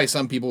get why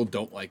some people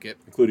don't like it,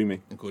 Including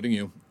me. including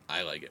you.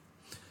 I like it.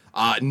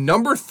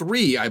 Number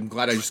 3, I'm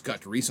glad I just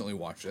got to recently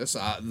watch this.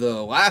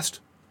 The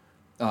last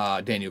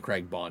Daniel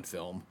Craig Bond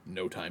film,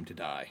 No Time to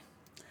Die.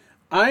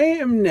 I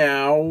am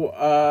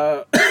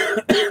now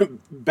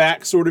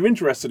back sort of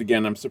interested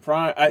again. I'm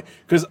surprised.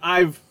 Because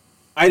I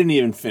didn't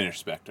even finish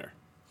Spectre.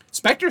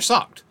 Spectre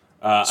sucked.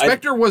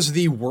 Spectre was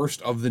the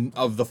worst of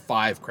the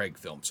 5 Craig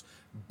films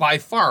by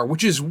far,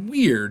 which is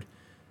weird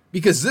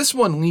because this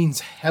one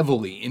leans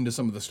heavily into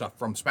some of the stuff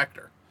from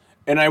Spectre.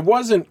 And I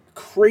wasn't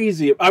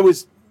crazy. I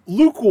was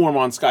lukewarm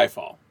on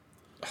Skyfall.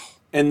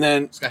 And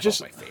then Skyfall's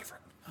just, my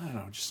favorite. I don't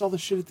know, just all the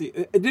shit at the...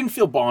 It didn't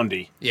feel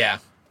Bondy. Yeah.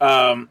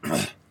 And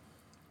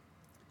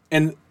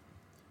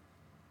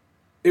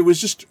it was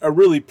just a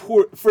really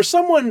poor... For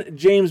someone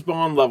James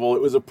Bond level,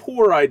 it was a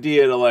poor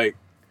idea to, like,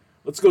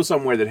 let's go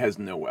somewhere that has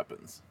no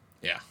weapons.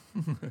 Yeah.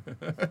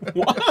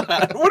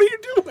 What? What are you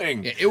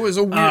doing? It was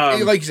a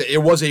weird... like you said,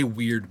 it was a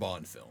weird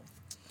Bond film.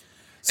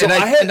 So and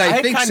I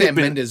had think kind of Sam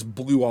been- Mendes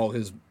blew all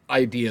his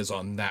ideas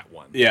on that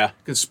one. Yeah.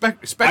 Because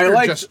Spectre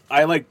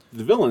I liked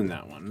the villain in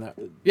that one.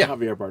 Yeah.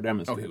 Javier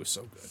Bardem is Oh, good. he was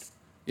so good.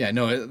 Yeah,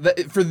 no,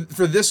 for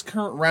this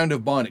current round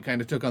of Bond, it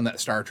kind of took on that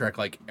Star Trek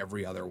like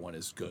every other one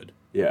is good.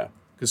 Yeah.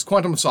 Because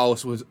Quantum of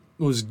Solace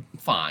was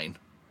fine.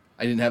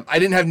 I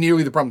didn't have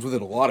nearly the problems with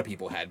it a lot of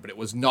people had, but it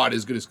was not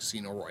as good as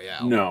Casino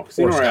Royale. No, or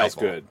Casino Royale's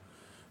Skyfall.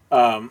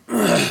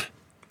 good.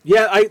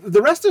 Yeah,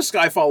 the rest of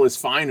Skyfall is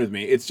fine with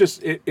me. It's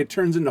just it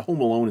turns into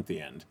Home Alone at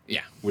the end.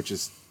 Yeah. Which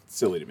is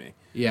silly to me.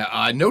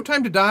 Yeah, No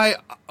Time to Die.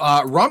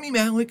 Rami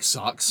Malek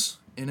sucks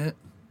in it.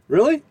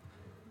 Really?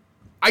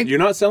 You're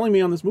not selling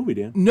me on this movie,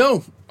 Dan.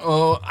 No,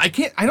 I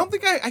can't. I don't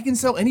think I can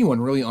sell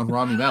anyone really on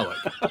Rami Malek.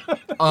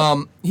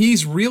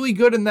 He's really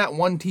good in that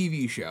one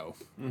TV show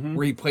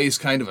where he plays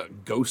kind of a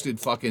ghosted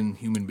fucking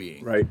human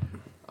being. Right.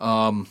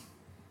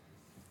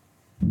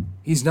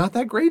 He's not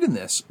that great in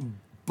this,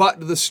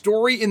 but the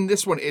story in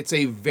this one, it's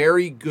a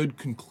very good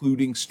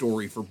concluding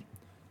story for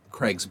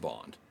Craig's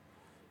Bond.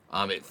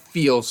 It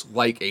feels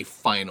like a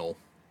final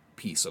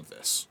piece of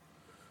this.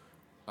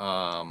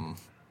 And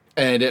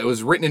it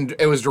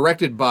was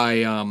directed by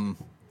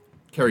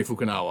Cary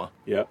Fukunawa.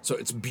 Yep. So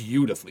it's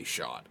beautifully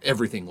shot.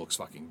 Everything looks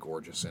fucking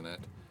gorgeous in it.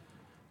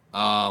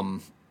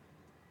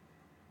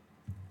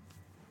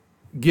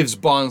 Gives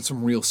Bond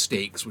some real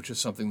stakes, which is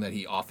something that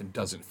he often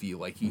doesn't feel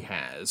like he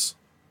has.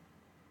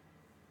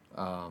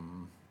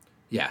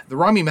 Yeah, the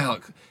Rami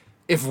Malek.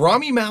 If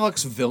Rami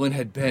Malek's villain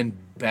had been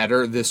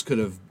better, this could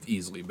have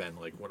easily been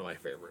like one of my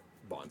favorite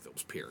Bond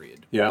films.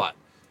 Period. Yeah. But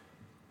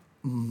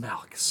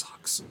Malek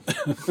sucks.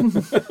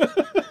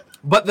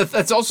 But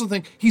that's also the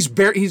thing.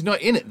 He's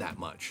not in it that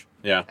much.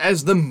 Yeah.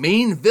 As the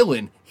main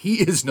villain, he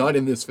is not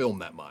in this film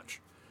that much.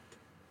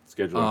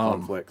 Scheduling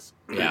conflicts.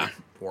 Yeah.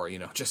 Or,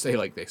 just say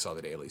like they saw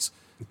the dailies.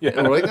 Yeah.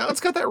 And we're like, no,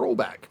 let's cut that roll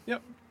back.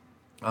 Yep.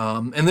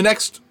 And the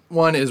next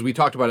one is, we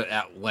talked about it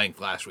at length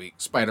last week,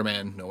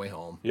 Spider-Man No Way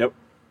Home. Yep.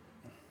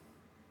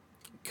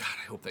 God,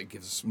 I hope that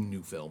gives us some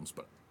new films,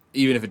 but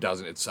even if it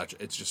doesn't,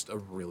 it's just a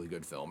really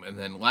good film. And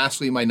then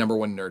lastly, my number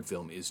one nerd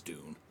film is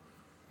Dune,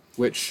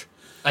 which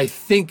I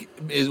think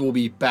will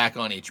be back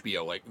on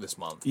HBO like this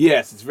month.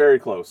 Yes, it's very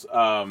close.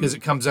 Because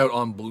it comes out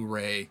on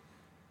Blu-ray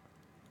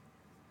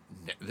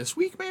this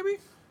week, maybe?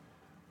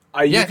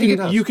 Yeah, I think it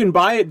does. you can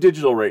buy it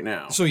digital right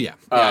now. So yeah,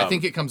 I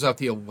think it comes out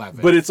the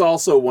 11th. But it's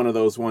also one of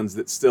those ones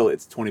that still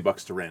it's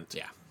 $20 to rent.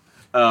 Yeah.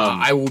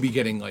 I will be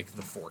getting like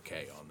the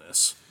 4K on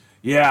this.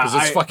 Yeah,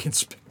 Because it's fucking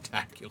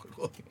spectacular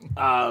looking.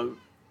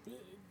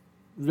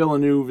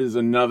 Villeneuve is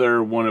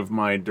another one of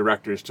my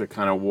directors to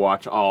kind of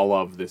watch all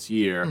of this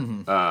year.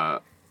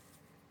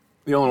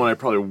 The only one I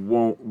probably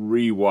won't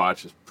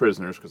rewatch is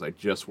Prisoners because I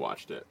just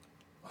watched it.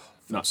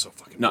 Not so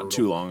fucking Not brutal.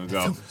 too long ago.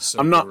 That film is so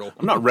I'm not brutal.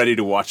 I'm not ready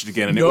to watch it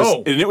again. And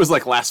No. it was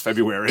like last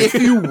February. If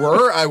you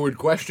were, I would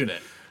question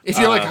it. If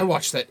you're like, I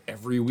watch that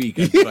every week,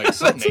 I'd be like,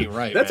 something ain't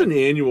right. That's man. an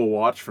annual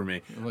watch for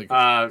me. Like,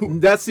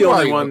 That's the Who are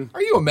only you? one.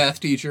 Are you a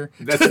math teacher?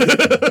 That's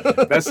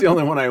the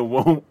only one I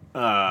won't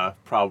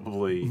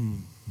probably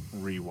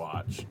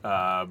rewatch.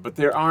 But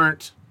there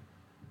aren't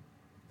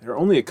there are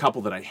only a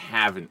couple that I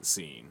haven't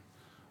seen.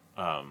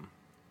 But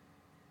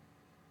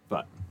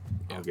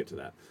I'll get to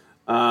that.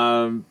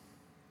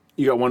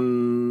 You got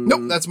one?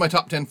 Nope, that's my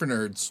top 10 for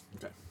nerds.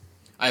 Okay.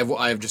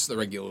 I have just the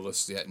regular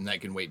list yet, and I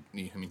can wait.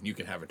 I mean, you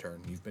can have a turn.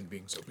 You've been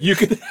being so patient. You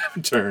can have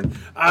a turn.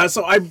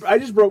 So I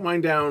just broke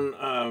mine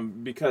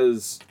down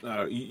because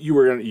you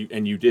were gonna,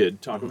 and you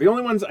did talk about the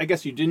only ones I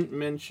guess you didn't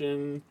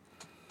mention.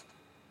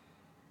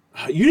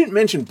 You didn't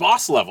mention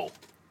Boss Level.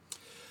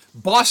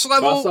 Boss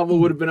Level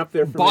would have been up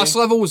there for Boss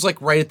me. Level was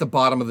like right at the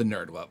bottom of the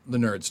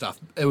nerd stuff.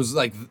 It was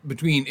like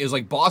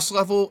Boss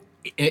Level,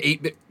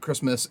 8-Bit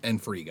Christmas,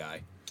 and Free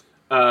Guy.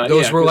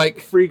 Those were 'cause like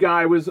Free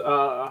Guy was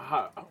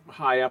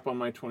high up on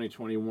my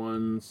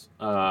 2021s.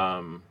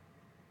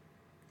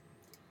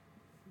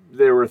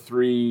 There were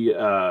 3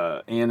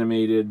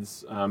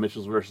 animateds,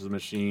 Mitchell's versus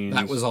Machines.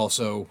 that was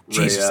also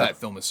Jesus. That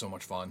film is so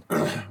much fun.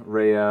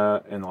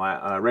 Raya and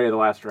Raya the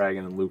Last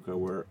Dragon and Luca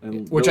were,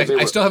 and Which they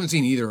I were- still haven't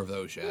seen either of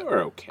those yet. They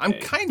were okay. I'm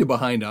kind of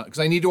behind on because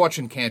I need to watch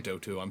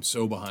Encanto too. I'm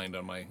so behind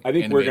on my. I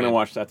think we're going to animated.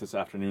 watch that this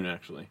afternoon,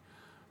 actually.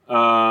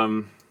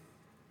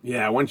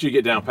 Yeah, once you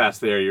get down past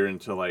there, you're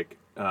into like.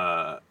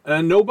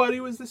 And Nobody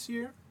was this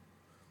year.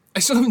 I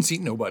still haven't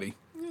seen Nobody.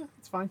 Yeah,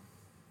 it's fine.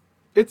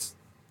 It's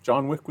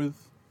John Wick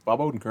with Bob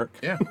Odenkirk.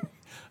 Yeah.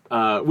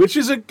 Which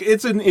is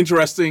it's an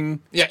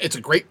interesting. Yeah, it's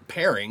a great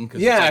pairing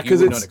because Yeah, you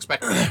would it's not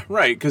expect it.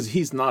 right because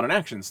he's not an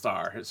action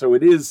star, so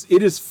it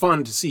is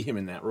fun to see him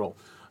in that role.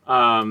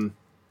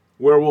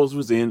 Werewolves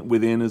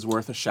Within is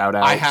worth a shout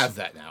out. I have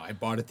that now. I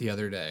bought it the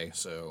other day,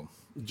 so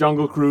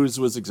Jungle Cruise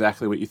was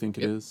exactly what you think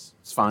it is.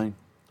 It's fine.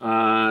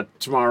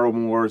 Tomorrow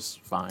More's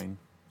fine.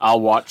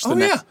 I'll watch the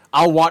next. yeah.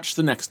 I'll watch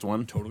the next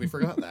one. totally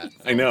forgot that.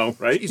 I know,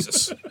 right?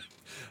 Jesus.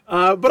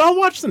 But I'll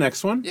watch the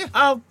next one. Yeah.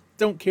 I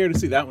don't care to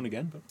see that one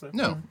again. But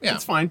No, yeah.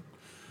 it's fine.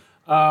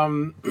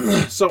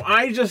 So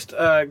I just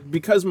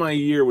because my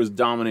year was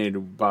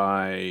dominated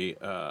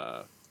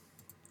by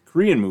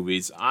Korean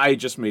movies, I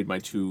just made my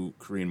 2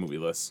 Korean movie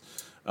lists.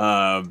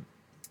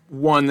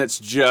 One that's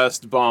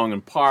just Bong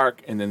and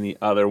Park, and then the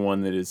other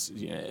one that is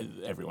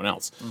everyone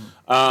else.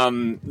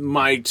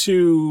 My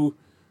 2.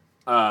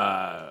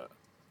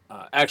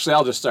 Actually,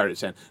 I'll just start at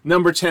 10.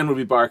 Number 10 would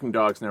be Barking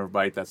Dogs Never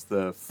Bite. That's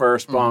the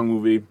first Bong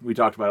movie. We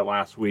talked about it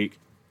last week.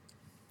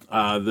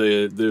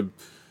 The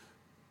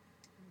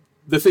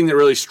thing that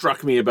really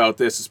struck me about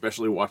this,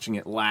 especially watching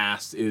it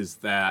last, is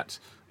that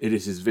it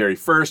is his very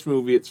first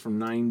movie. It's from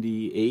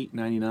 98,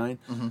 99.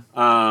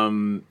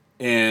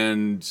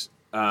 And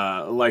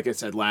like I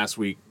said last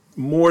week,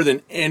 more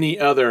than any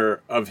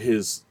other of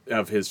his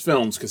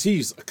films, because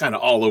he's kind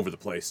of all over the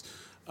place,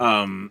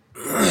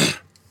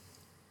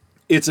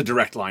 it's a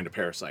direct line to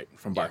Parasite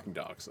from Barking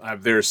Dogs.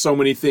 There's so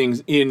many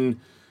things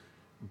in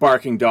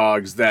Barking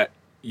Dogs that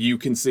you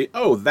can see,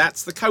 oh,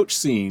 that's the couch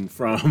scene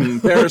from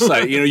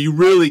Parasite. You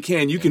really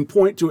can. You can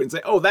point to it and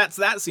say, oh, that's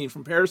that scene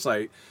from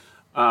Parasite,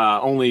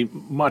 only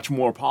much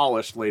more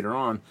polished later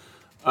on.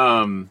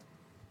 And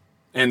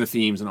the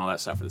themes and all that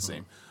stuff are the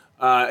same.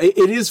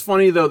 It is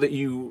funny, though, that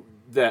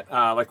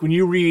like when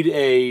you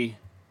read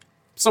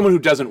someone who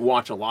doesn't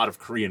watch a lot of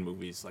Korean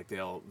movies, like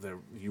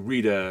you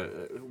read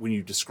when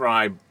you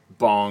describe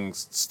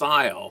Bong's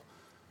style,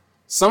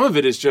 some of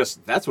it is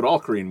just that's what all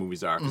Korean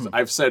movies are.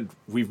 Because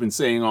we've been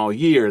saying all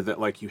year that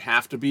like you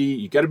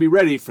got to be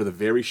ready for the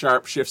very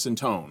sharp shifts in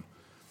tone.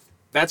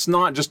 That's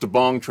not just a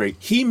Bong trait.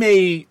 He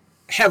may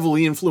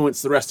heavily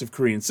influence the rest of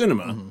Korean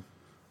cinema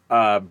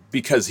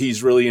because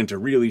he's really into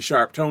really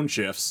sharp tone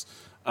shifts.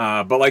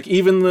 But like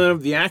even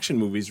the action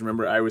movies,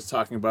 remember I was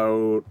talking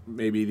about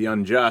maybe The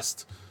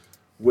Unjust,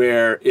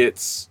 where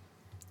it's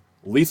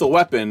Lethal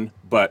Weapon,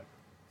 but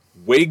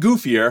way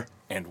goofier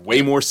and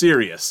way more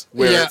serious.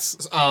 Where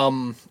it's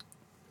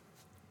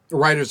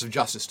Riders of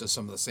Justice does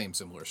some of the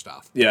similar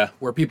stuff. Yeah.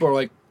 Where people are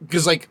like,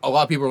 because like a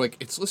lot of people are like,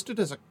 it's listed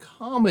as a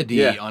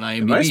comedy on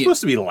IMDb. Am I supposed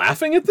to be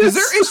laughing at this?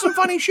 Because there is some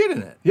funny shit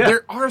in it. Yeah.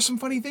 There are some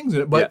funny things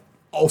in it, but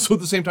also at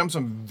the same time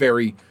some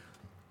very,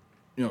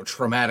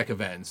 traumatic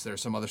events.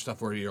 There's some other stuff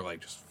where you're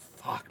like, just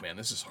fuck, man,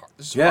 this is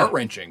heart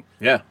wrenching.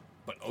 Yeah.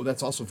 But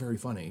that's also very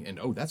funny, and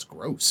that's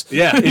gross.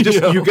 Yeah, it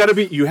just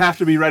you have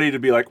to be ready to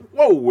be like,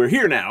 whoa, we're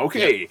here now,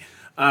 okay,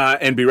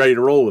 and be ready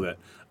to roll with it.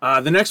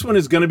 The next one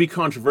is going to be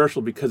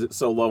controversial because it's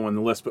so low on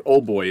the list, but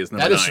Old Boy is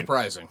number 9. That is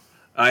surprising.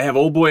 I have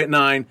Old Boy at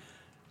 9.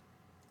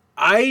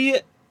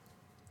 I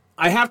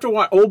have to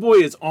watch. Old Boy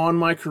is on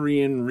my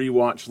Korean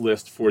rewatch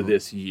list for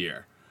this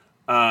year.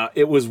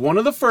 It was one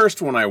of the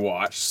first one I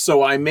watched,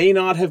 so I may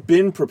not have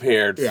been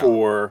prepared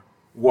for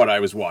what I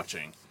was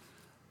watching.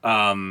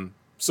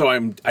 So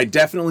I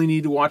definitely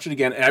need to watch it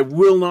again, and I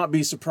will not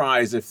be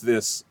surprised if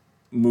this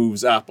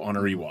moves up on a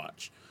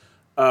rewatch.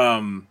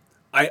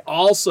 I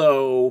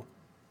also,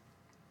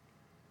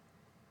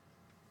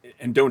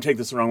 and don't take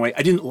this the wrong way,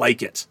 I didn't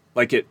like it.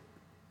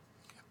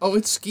 Oh,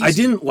 it's skeezy. I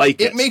didn't like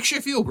it. It makes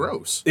you feel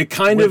gross. It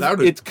kind of,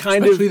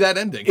 especially that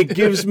ending. it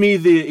gives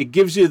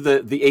you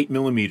the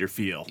 8mm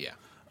feel. Yeah.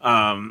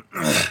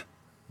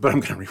 But I'm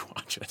gonna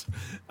rewatch it.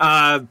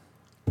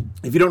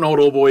 If you don't know what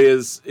Old Boy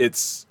is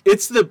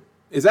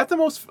that the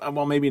most?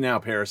 Well, maybe now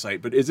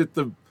Parasite, but is it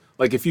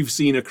Like if you've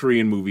seen a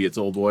Korean movie, it's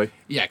Old Boy.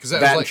 Yeah, because That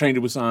was and like, Train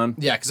to Busan.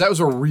 yeah, because that was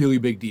a really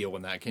big deal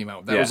when that came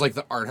out. That Yeah. was like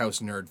the art house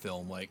nerd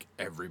film. Like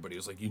everybody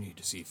was like, "You need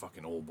to see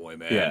fucking Old Boy,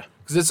 man." Yeah.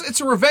 because it's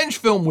a revenge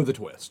film with a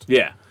twist.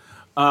 Yeah.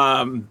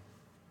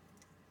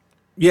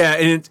 Yeah,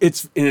 and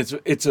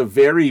it's a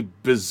very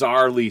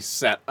bizarrely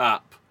set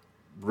up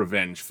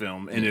revenge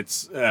film, and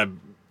it's a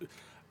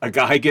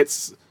guy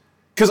gets,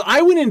 because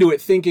I went into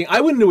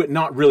it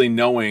not really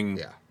knowing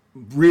Yeah.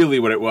 really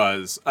what it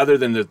was, other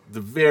than the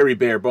very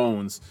bare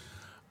bones.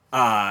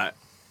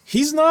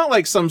 He's not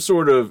like some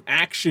sort of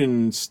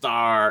action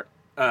star.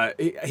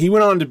 He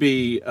went on to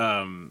be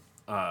one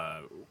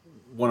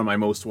of my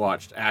most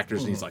watched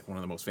actors, and he's like one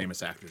of the most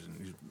famous actors, and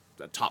he's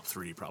a top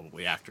 3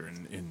 probably actor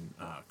in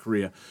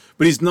Korea.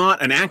 But he's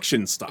not an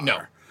action star.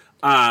 No.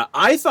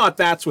 I thought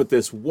that's what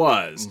this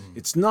was.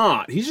 It's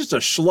not. He's just a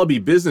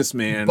schlubby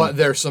businessman. But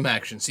there's some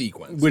action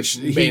sequence, Which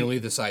he- mainly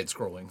the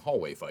side-scrolling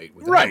hallway fight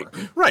with the right,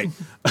 hammer. right.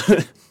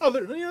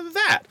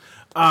 That.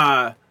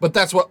 But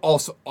that's what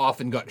also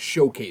often got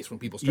showcased when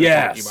people started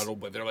Yes. talking about Old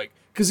Boy. They're like,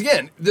 because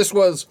again, this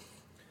was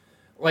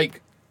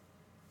like,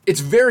 it's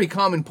very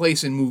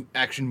commonplace in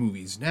action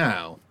movies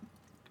now,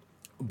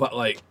 but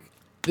like,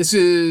 this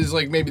is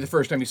like maybe the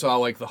first time you saw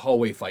like the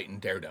hallway fight in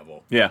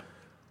Daredevil, Yeah.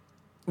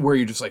 where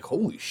you're just like,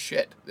 holy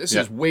shit, this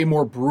Yeah. is way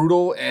more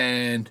brutal,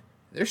 and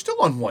they're still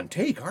on one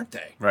take, aren't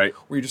they? Right.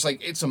 Where you're just like,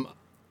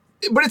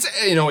 but it's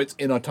it's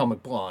in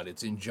Atomic Blonde,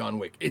 it's in John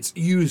Wick, it's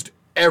used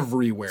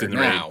everywhere in the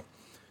now. Raid.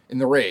 In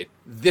the Raid,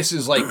 this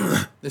is like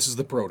this is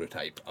the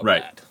prototype of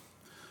Right.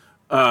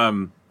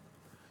 that.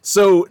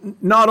 So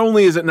not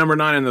only is it number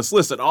 9 on this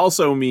list, it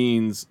also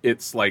means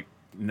it's like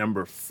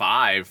number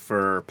 5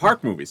 for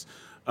Park movies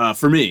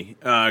for me,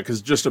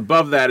 because just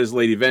above that is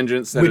Lady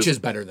Vengeance, Which is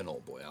better than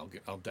Old Boy.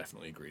 I'll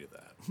definitely agree to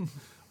that.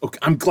 Okay,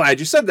 I'm glad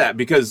you said that,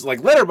 because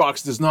like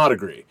Letterboxd does not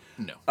agree.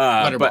 No,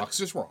 but-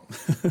 Letterboxd is wrong.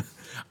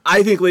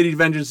 I think Lady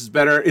Vengeance is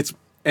better.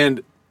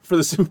 And for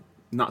the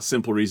not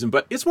simple reason,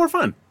 but it's more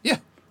fun. Yeah,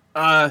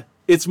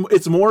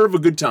 It's more of a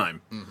good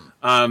time.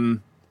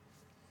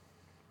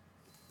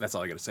 That's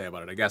all I got to say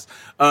about it, I guess.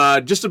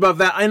 Just above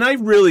that, and I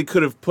really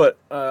could have put.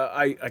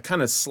 I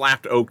kind of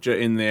slapped Okja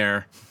in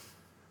there.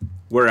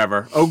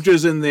 Wherever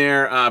Okja's in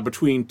there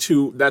between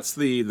two. That's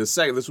the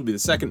second. This would be the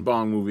second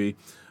Bong movie.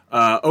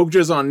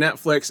 Okja's on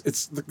Netflix.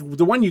 It's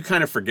the one you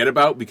kind of forget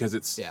about because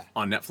it's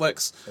on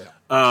Netflix.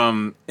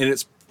 Yeah. And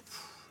is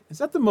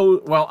that the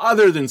most, well,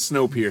 other than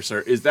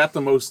Snowpiercer, is that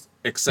the most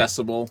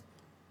accessible?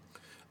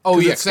 Oh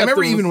 'Cause yeah, it's because I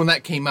remember got the- even when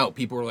that came out,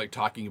 people were like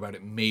talking about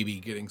it maybe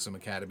getting some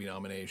Academy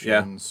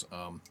nominations.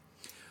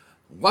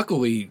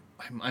 Luckily,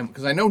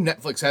 because I know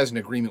Netflix has an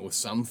agreement with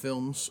some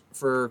films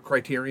for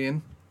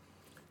Criterion,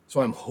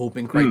 so I'm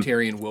hoping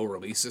Criterion will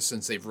release this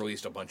since they've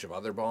released a bunch of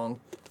other Bong.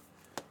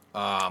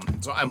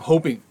 So I'm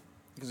hoping,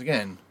 because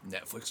again,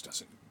 Netflix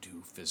doesn't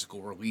do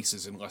physical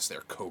releases unless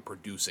they're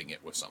co-producing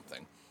it with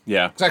something.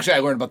 Yeah. Because actually, I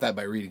learned about that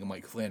by reading a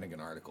Mike Flanagan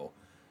article.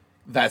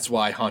 That's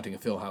why Haunting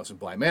of Hill House and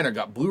Bly Manor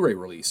got Blu-ray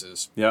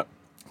releases, Yep.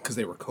 because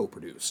they were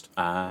co-produced.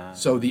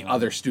 So the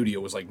other studio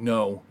was like,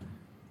 no,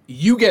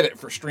 you get it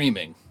for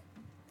streaming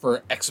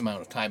for X amount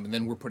of time, and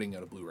then we're putting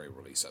out a Blu-ray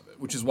release of it.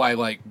 Which is why,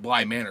 like,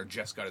 Bly Manor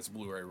just got its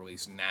Blu-ray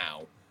release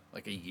now,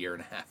 like a year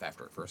and a half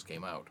after it first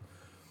came out.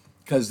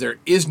 Because there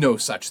is no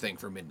such thing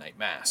for Midnight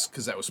Mass,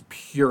 because that was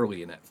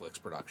purely a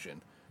Netflix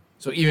production.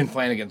 So even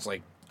Flanagan's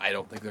like, I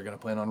don't think they're going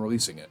to plan on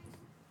releasing it.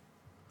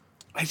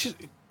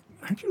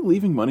 Aren't you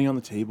leaving money on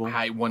the table?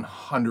 I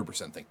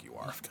 100% think you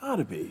are.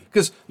 Gotta be.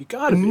 Because You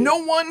gotta be.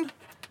 no one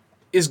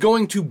is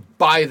going to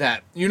buy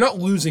that. You're not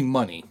losing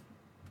money.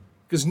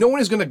 Because no one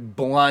is going to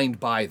blind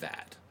buy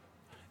that.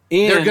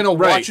 And, They're going to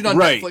watch it on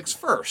right. Netflix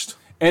first.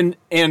 And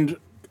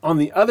on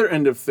the other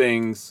end of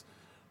things,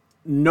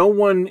 no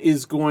one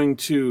is going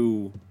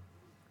to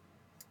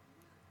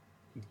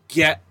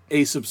get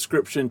a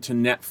subscription to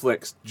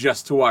Netflix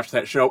just to watch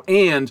that show,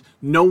 and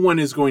no one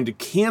is going to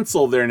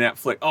cancel their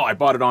Netflix. Oh, I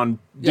bought it on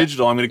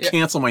digital. I'm going to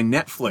cancel my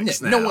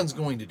Netflix now. No one's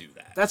going to do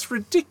that. That's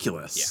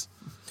ridiculous.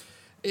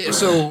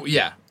 So,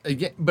 yeah.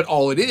 Again, but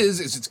all it is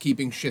it's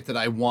keeping shit that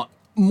I want.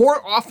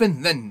 More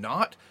often than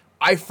not,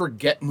 I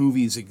forget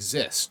movies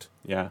exist.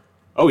 Yeah.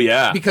 Oh,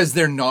 yeah. Because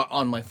they're not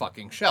on my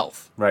fucking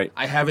shelf. Right.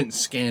 I haven't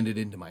scanned it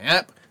into my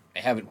app. I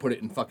haven't put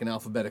it in fucking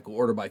alphabetical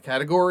order by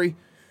category.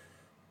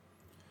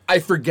 I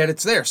forget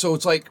it's there. So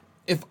it's like,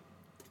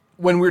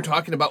 when we were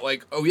talking about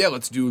like, oh yeah,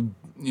 let's do,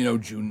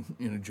 June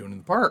in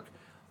the park,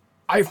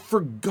 I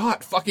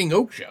forgot fucking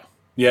Okja.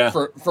 Yeah.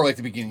 For like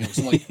the beginning of it.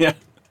 So I'm like, Yeah.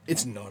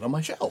 it's not on my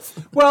shelf.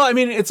 Well, I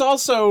mean, it's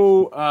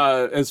also,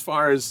 as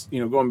far as,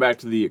 going back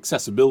to the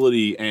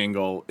accessibility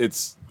angle,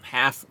 it's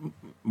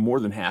more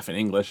than half in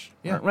English.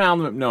 Yeah. Well,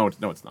 no,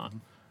 it's not.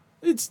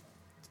 It's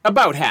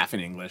about half in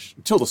English.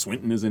 Tilda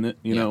Swinton is in it,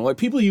 like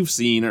people you've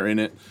seen are in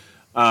it.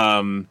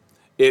 But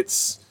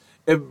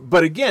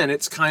again,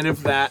 it's kind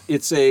of that,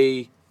 it's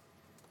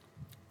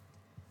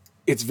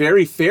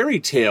very fairy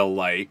tale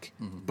like,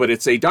 but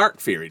it's a dark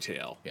fairy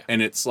tale. Yeah.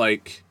 And it's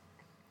like,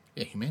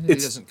 Yeah, humanity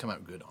It's- doesn't come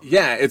out good on it.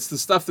 Yeah, it's the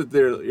stuff that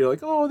you're like,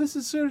 oh, this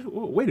is.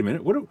 Wait a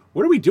minute, what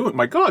are we doing?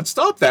 My God,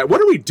 stop that! What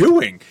are we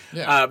doing?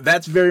 Yeah.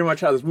 That's very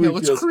much how this movie Yeah,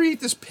 let's feels. create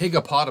this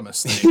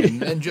pigopotamus thing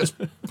and then just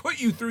put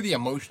you through the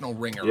emotional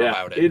ringer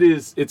about it. it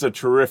is. It's a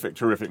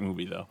terrific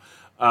movie, though.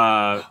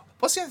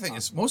 Plus, the other thing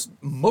is most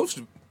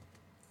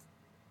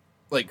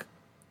like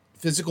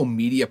physical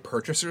media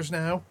purchasers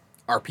now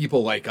are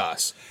people like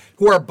us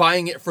who are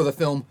buying it for the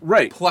film,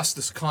 Right. Plus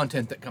this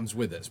content that comes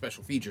with it,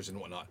 special features and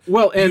whatnot.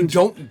 Well, and you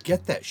don't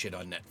get that shit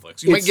on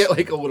Netflix. You might get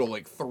like a little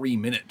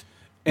 3-minute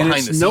and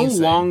behind it's the no scenes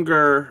thing.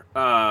 longer.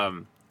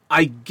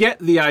 I get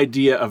the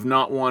idea of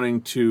not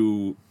wanting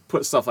to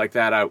put stuff like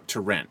that out to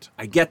rent.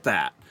 I get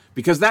that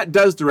because that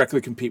does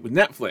directly compete with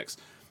Netflix.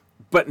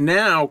 But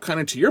now, kind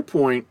of to your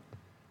point,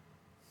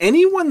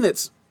 anyone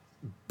that's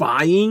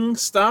buying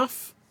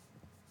stuff,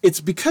 it's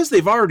because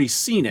they've already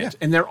seen it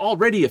and they're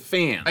already a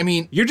fan. I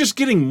mean, you're just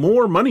getting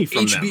more money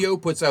from them.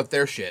 HBO puts out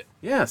their shit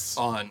Yes.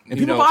 on, and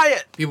people buy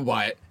it. People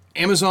buy it.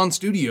 Amazon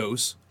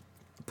Studios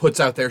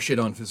puts out their shit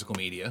on physical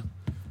media.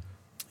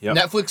 Yep.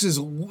 Netflix is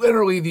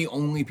literally the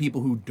only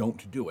people who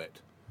don't do it.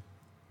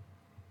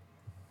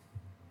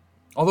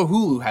 Although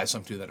Hulu has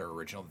some too that are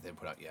original that they haven't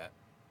put out yet.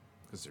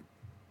 Because they're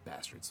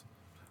bastards.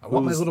 I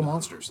want My Little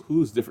Monsters.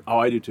 Who's different? Oh,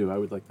 I do too. I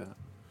would like that.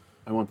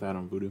 I want that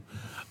on Vudu.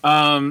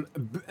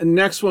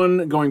 Next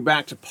one, going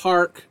back to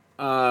Park,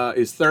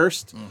 is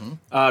Thirst.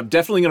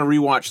 Definitely going to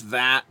rewatch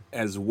that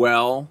as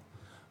well.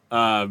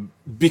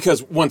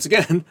 Because, once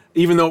again,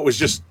 even though it was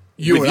just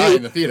You with and I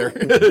in the theater.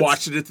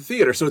 watched it at the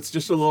theater. So it's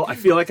just a little, I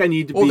feel like I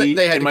need to Well, be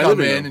they had in to my come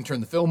living in room. and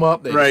turn the film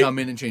up. They had Right. to come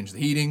in and change the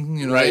heating.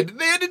 You know, Right.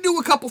 they had to do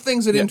a couple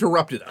things that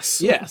interrupted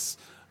us. Yes.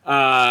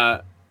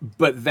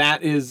 But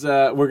that is,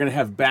 we're going to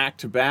have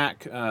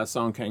back-to-back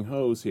Song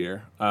Kang-ho's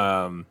here.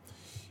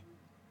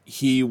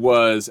 He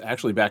was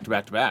actually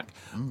back-to-back-to-back.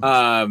 Oh,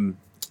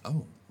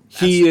 that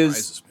He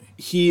surprises me.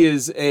 he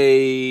is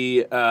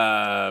a,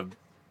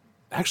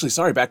 actually,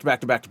 sorry,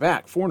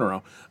 back-to-back-to-back-to-back, 4 in a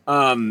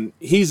row.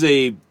 He's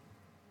a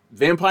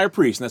vampire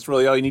priest, and that's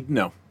really all you need to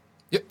know.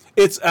 Yep.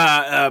 It's,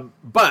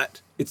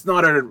 but it's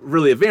not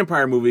really a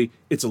vampire movie,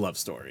 it's a love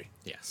story.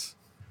 Yes.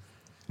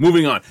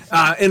 Moving on.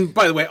 And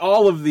by the way,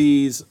 all of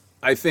these,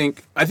 I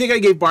think I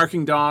gave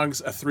Barking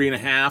Dogs a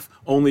 3.5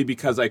 only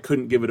because I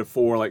couldn't give it a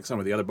 4 like some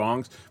of the other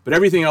bongs. But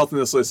everything else in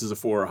this list is a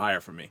 4 or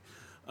higher for me.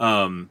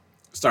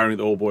 Starting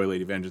with Old Boy,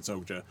 Lady Vengeance,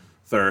 Okja,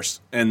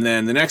 Thirst. And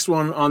then the next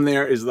one on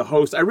there is The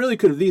Host. I really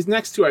could have, these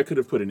next two I could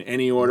have put in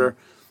any order.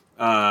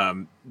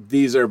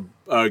 These are,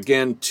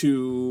 again,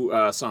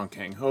 2 Song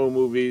Kang-ho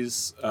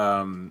movies.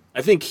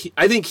 I think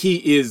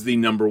he is the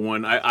number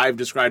one. I've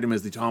described him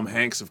as the Tom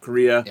Hanks of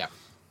Korea. Yeah.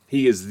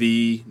 He is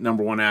the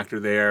number one actor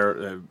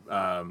there,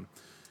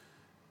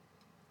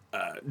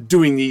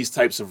 doing these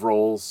types of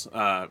roles,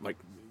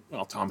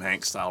 Tom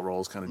Hanks style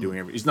roles, kind of doing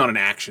everything. He's not an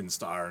action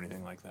star or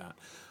anything like that.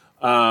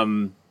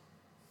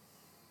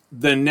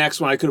 The next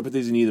one, I could have put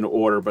these in either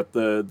order, but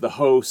the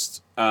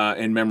Host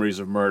and Memories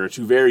of Murder,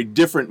 2 very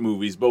different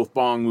movies, both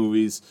Bong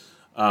movies,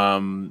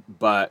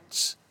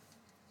 but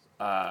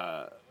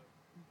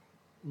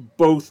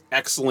both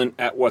excellent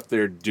at what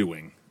they're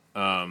doing.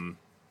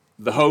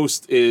 The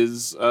Host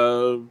is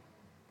a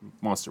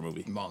monster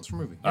movie. Monster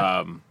movie.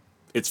 Yeah.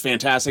 It's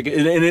fantastic,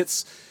 and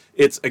it's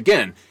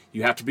again,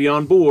 you have to be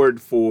on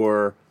board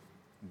for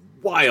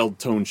wild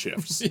tone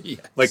shifts. Yes.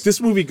 Like this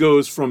movie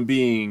goes from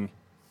being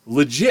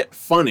legit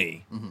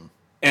funny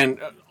and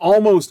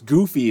almost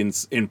goofy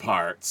in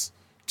parts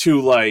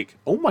to like,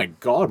 oh my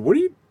God, what are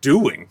you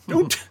doing?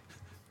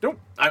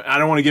 I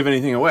don't want to give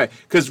anything away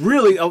because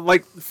really,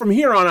 like from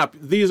here on up,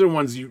 these are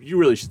ones you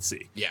really should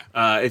see.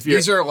 Yeah. If you're,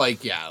 These are like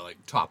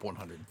top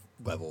 100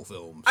 level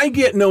films. I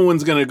get no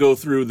one's going to go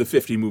through the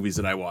 50 movies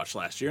that I watched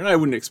last year, and I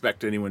wouldn't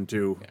expect anyone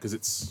to because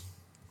it's,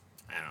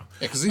 I don't know.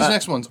 Yeah, because these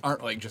next ones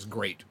aren't like just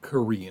great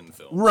Korean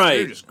films. Right.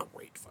 They're just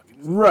great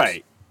fucking films.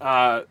 Right.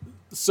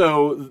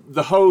 So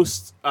the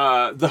host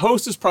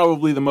is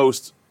probably the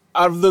most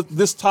out of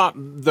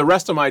the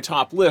rest of my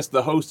top list.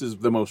 The Host is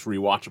the most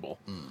rewatchable,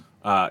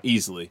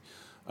 easily.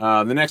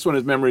 The next one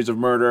is Memories of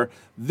Murder.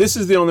 This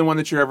is the only one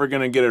that you're ever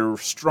going to get a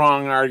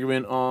strong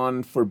argument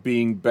on for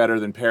being better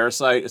than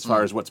Parasite as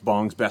far as what's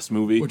Bong's best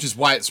movie. Which is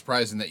why it's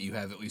surprising that you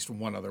have at least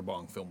one other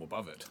Bong film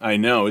above it. I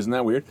know, isn't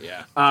that weird?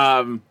 Yeah.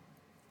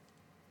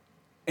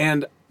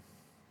 And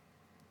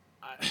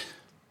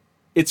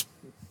it's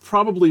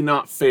probably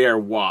not fair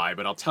why,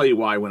 but I'll tell you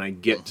why when I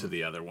get to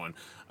the other one.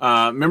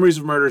 Memories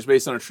of Murder is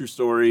based on a true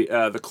story.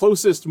 The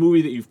closest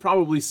movie that you've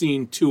probably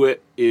seen to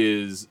it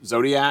is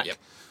Zodiac. Yep.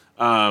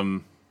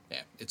 Yeah,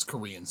 it's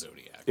Korean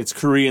Zodiac. It's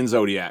Korean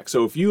Zodiac.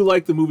 So if you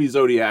like the movie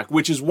Zodiac,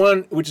 which is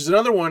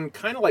another one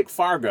kind of like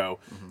Fargo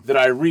that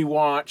I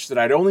rewatched, that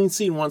I'd only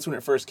seen once when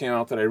it first came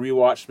out, that I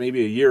rewatched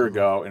maybe a year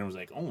ago, and it was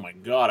like, oh my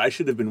God, I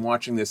should have been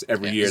watching this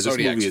every year. This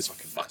Zodiac's movie is a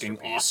fucking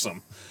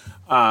masterpiece.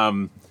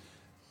 awesome.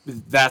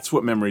 That's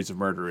what Memories of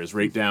Murder is,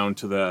 right down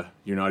to the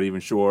you're not even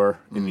sure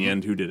in the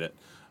end who did it.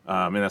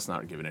 And that's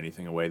not giving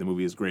anything away. The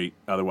movie is great.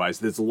 Otherwise,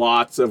 there's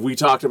lots of, we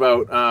talked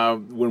about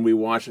when we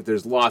watched it,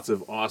 there's lots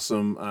of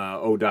awesome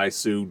Odai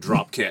Sue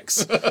drop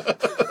kicks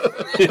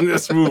in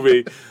this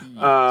movie.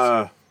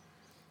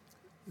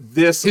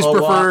 His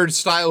preferred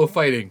style of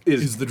fighting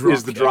is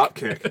the drop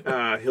kick.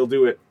 He'll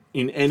do it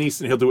in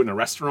he'll do it in a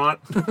restaurant.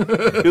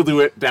 He'll do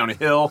it down a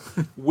hill.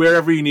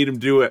 Wherever you need him to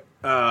do it,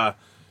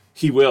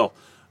 he will.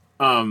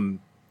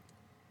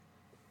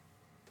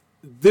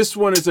 This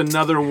one is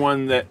another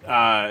one that,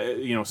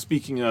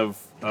 speaking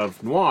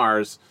of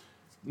noirs,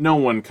 no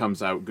one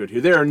comes out good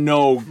here.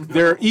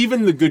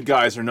 Even the good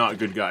guys are not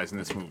good guys in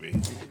this movie.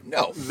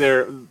 No.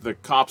 The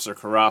cops are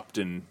corrupt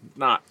and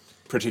not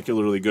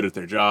particularly good at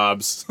their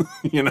jobs,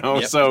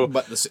 Yep, so.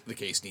 But the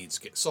case needs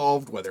to get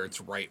solved, whether it's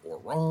right or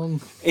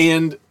wrong.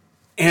 And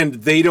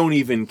they don't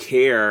even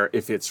care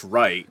if it's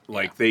right.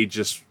 Like, they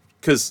just,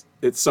 because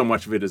it's so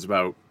much of it is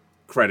about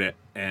credit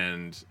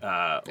and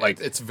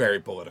it's very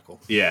political.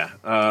 Yeah,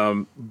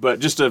 but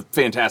just a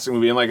fantastic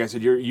movie, and like I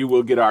said, you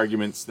will get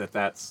arguments that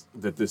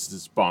this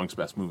is Bong's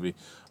best movie,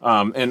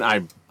 and I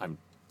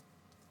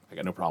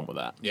got no problem with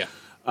that. Yeah.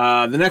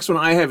 The next one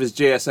I have is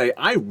JSA.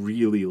 I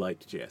really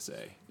liked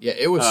JSA. Yeah,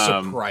 it was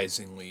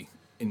surprisingly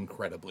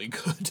incredibly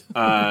good.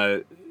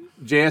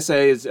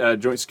 JSA is a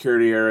joint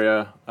security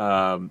area.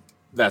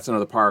 That's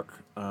another park.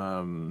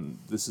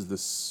 This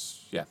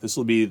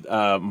will be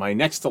my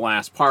next to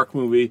last park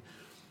movie.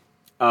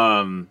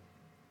 Again,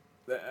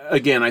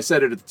 I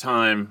said it at the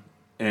time,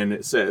 and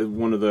it said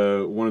one of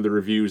the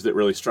reviews that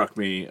really struck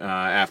me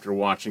after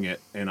watching it,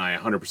 and I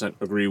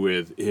 100% agree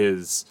with,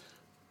 is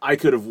I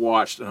could have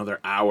watched another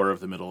hour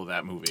of the middle of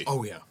that movie.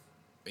 Oh yeah,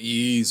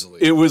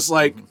 easily. It was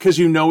like, because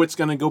it's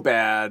going to go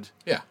bad.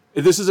 Yeah.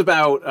 This is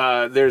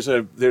about there's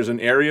an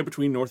area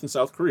between North and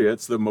South Korea.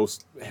 It's the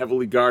most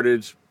heavily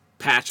guarded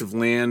patch of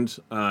land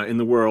in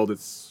the world.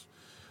 It's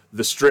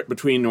the strip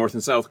between North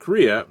and South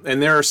Korea,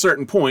 and there are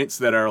certain points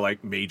that are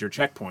like major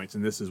checkpoints,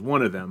 and this is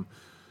one of them.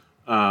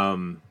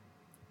 And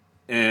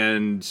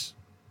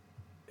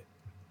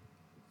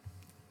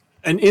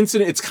an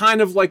incident, it's kind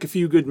of like A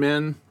Few Good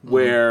Men,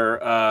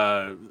 where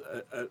an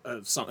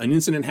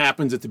incident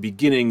happens at the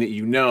beginning that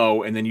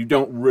and then you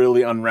don't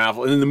really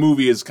unravel, and then the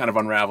movie is kind of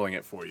unraveling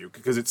it for you,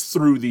 because it's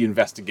through the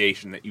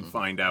investigation that you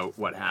find out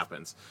what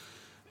happens.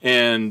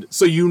 And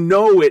so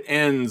it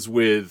ends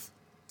with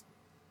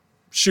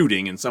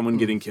shooting and someone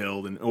getting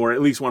killed, or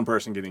at least one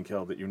person getting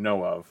killed that you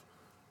know of.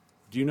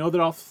 Do you know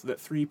that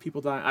 3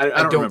 people died?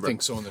 I don't remember.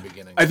 Think so in the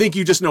beginning. I think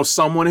you just know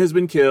someone has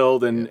been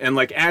killed, and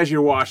like as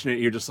you're watching it,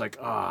 you're just like,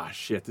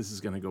 shit, this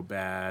is gonna go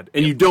bad,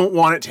 and you don't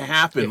want it to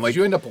happen. Yeah, like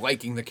you end up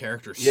liking the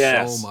characters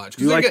so much,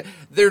 because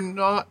they're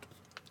not,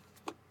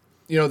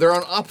 they're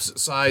on opposite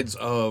sides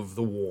of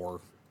the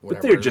war.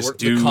 Whatever, but they're just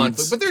dudes.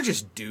 Conflict, but they're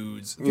just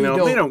dudes. They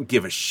don't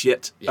give a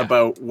shit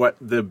about what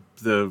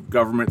the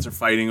governments are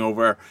fighting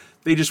over.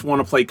 They just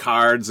want to play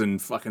cards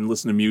and fucking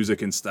listen to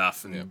music and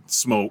stuff and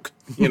smoke,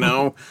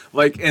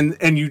 like,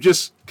 and you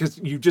just, because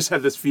you just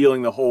have this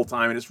feeling the whole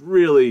time, and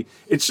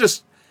it's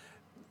just,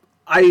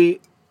 I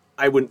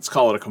wouldn't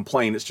call it a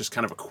complaint. It's just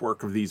kind of a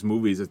quirk of these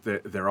movies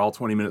that they're all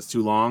 20 minutes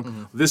too long.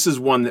 Mm-hmm. This is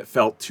one that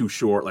felt too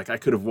short. Like, I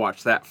could have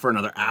watched that for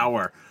another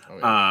hour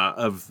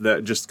of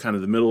just kind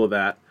of the middle of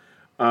that.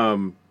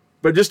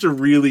 But just a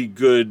really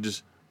good,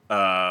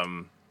 I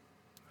don't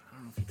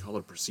know if you call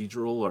it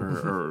procedural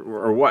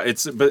or what.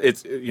 It's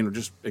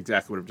just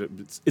exactly what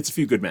it's A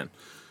Few Good Men,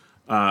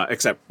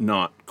 except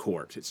not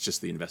court. It's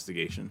just the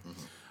investigation.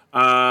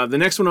 Mm-hmm. The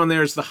next one on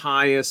there is the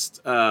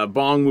highest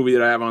Bong movie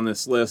that I have on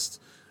this list,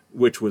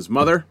 which was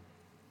Mother.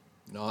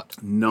 Not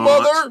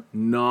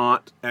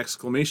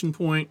exclamation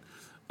point.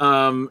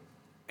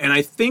 And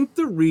I think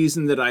the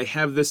reason that I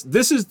have this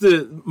is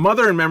the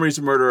Mother and Memories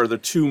of Murder are the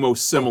two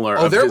most similar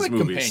of his movies. Oh, they're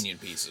like companion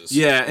pieces.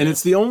 Yeah, and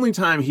it's the only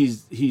time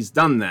he's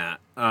done that.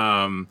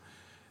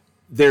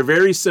 They're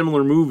very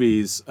similar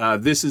movies.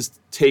 This is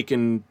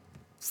taken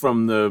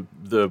from the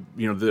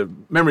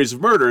Memories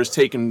of Murder is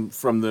taken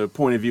from the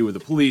point of view of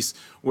the police,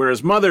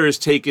 whereas Mother is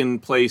taken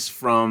place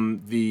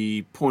from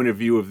the point of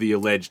view of the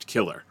alleged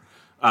killer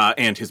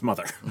and his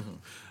mother.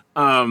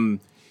 Mm-hmm.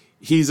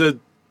 He's a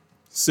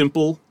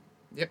simple.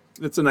 Yep,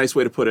 that's a nice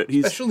way to put it.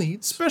 He's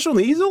special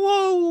needs, a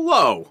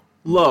low,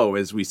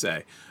 as we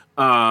say.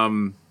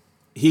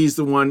 He's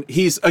the one.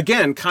 He's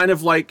again kind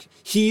of like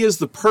he is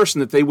the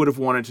person that they would have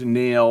wanted to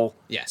nail.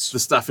 Yes. The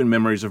stuff in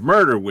Memories of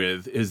Murder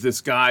with is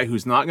this guy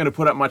who's not going to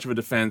put up much of a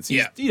defense.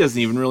 He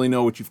doesn't even really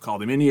know what you've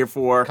called him in here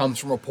for. Comes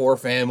from a poor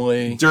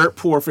family, dirt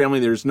poor family.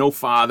 There's no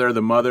father.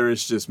 The mother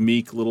is just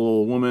meek little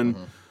old woman.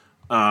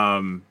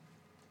 Mm-hmm.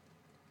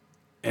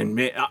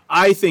 And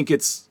I think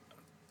it's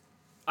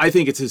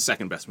his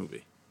second best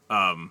movie.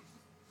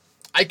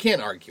 I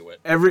can't argue it.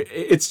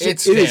 It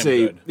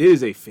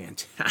is a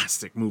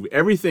fantastic movie.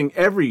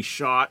 Every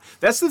shot.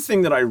 That's the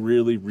thing that I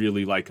really,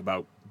 really like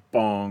about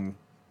Bong,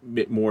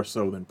 more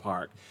so than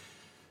Park.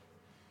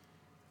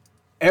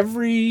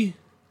 Every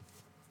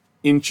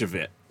inch of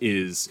it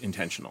is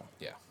intentional.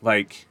 Yeah.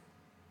 Like,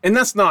 and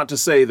that's not to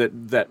say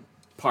that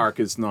Park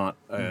is not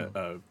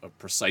a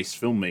precise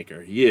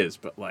filmmaker. He is,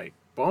 but like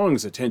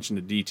Bong's attention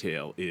to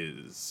detail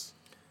is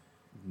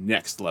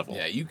next level.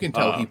 Yeah, you can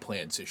tell he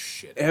plans his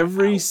shit.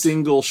 Every out.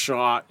 single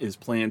shot is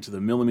planned to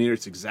the millimeter.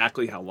 It's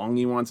exactly how long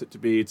he wants it to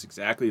be. It's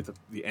exactly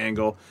the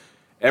angle.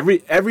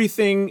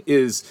 Everything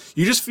is.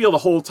 You just feel the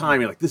whole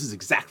time. You're like, this is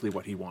exactly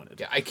what he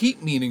wanted. Yeah, I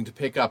keep meaning to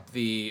pick up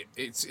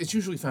It's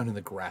usually found in the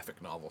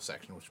graphic novel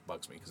section, which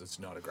bugs me because it's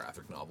not a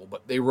graphic novel.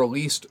 But they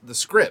released the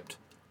script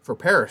for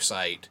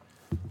Parasite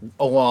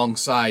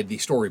alongside the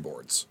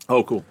storyboards.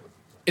 Oh, cool.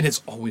 And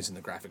it's always in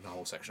the graphic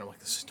novel section. I'm like,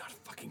 this is not a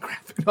fucking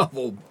graphic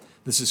novel.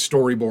 This is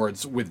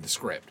storyboards with the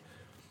script.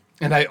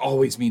 And I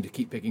always mean to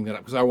keep picking that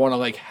up because I want to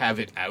like have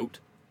it out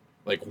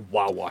like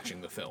while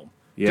watching the film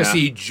to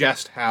see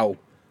just how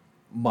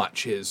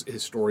much his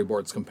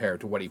storyboards compare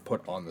to what he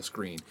put on the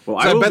screen. Well,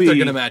 so I bet they're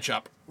going to match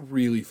up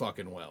really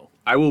fucking well.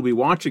 I will be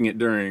watching it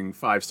during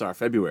 5-Star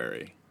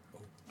February.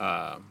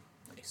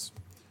 Nice.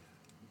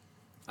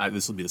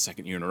 This will be the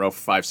second year in a row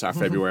for 5-Star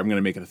February. I'm going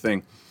to make it a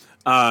thing.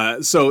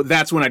 So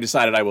that's when I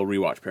decided I will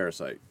rewatch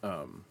Parasite.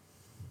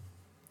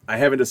 I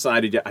haven't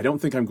decided yet. I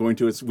don't think I'm going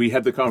to. We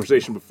had the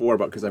conversation before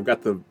about because I've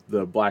got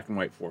the black and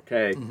white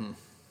 4K.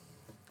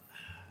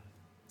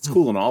 It's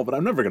cool and all, but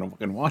I'm never going to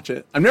fucking watch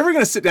it. I'm never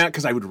going to sit down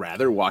because I would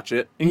rather watch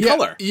it in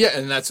color. Yeah,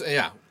 and that's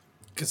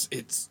because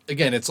it's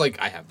like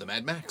I have the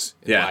Mad Max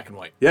in black and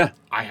white. Yeah,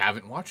 I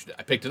haven't watched it.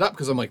 I picked it up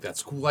because I'm like,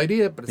 that's a cool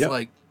idea, but it's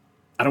like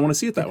I don't want to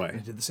see it that way. I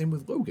did the same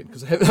with Logan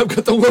because I've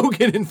got the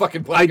Logan in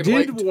fucking black and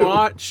white.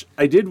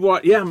 I did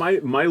watch. Yeah,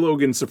 my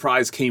Logan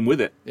surprise came with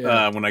it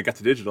when I got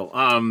the digital.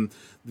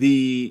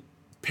 The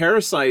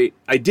Parasite.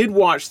 I did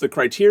watch the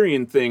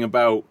Criterion thing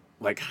about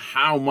like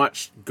how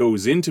much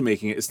goes into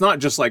making it. It's not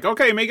just like,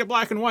 okay, make it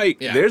black and white.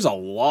 Yeah. There's a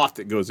lot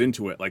that goes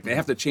into it. Like they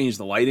have to change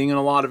the lighting in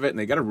a lot of it, and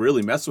they got to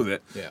really mess with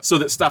it so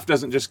that stuff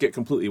doesn't just get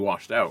completely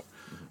washed out.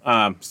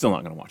 Still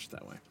not going to watch it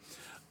that way.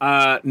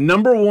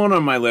 Number one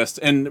on my list,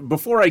 and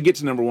before I get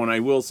to number one, I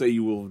will say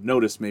you will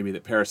notice maybe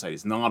that Parasite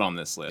is not on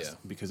this list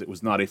because it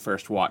was not a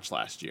first watch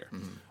last year.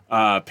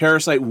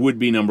 Parasite would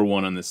be number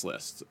one on this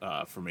list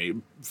for me.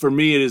 For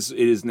me, it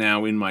is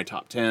now in my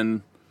top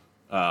 10,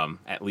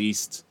 at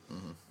least.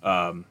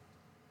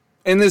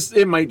 And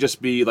it might just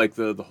be like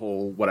the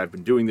whole what I've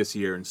been doing this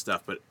year and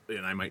stuff,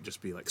 and I might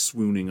just be like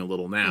swooning a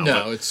little now.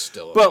 No, it's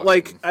still. But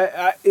like,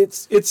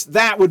 it's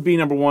that would be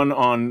number one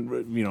on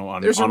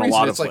on There's on a a reason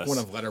lot it's of like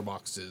lists. one of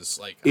Letterboxd's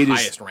like It is-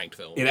 highest ranked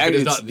films. It It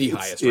is is not the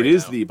highest. It right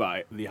is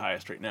now. the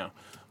highest right now.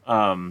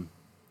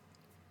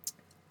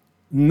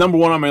 Number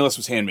one on my list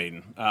was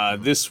Handmaiden.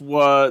 This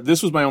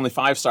was my only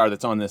 5-star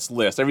that's on this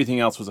list. Everything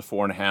else was a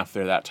 4.5.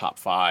 They're that top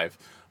 5.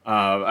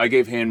 I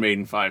gave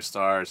Handmaiden 5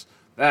 stars.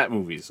 That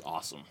movie's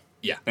awesome.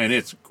 Yeah, And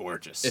it's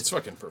gorgeous. it's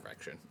fucking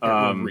perfection. It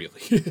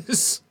really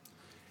is.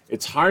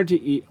 It's hard to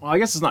eat. Well, I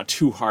guess it's not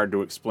too hard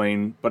to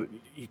explain, but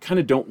you kind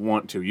of don't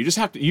want to. You just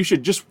have to. You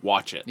should just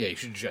watch it. Yeah, you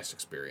should just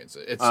experience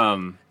it.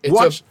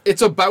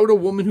 It's about a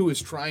woman who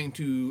is trying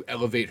to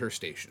elevate her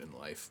station in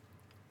life,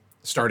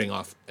 starting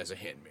off as a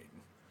handmaiden.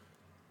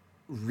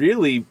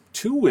 Really,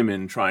 2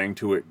 women trying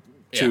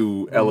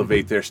to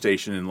elevate their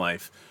station in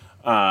life.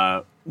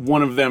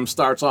 One of them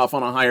starts off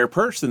on a higher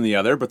perch than the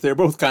other, but they're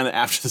both kind of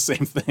after the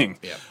same thing.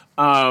 Yeah.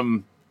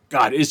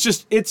 God, it's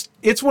just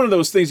it's one of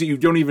those things that you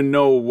don't even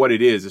know what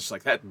it is. It's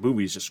like that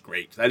movie's just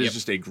great. That is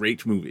just a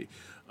great movie.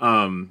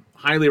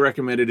 Highly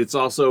recommended. It's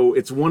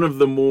one of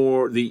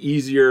the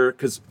easier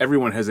because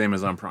everyone has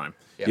Amazon Prime.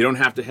 Yeah. You don't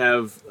have to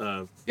have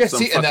Yeah, some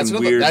see, and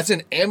fucking weird. that's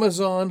an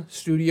Amazon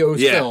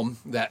Studios film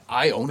that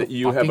I own That a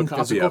you have a fucking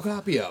copy physical of.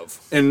 copy of.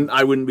 And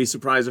I wouldn't be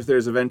surprised if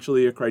there's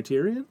eventually a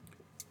Criterion.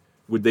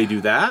 Would they do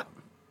that?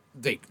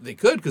 They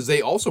could because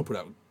they also put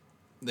out.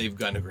 They've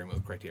got an agreement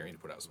with Criterion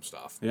to put out some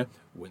stuff. Yeah.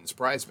 Wouldn't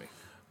surprise me.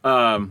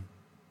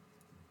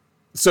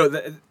 So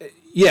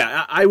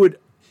I would.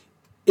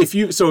 If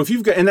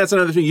you've got, and that's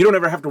another thing, you don't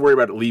ever have to worry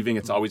about it leaving.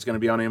 It's always going to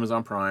be on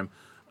Amazon Prime.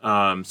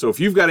 So if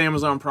you've got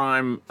Amazon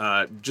Prime,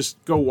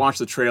 just go watch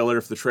the trailer.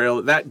 If the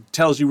trailer that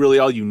tells you really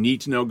all you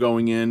need to know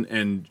going in,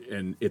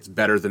 and it's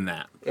better than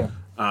that.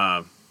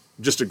 Yeah.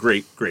 Just a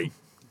great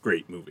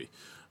movie.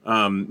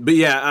 But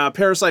yeah,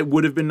 Parasite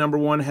would have been number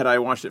one had I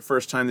watched it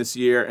first time this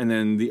year, and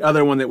then the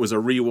other one that was a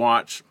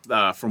rewatch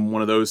from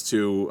one of those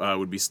two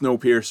would be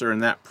Snowpiercer,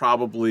 and that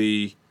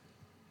probably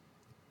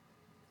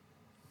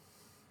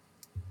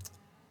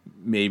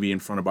maybe in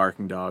front of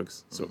Barking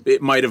Dogs. So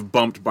it might have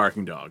bumped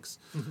Barking Dogs,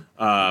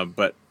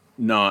 but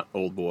not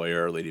Old Boy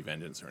or Lady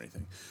Vengeance or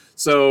anything.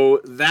 So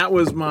that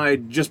was my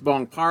Just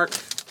Bong Park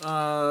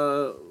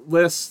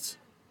list.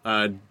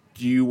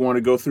 Do you want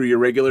to go through your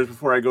regulars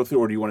before I go through,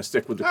 or do you want to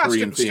stick with the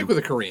Korean theme? Stick with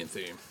the Korean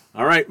theme.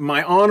 All right,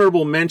 my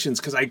honorable mentions,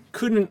 because I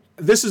couldn't...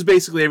 This is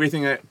basically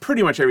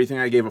pretty much everything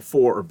I gave a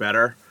 4 or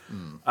better.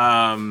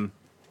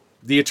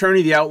 The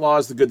Attorney, The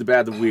Outlaws, The Good, The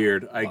Bad, The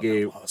Weird, I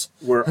gave... Outlaws.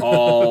 Were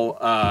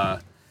all...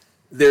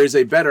 there's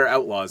a better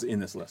Outlaws in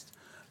this list.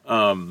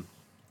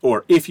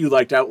 Or if you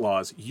liked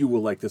Outlaws, you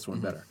will like this one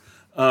better.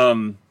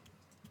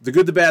 The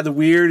Good, the Bad, the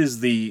Weird is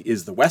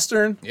the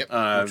Western. Yep,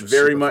 which was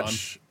very super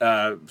much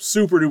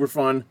super duper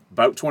fun.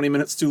 About 20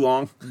 minutes too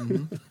long.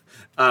 Mm-hmm.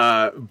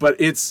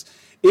 But it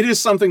is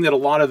something that a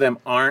lot of them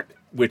aren't,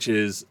 which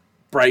is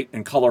bright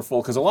and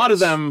colorful. Because a lot of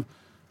them,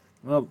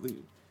 well,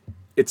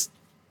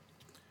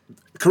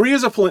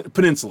 Korea's a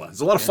peninsula.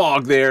 There's a lot of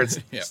fog there.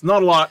 It's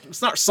not a lot.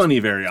 It's not sunny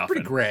very often.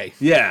 Pretty gray.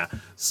 Yeah.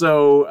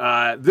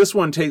 So this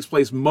one takes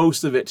place.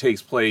 Most of it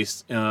takes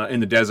place in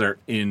the desert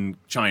in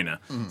China.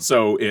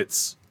 So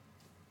it's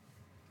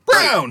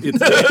Brown.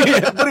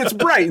 but it's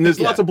bright and there's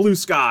lots of blue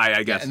sky,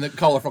 I guess. And the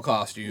colorful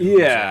costume.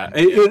 Yeah.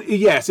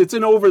 Yes, it's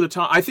an over the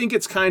top. I think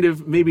it's kind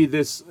of maybe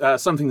this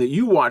something that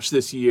you watched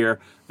this year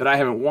that I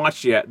haven't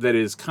watched yet. That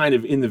is kind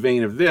of in the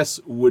vein of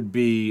this would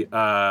be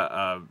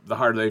The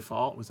Harder They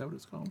Fall. Was that what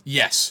it's called?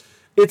 Yes.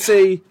 It's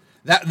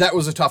That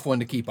was a tough one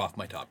to keep off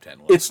my top 10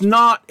 list. It's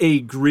not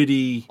a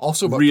gritty,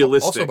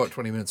 realistic. Also about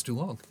 20 minutes too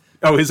long.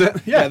 Oh, is it?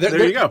 Yeah,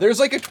 there you go. There's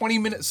like a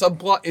 20-minute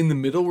subplot in the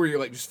middle where you're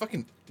like, just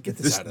fucking get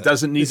this out of there.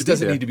 Doesn't need this to be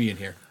doesn't there. need to be in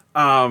here.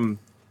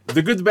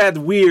 The Good, the Bad,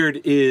 the Weird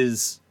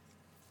is,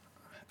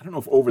 I don't know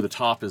if over the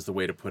top is the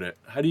way to put it.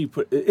 How do you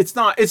put it? It's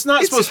not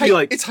supposed to be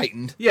like... It's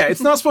heightened. Yeah,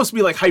 it's not supposed to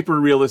be like hyper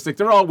realistic.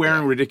 They're all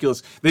wearing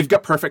ridiculous. They've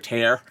got perfect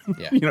hair.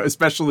 Yeah.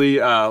 Especially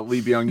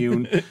Lee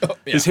Byung-yoon.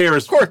 Yeah. His hair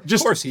is Of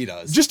course he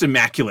does. just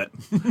immaculate.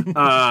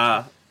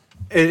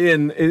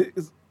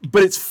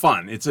 But it's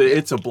fun. It's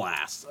a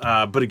blast.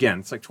 But again,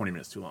 it's like 20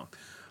 minutes too long.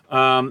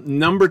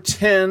 Number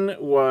 10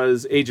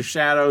 was Age of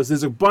Shadows.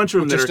 There's a bunch of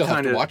them that are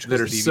kind of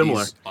that are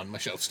similar. On my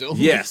shelf still.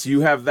 Yes,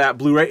 you have that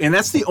Blu-ray, and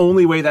that's the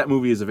only way that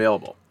movie is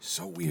available.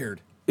 So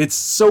weird. It's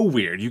so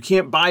weird. You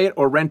can't buy it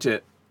or rent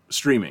it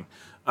streaming.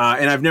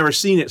 And I've never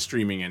seen it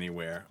streaming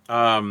anywhere.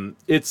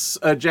 It's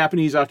a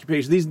Japanese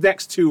occupation. These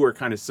next two are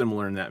kind of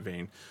similar in that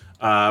vein.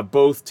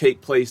 Both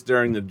take place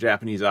during the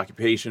Japanese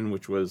occupation,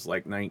 which was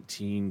like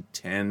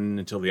 1910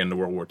 until the end of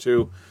World War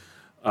II.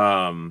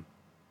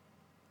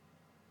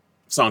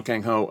 Song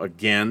Kang-ho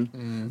again.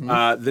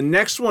 Mm-hmm. The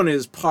next one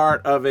is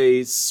part of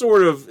a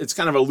sort of, it's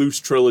kind of a loose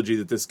trilogy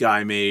that this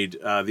guy made.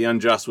 The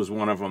Unjust was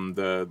one of them,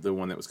 the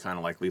one that was kind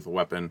of like Lethal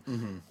Weapon.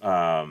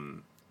 Mm-hmm.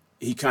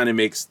 He kind of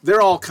makes,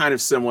 they're all kind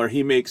of similar.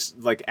 He makes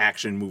like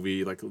action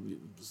movie, like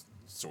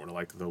sort of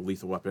like the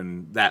Lethal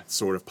Weapon, that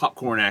sort of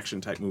popcorn action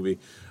type movie.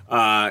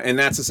 And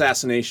that's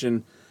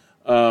Assassination.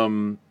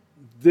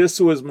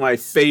 This was my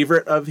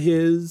favorite of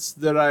his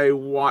that I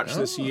watched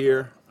this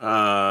year.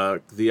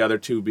 The other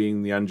two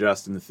being The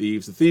Unjust and The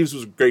Thieves. The Thieves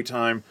was a great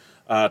time.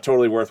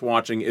 Totally worth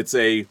watching. It's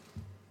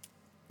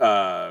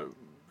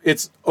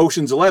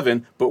Ocean's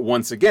 11, but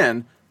once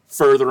again,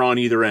 further on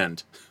either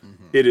end.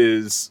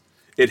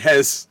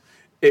 Mm-hmm.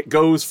 It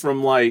goes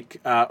from like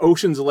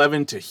Ocean's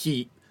 11 to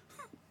Heat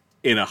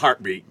in a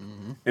heartbeat.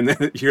 Mm-hmm. And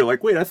then you're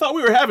like, wait, I thought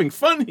we were having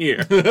fun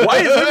here. Why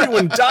is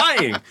everyone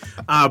dying?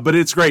 But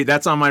it's great.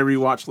 That's on my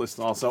rewatch list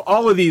also.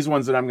 All of these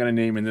ones that I'm going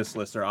to name in this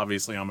list are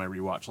obviously on my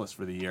rewatch list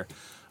for the year.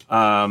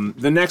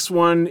 The next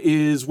one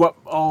is what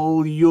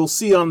you'll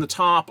see on the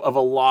top of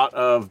a lot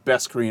of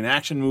best Korean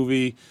action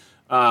movie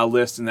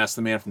lists, and that's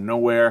The Man from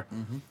Nowhere.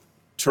 Mm-hmm.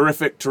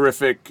 Terrific.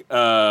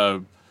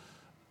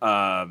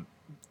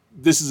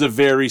 This is a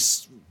very...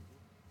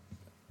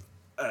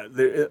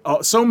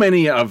 so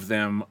many of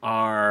them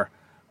are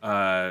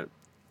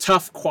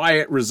tough,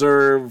 quiet,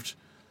 reserved,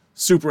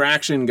 super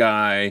action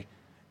guy,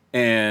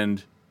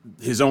 and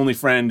his only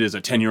friend is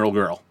a 10-year-old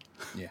girl.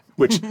 Yeah.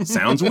 Which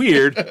sounds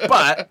weird,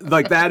 but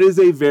like that is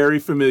a very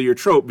familiar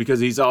trope because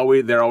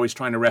they're always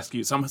trying to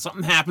rescue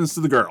something happens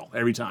to the girl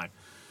every time.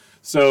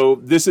 So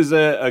this is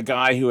a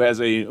guy who has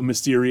a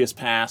mysterious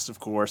past, of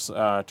course.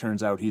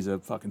 Turns out he's a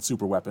fucking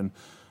super weapon.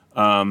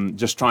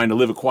 Just trying to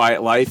live a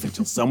quiet life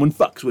until someone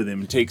fucks with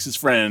him and takes his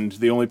friend.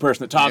 The only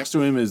person that talks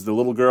to him is the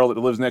little girl that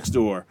lives next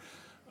door.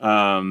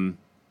 And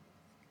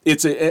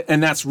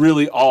that's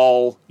really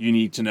all you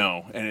need to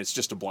know, and it's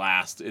just a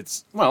blast.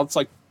 It's kind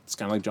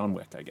of like John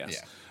Wick, I guess.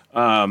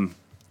 Yeah.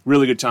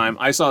 Really good time.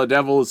 I Saw the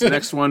Devil is the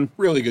next one.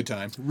 Really good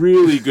time.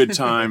 Really good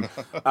time.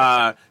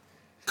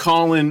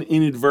 Colin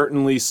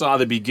inadvertently saw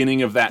the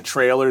beginning of that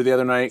trailer the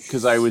other night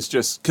because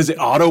it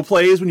auto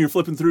plays when you're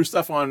flipping through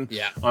stuff on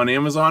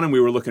Amazon, and we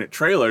were looking at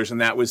trailers,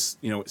 and that was,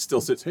 it still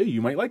says, hey,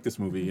 you might like this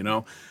movie,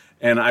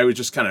 and I was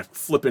just kind of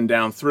flipping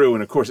down through,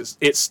 and of course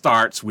it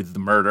starts with the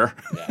murder.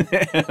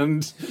 Yeah.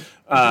 And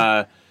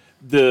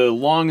the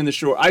long and the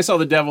short, I Saw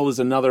the Devil is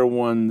another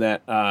one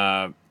that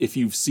if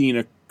you've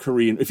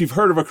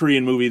heard of a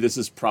Korean movie, this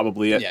is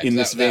probably it in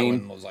this vein. That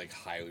one was like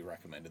highly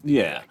recommended.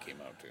 Yeah. That came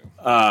out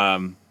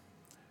too.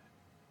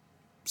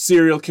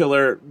 Serial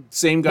killer,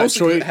 same guy.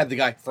 Choi had the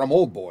guy from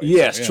Old Boy.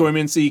 Yes, so, yeah. Choi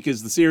Min-sik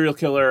is the serial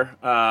killer,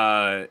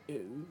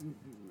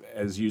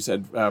 as you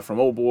said, from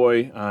Old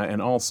Boy,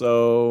 and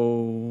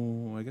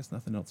also, I guess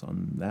nothing else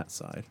on that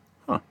side.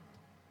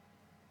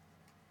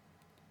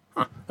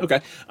 Okay.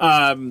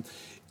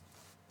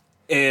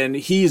 And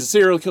he's a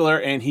serial killer,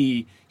 and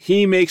he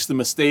makes the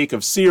mistake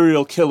of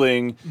serial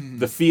killing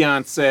the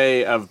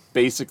fiancé of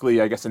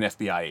basically, I guess, an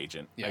FBI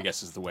agent. Yeah. I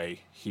guess is the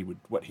way he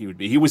would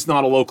be. He was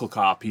not a local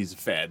cop; he's a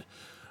Fed.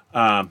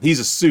 He's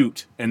a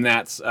suit, and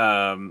that's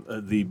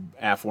the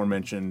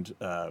aforementioned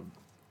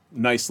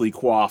nicely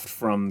coiffed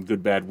from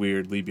Good, Bad,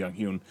 Weird Lee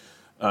Byung-hun,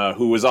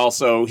 who was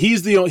also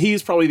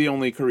he's probably the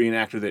only Korean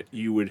actor that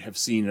you would have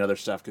seen in other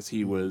stuff because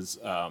he was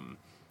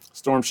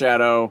Storm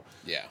Shadow,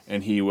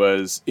 and he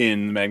was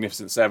in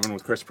Magnificent Seven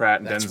with Chris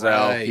Pratt and Denzel.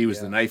 Right, he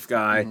was the knife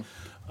guy.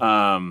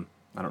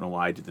 I don't know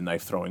why I did the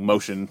knife throwing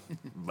motion,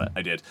 but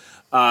I did.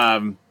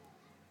 And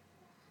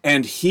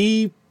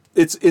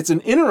it's an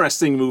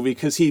interesting movie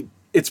because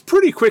it's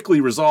pretty quickly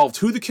resolved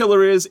who the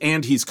killer is,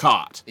 and he's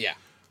caught. Yeah.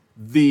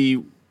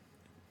 The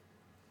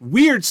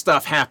weird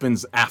stuff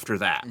happens after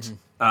that.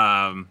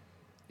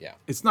 Yeah.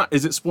 It's not.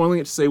 Is it spoiling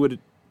it to say what it?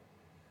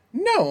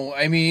 No,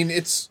 I mean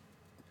it's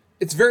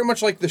very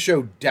much like the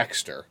show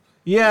Dexter.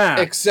 Yeah.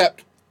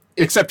 Except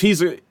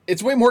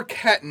it's way more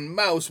cat and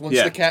mouse once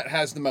Yeah. the cat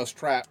has the mouse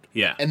trapped.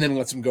 Yeah. And then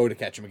lets him go to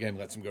catch him again,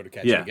 lets him go to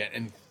catch him again,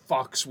 and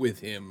fucks with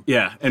him.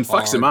 Yeah, and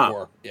fucks him up.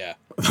 Hardcore. Yeah.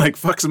 Like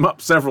fucks him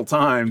up several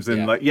times,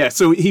 and Yeah.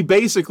 So he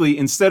basically,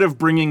 instead of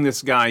bringing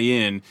this guy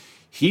in,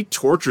 he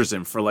tortures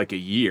him for like a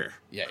year.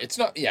 Yeah, it's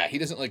not. Yeah, he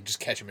doesn't like just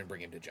catch him and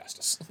bring him to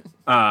justice.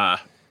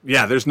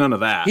 Yeah, there's none of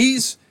that.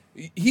 He's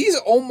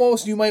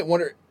almost. You might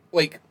wonder.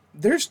 Like,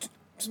 there's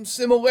some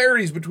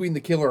similarities between the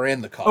killer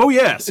and the cop. Oh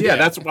yes, yeah.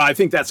 That's why I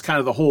think that's kind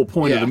of the whole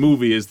point of Yeah. the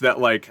movie is that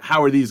like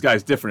how are these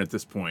guys different at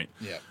this point?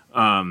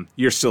 Yeah.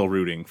 You're still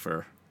rooting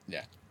for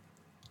Yeah.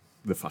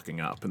 the fucking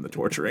up and the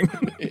torturing.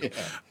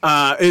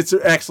 It's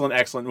an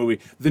excellent movie.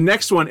 The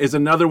next one is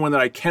another one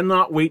that I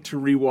cannot wait to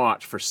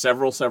rewatch for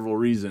several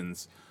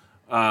reasons.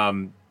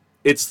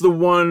 It's the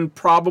one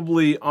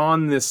probably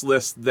on this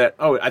list that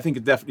I think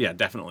it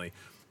definitely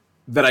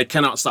that I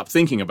cannot stop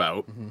thinking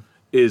about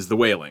is The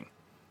Wailing.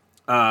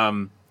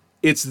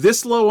 It's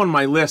this low on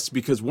my list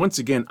because once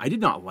again I did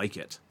not like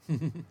it.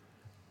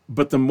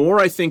 But the more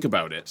I think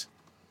about it,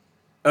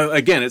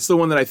 again, it's the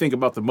one that I think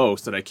about the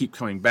most that I keep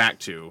coming back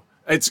to.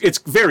 It's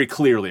very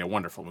clearly a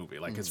wonderful movie,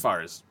 like as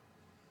far as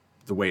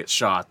the way it's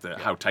shot,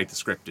 how tight the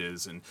script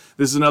is, and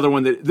this is another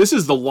one this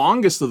is the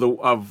longest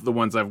of the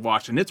ones I've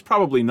watched, and it's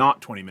probably not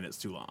 20 minutes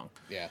too long.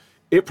 Yeah.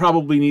 It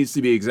probably needs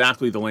to be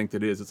exactly the length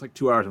it is. It's like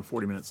 2 hours and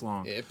 40 minutes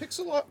long. It packs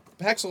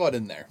a lot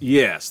in there.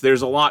 Yes,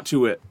 there's a lot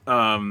to it.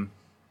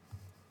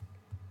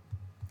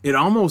 It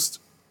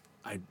almost,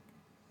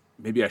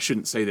 maybe I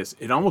shouldn't say this.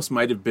 It almost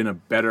might have been a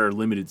better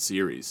limited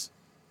series,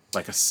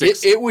 like a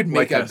six. It would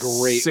make like a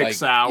great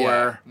 6 hour.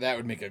 Yeah, that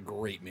would make a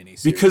great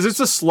miniseries. Because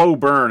it's a slow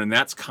burn, and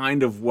that's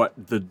kind of what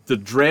the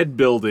dread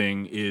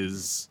building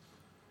is.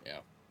 Yeah.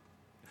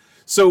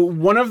 So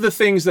one of the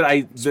things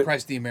that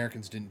Surprised the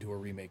Americans didn't do a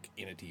remake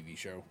in a TV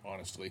show,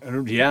 honestly.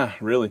 Yeah,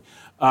 really.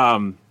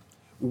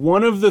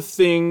 One of the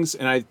things,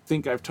 and I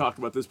think I've talked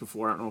about this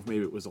before. I don't know if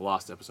maybe it was a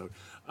lost episode.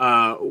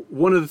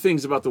 One of the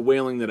things about The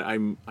Wailing that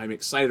I'm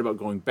excited about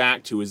going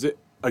back to is it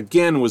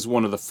again was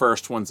one of the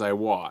first ones I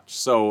watched.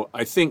 So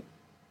I think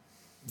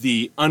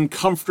the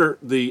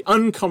comfort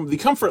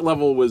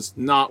level was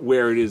not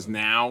where it is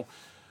now,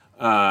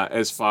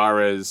 as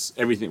far as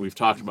everything we've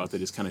talked about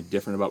that is kind of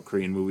different about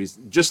Korean movies.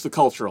 Just the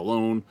culture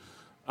alone.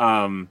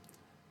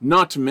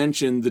 Not to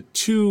mention the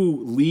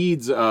two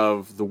leads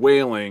of The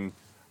Wailing.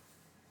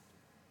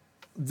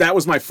 That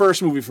was my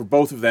first movie for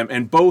both of them,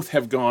 and both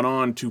have gone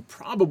on to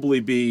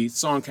probably be,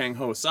 Song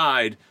Kang-ho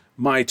aside,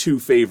 my two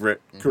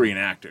favorite Korean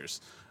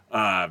actors.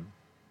 I've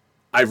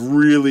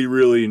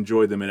really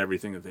enjoyed them in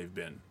everything that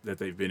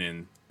they've been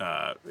in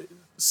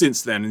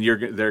since then,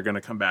 and they're going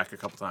to come back a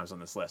couple times on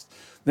this list.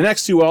 The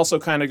next two also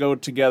kind of go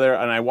together,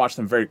 and I watch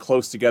them very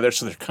close together,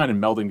 so they're kind of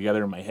melding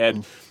together in my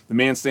head. The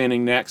Man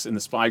Standing Next and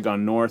The Spy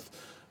Gone North.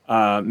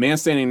 Man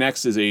Standing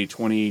Next is a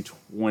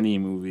 2020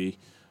 movie.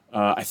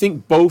 I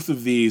think both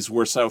of these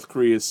were South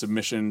Korea's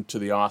submission to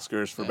the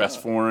Oscars for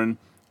Best Foreign.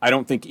 I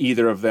don't think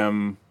either of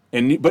them,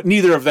 but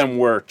neither of them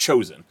were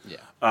chosen.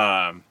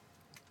 Yeah.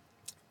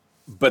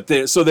 But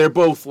they're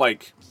both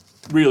like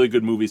really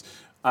good movies.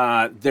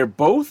 They're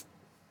both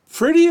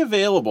pretty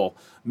available.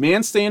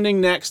 Man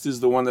Standing Next is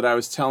the one that I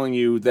was telling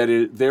you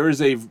that there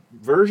is a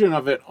version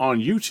of it on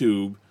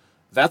YouTube.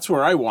 That's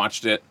where I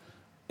watched it,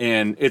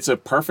 and it's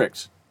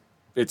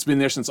it's been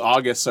there since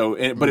August.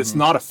 But it's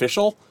not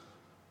official.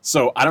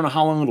 So I don't know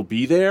how long it'll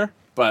be there,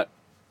 but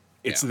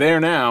it's there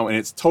now, and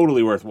it's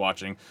totally worth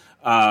watching.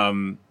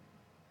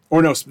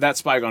 Or no, that's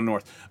Spy Gone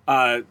North.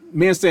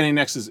 Man Standing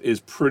Next is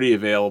pretty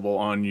available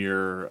on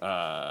your,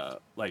 I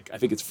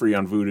think it's free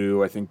on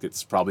Vudu. I think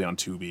it's probably on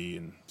Tubi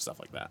and stuff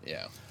like that.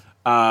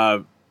 Yeah.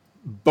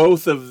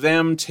 Both of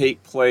them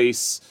take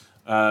place.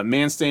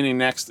 Man Standing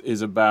Next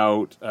is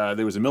about,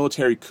 there was a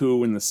military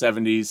coup in the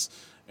 70s,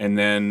 and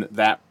then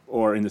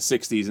or in the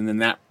 60s, and then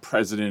that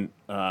president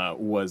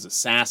was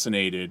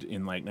assassinated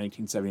in like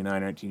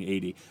 1979,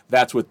 1980.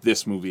 That's what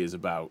this movie is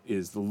about,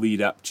 is the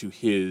lead up to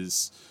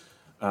his,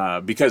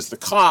 because the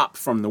cop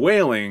from The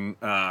Wailing,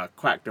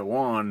 Kwak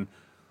Do-won,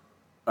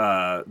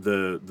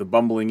 the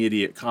bumbling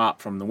idiot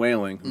cop from The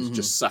Wailing, who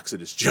just sucks at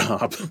his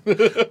job,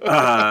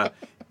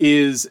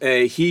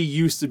 he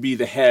used to be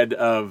the head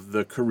of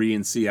the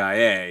Korean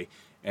CIA,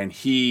 and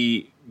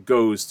he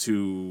goes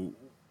to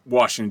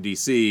Washington,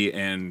 D.C.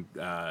 and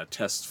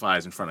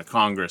testifies in front of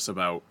Congress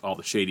about all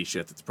the shady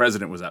shit that the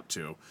president was up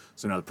to.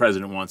 So now the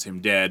president wants him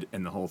dead,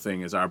 and the whole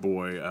thing is our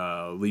boy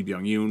Lee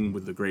Byung-yoon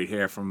with the great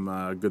hair from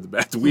Good, the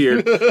Bad, the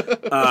Weird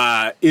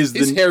is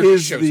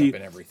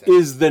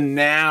the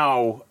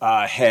now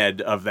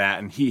head of that,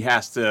 and he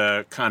has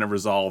to kind of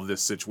resolve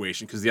this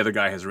situation because the other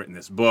guy has written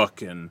this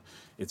book, and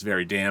it's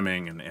very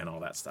damning and all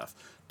that stuff.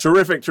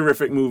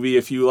 Terrific movie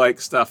if you like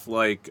stuff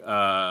like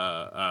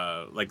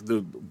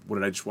the what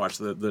did I just watch,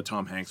 the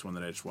Tom Hanks one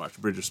that I just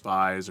watched, Bridge of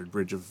Spies or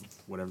Bridge of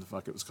whatever the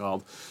fuck it was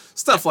called,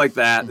 stuff like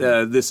that.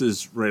 This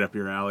is right up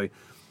your alley.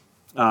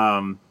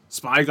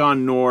 Spy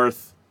Gone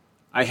North,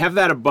 I have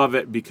that above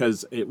it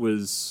because it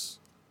was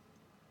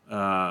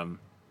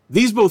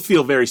these both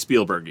feel very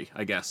Spielbergy,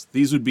 I guess.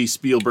 These would be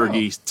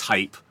Spielbergy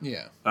type.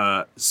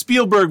 Yeah.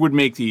 Spielberg would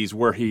make these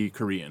were he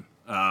Korean.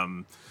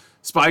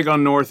 Spy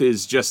Gone North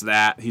is just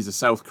that. He's a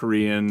South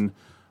Korean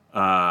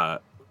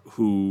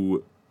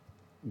who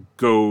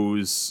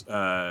goes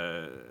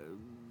to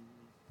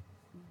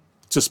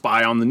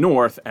spy on the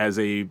North as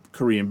a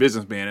Korean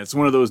businessman. It's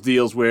one of those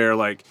deals where,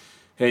 like,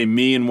 hey,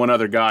 me and one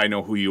other guy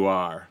know who you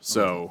are,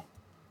 so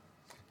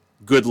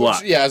good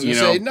luck. Yeah, I was going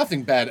to say,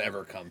 nothing bad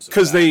ever comes of that.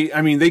 Because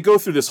they go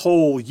through this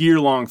whole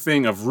year-long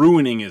thing of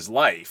ruining his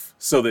life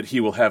so that he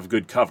will have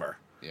good cover.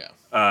 Yeah.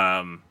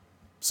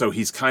 So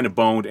he's kind of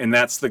boned, and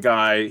that's the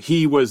guy.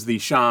 He was the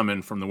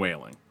shaman from The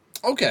Wailing.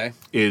 Okay.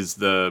 He is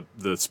the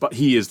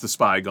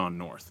Spy Gone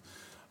North.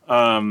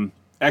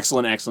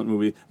 Excellent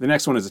movie. The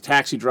next one is A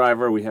Taxi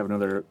Driver. We have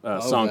another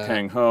Song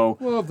Kang-ho.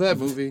 Love that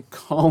movie.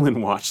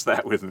 Colin watched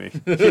that with me.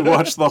 He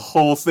watched the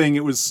whole thing.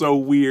 It was so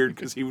weird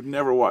because he would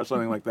never watch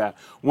something like that.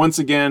 Once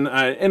again,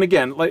 and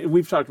again, like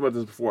we've talked about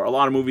this before, a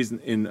lot of movies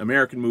in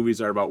American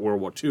movies are about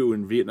World War II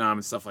and Vietnam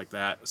and stuff like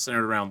that,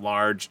 centered around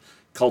large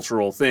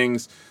cultural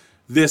things.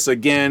 This,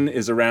 again,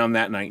 is around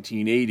that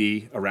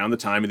 1980, around the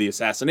time of the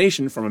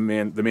assassination from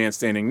the man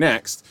standing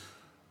next.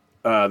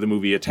 The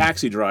movie A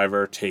Taxi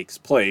Driver takes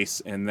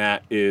place, and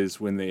that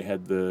is when they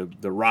had the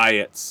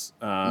riots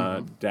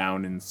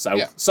down in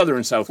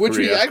southern South Korea. Which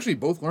we actually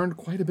both learned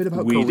quite a bit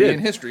about Korean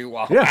history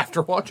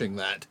after watching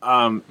that.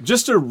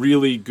 Just a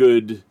really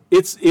good...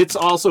 It's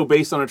also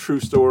based on a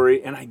true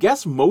story, and I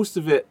guess most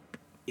of it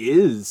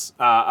is,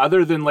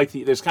 other than like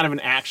there's kind of an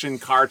action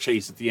car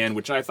chase at the end,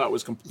 which I thought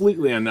was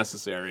completely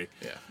unnecessary.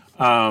 Yeah.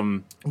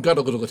 Got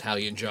a little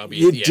Italian jobby at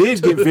the end. It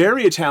did get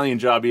very Italian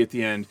jobby at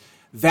the end.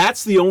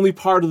 That's the only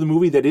part of the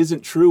movie that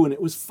isn't true, and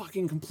it was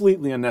fucking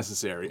completely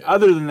unnecessary. Yeah.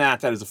 Other than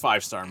that is a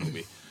 5-star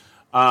movie.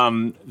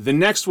 The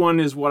next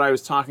one is what I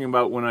was talking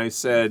about when I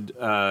said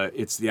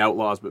it's The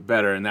Outlaws but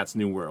better, and that's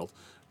New World.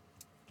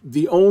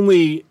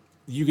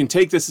 You can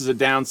take this as a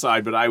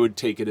downside, but I would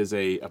take it as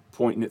a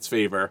point in its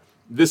favor.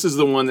 This is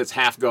the one that's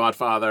half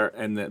Godfather,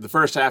 and the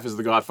first half is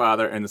The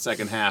Godfather, and the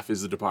second half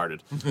is The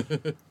Departed.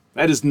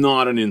 That is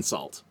not an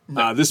insult.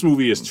 No. This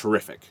movie is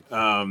terrific.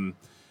 In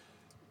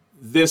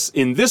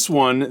this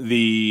one,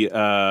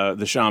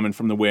 the shaman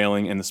from The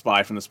Wailing and the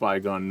spy from The Spy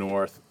Gone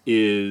North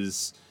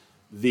is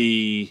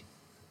not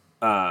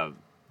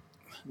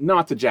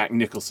the Jack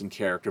Nicholson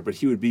character, but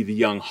he would be the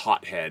young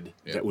hothead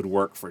that would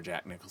work for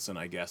Jack Nicholson,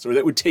 I guess, or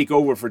that would take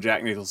over for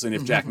Jack Nicholson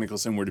if Jack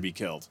Nicholson were to be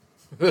killed.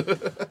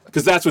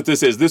 Because that's what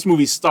this is. This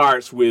movie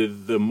starts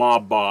with the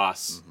mob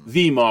boss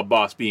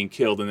being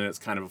killed, and then it's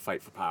kind of a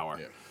fight for power.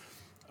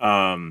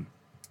 Yeah.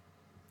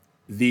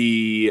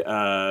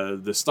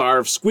 The star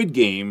of Squid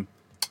Game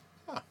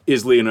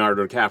is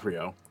Leonardo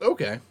DiCaprio.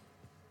 Okay.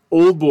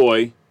 Old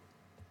Boy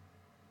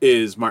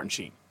is Martin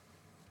Sheen.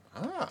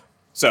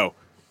 So,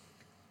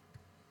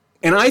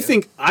 and I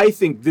think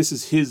this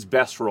is his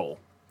best role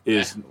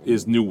is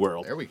New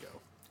World. There we go.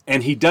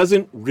 And he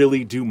doesn't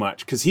really do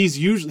much because he's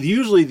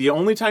usually the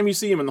only time you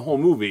see him in the whole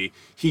movie,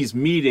 he's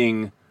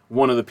meeting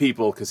one of the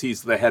people because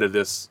he's the head of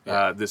this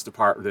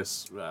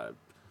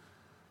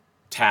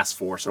task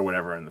force or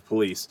whatever in the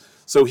police.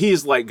 So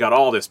he's like got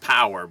all this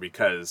power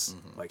because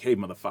like, hey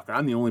motherfucker,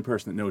 I'm the only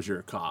person that knows you're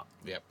a cop.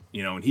 Yep.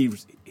 You know, and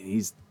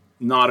he's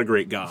not a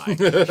great guy.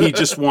 He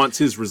just wants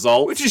his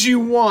results, which is you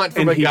want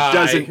from a guy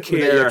doesn't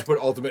care. You have to put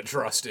ultimate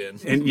trust in.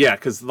 And yeah,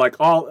 because like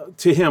all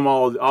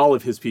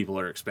of his people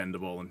are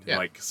expendable, and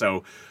like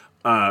so.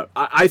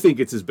 I think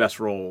it's his best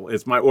role.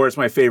 It's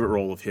my favorite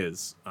role of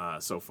his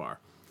so far.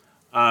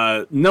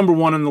 Number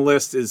one on the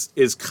list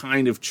is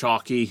kind of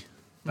chalky,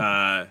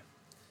 but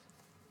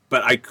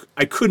I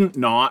couldn't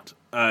not.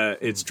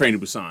 It's Train to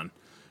Busan.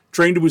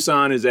 Train to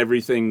Busan is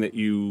everything that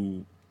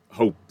you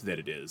hope that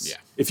it is. Yeah.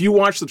 If you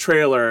watch the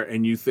trailer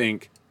and you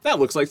think that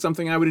looks like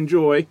something I would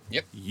enjoy,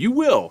 you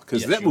will,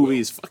 because that movie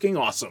is fucking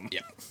awesome.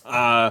 Yep.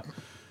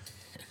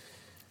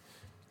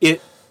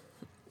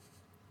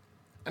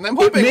 And I'm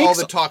hoping all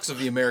the talks of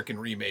the American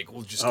remake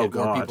will just get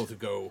more people to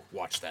go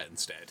watch that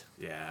instead.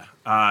 Yeah.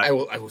 I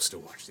will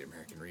still watch the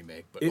American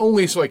remake, but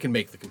only so I can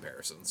make the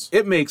comparisons.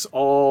 It makes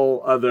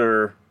all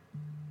other,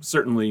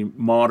 certainly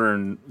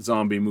modern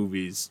zombie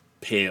movies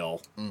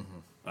pale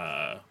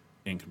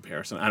in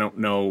comparison. I don't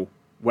know,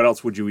 what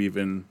else would you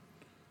even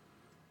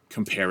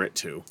compare it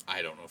to.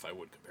 I don't know if I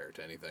would compare it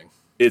to anything.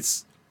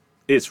 It's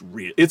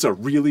a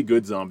really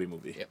good zombie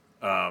movie. Yep.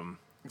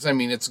 'Cause, I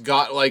mean, it's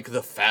got like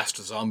the fast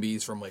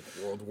zombies from like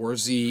World War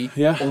Z,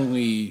 Yeah.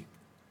 only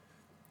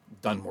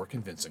done more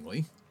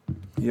convincingly.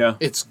 Yeah.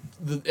 It's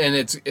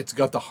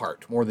got the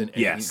heart more than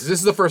anything. Yes. 'Cause this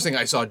is the first thing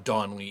I saw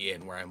Don Lee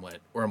in where I'm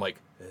like,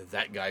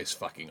 that guy's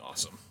fucking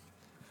awesome.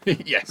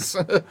 Yes.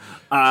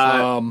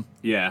 Yeah.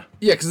 Yeah,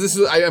 because this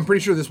is I'm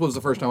pretty sure this was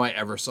the first time I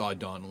ever saw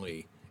Don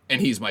Lee, and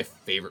he's my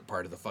favorite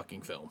part of the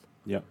fucking film.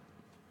 Yep.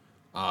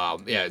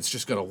 Yeah, it's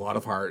just got a lot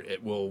of heart.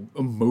 It will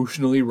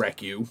emotionally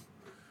wreck you.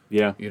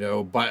 Yeah. You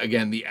know, but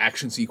again, the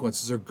action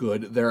sequences are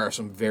good. There are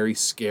some very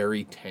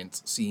scary,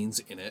 tense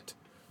scenes in it.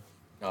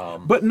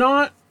 But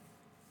not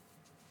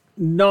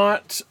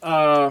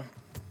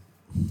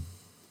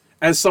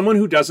as someone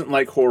who doesn't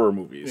like horror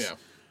movies. Yeah.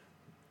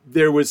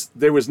 There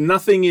was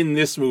nothing in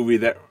this movie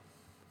that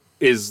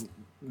is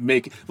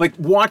making like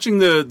watching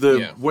the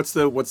Yeah. what's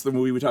the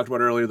movie we talked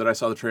about earlier that I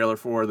saw the trailer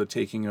for, The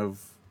Taking of.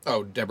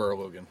 Oh, Deborah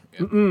Logan.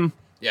 Yeah.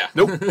 Yeah.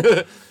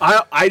 Nope.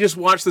 I just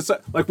watched this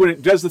like when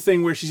it does the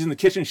thing where she's in the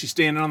kitchen, she's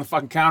standing on the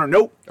fucking counter.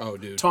 Nope. Oh,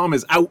 dude. Tom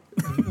is out.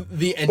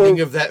 The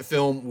ending of that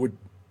film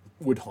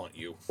would haunt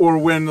you. Or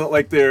when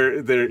like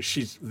they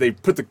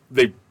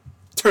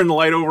turn the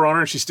light over on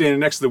her and she's standing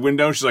next to the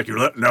window and she's like, "You're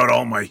letting out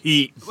all my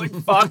heat." It's like,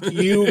 fuck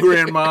you,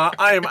 Grandma.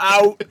 I am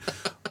out.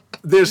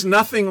 There's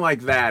nothing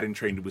like that in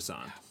Train to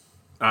Busan.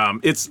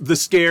 It's the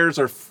scares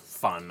are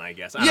fun, I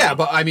guess. I don't know.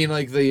 But I mean,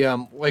 like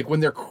the like when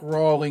they're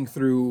crawling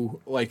through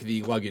like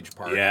the luggage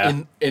part,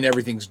 Yeah. and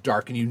everything's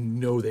dark, and you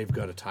know they've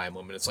got a time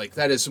limit. It's like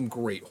that is some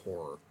great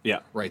horror, Yeah.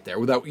 right there.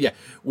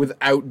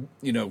 Without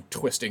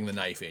twisting the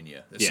knife in you.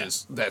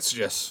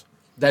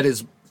 That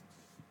is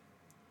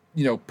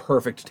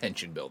perfect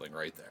tension building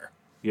right there.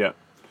 Yeah.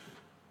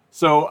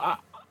 So,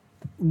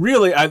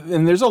 really,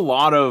 and there's a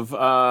lot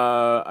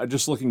of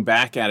just looking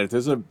back at it.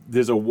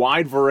 There's a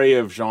wide array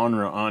of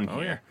genre on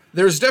here.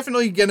 There's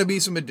definitely going to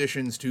be some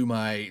additions to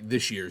my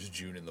this year's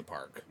June in the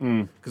Park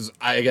because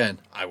I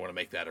want to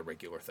make that a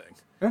regular thing.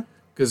 Yeah.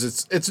 Because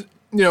it's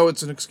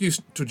an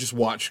excuse to just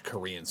watch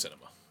Korean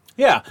cinema.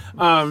 Yeah.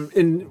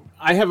 And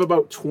I have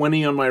about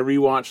 20 on my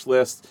rewatch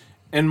list,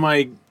 and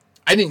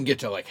I didn't get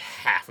to like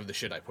half of the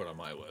shit I put on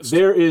my list.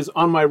 there is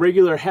on my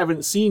regular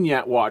haven't seen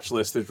yet watch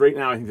list. There's right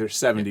now I think there's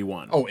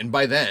 71. Oh, and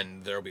by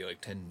then there'll be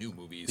like 10 new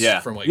movies. Yeah,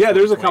 From like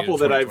there's a 2020 couple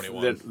to that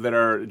 2021. that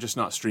are just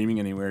not streaming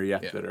anywhere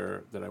yet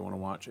that I want to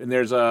watch, and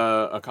there's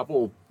a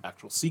couple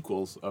actual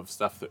sequels of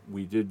stuff that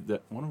we did.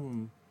 That one of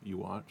them you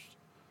watched.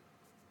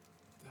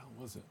 What the hell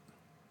was it?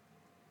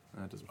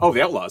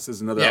 The Outlaws is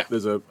another. Yeah.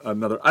 There's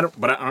another. I don't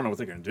know what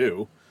they're gonna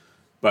do,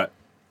 but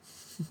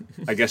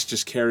I guess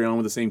just carry on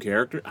with the same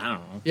character. I don't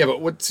know. Yeah,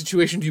 but what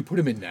situation do you put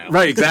him in now?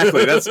 Right,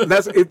 exactly. That's a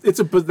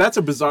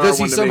bizarre. Does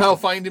he one to somehow make.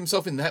 find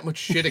himself in that much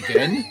shit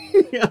again?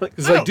 Yeah, like,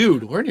 It's like,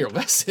 dude, learn your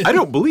lesson. I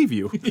don't believe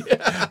you. It's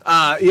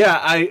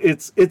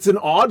an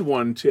odd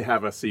one to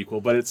have a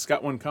sequel, but it's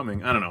got one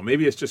coming. I don't know.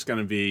 Maybe it's just going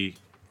to be,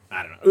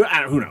 I don't know.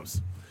 Who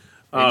knows?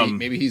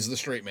 Maybe he's the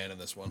straight man in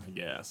this one.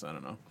 Yes, I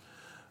don't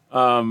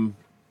know.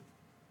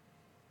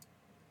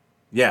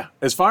 Yeah,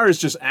 as far as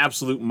just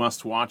absolute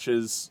must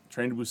watches,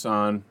 Train to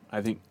Busan.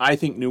 I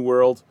think New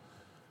World,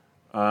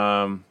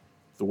 The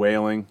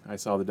Wailing. I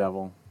Saw the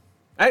Devil.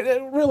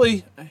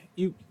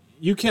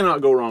 You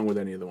cannot go wrong with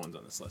any of the ones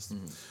on this list.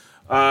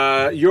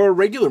 Your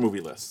regular movie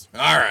list.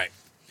 All right.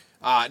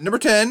 Number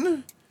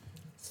 10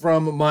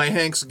 from my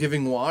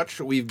Hanksgiving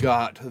watch, we've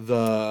got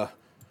the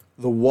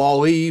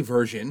Wall-E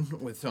version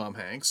with Tom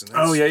Hanks. And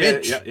that's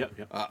Finch. Yeah.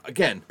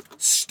 Again,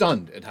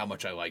 stunned at how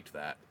much I liked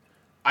that.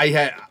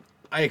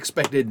 I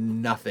expected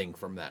nothing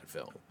from that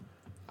film.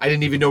 I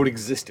didn't even know it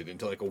existed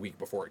until like a week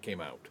before it came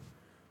out.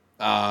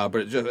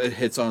 But it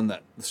hits on the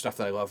stuff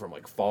that I love from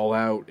like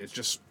Fallout.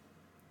 It's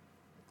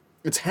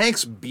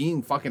Hanks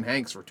being fucking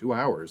Hanks for 2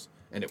 hours,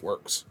 and it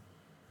works.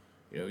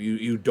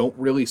 You don't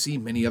really see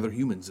many other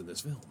humans in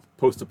this film.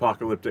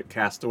 Post-apocalyptic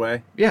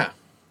Castaway. Yeah.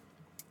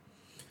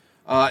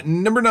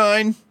 Number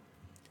 9.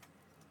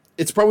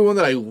 It's probably one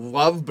that I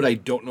love, but I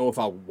don't know if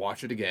I'll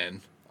watch it again.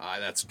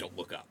 That's Don't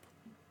Look Up.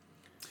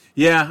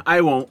 Yeah,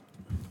 I won't.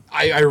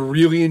 I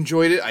really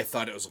enjoyed it. I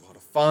thought it was a lot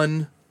of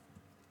fun.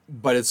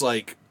 But it's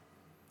like,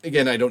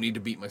 again, I don't need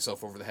to beat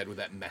myself over the head with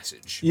that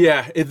message.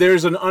 Yeah,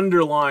 there's an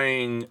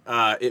underlying,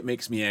 it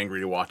makes me angry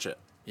to watch it.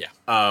 Yeah.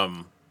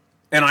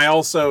 And I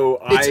also...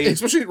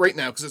 especially right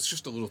now, because it's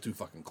just a little too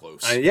fucking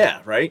close. Yeah,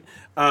 right?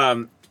 I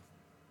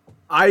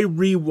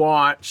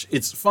rewatch...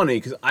 It's funny,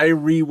 because I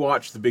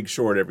rewatch The Big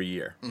Short every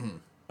year.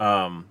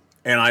 Mm-hmm.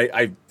 And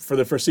I, for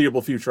the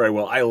foreseeable future, I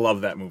will. I love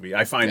that movie.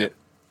 I find it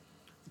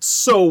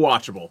so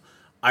watchable.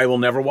 I will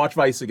never watch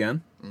Vice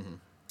again,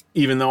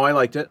 even though I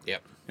liked it.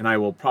 Yep. And I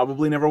will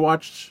probably never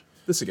watch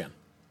this again,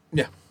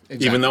 Yeah.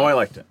 Exactly. even though I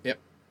liked it. Yep.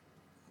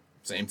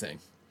 Same thing.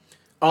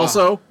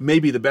 Also,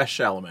 maybe the best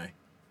Chalamet.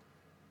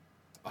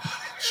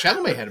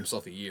 Chalamet had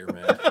himself a year,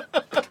 man.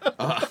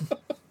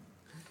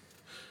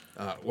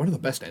 One of the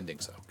best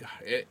endings, though. God,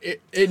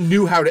 it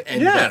knew how to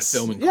end that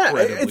film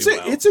incredibly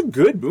well. It's a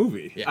good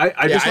movie. Yeah.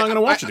 I'm just not going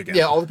to watch it again.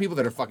 Yeah, all the people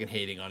that are fucking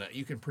hating on it,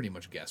 you can pretty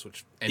much guess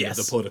which end of Yes.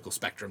 the political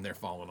spectrum they're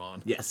falling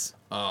on. Yes.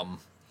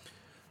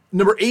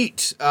 Number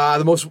 8,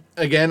 the most,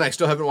 again, I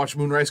still haven't watched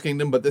Moonrise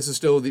Kingdom, but this is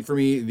still, for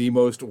me, the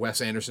most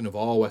Wes Anderson of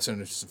all Wes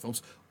Anderson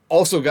films.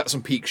 Also got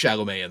some peak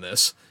Chalamet in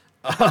this.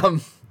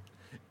 And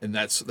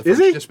that's The Is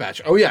French he?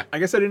 Dispatch. Oh, yeah. I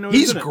guess I didn't know he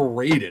was He's in it.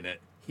 great in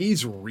it.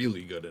 He's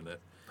really good in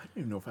it. I don't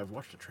even know if I've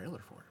watched a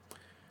trailer for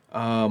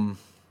it.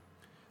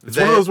 It's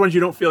That- one of those ones you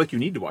don't feel like you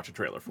need to watch a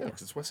trailer for. Yeah,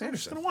 'cause it's Wes I'm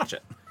just Anderson. going to watch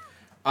it.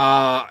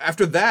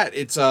 After that,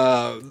 it's,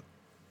 I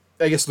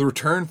guess, the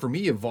return for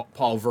me of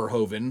Paul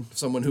Verhoeven,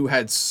 someone who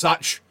had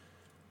such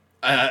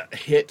a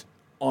hit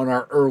on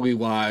our early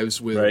lives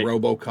with Right.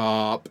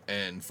 RoboCop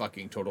and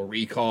fucking Total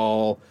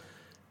Recall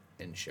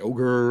and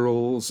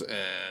Showgirls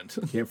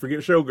and Can't forget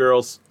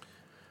Showgirls.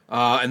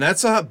 and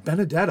that's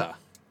Benedetta,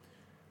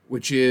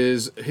 which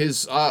is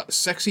his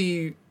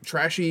sexy,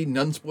 trashy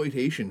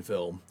nunsploitation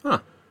film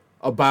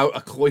about a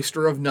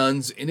cloister of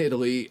nuns in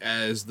Italy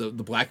as the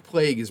Black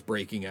Plague is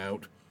breaking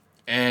out.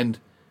 And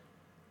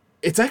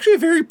it's actually a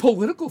very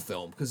political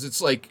film because it's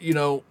like, you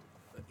know,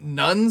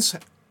 nuns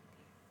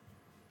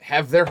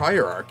have their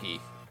hierarchy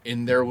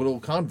in their little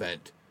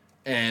convent.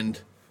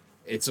 And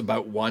it's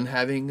about one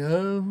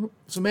having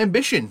some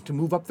ambition to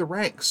move up the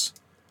ranks.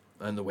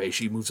 And the way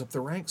she moves up the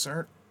ranks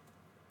aren't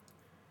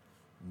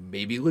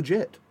maybe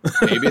legit.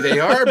 Maybe they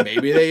are,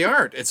 maybe they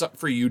aren't. It's up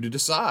for you to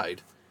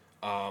decide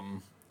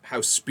how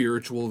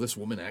spiritual this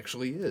woman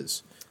actually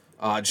is.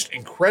 Just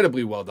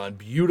incredibly well done.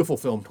 Beautiful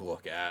film to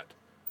look at.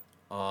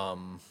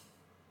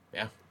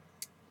 Yeah.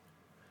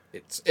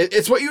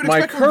 It's what you would My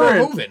expect from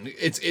Verhoeven.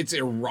 It's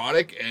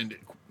erotic and it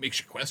makes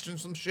you question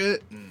some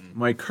shit. And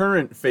My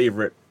current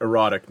favorite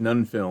erotic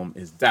nun film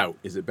is Doubt.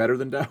 Is it better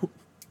than Doubt?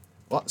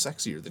 a lot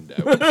sexier than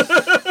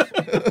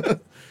Doubt.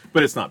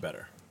 But it's not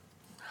better.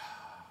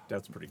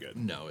 Doubt's pretty good.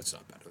 No, it's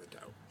not better than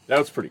Doubt.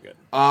 Doubt's pretty good.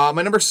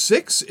 My number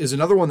 6 is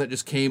another one that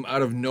just came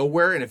out of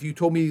nowhere. And if you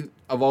told me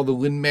of all the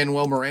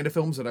Lin-Manuel Miranda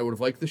films that I would have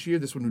liked this year,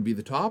 this one would be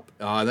the top.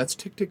 That's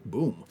Tick, Tick,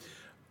 Boom.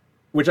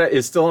 Which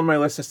is still on my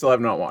list. I still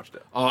have not watched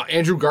it.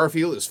 Andrew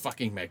Garfield is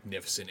fucking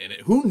magnificent in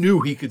it. Who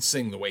knew he could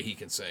sing the way he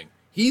can sing?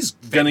 He's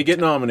Gonna get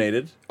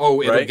nominated.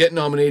 Oh, it'll right? get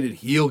nominated.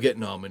 He'll get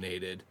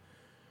nominated.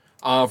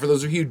 For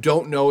those of you who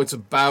don't know, it's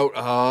about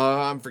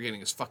I'm forgetting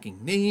his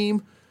fucking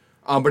name,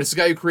 but it's the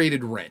guy who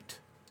created Rent.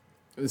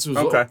 This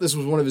was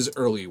one of his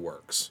early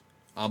works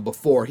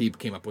before he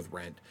came up with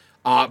Rent.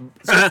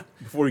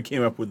 Before he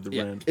came up with the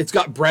Yeah, brand. it's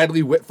got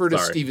Bradley Whitford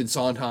as Sorry. Stephen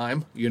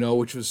Sondheim,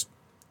 which was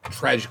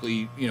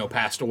tragically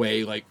passed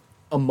away like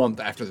a month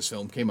after this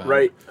film came out.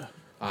 Right.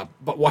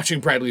 But watching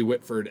Bradley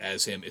Whitford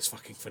as him is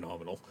fucking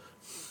phenomenal.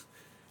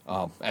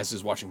 As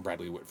is watching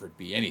Bradley Whitford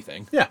be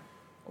anything. Yeah.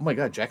 Oh my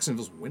God,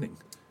 Jacksonville's winning.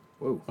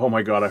 Whoa. Oh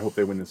my God, I hope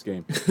they win this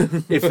game.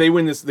 If they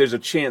win this, there's a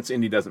chance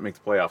Indy doesn't make the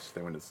playoffs if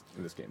they win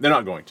this game. They're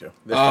not going to.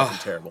 They're fucking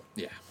terrible.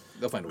 Yeah,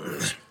 they'll find a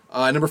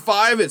way. Number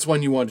 5, it's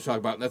one you wanted to talk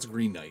about, and that's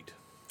Green Knight.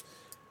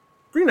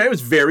 Green Knight was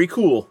very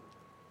cool.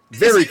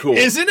 Very cool.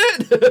 Isn't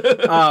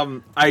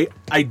it?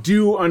 I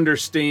do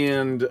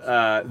understand.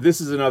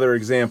 This is another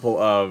example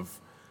of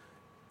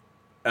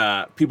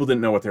people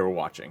didn't know what they were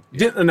watching.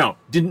 Didn't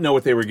know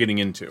what they were getting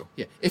into.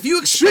 Yeah. If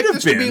you Should expect have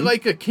this to be been.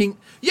 like a King...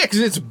 Yeah, because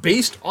it's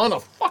based on a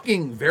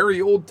fucking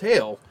very old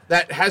tale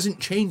that hasn't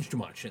changed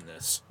much in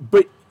this.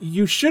 But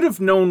you should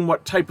have known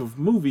what type of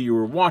movie you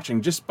were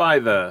watching just by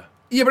the...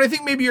 Yeah, but I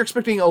think maybe you're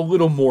expecting a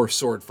little more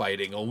sword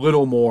fighting, a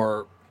little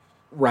more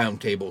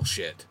round table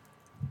shit.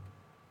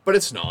 But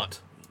it's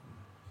not.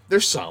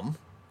 There's some.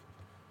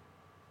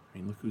 I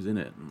mean, look who's in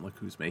it and look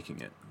who's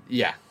making it.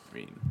 Yeah. I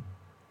mean,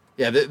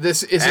 Yeah,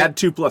 this isn't... add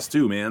 2 +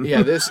 2, man.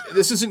 Yeah, this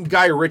isn't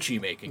Guy Ritchie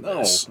making No.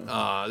 this.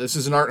 This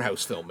is an art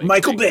house film.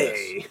 Michael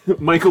making Bay.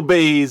 Michael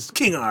Bay's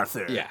King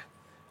Arthur. this. Yeah.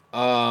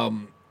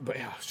 But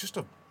yeah, it's just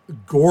a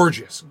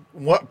gorgeous,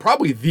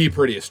 probably the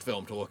prettiest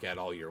film to look at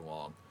all year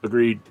long.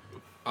 Agreed.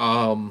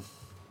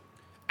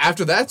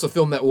 After that, it's a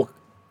film that will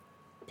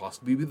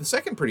possibly be the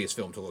second prettiest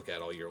film to look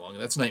at all year long,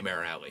 and that's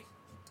Nightmare Alley.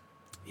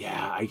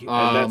 Yeah,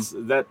 that's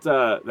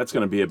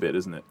going to be a bit,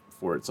 isn't it?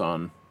 Before it's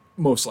on.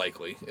 Most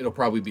likely, it'll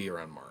probably be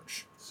around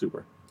March.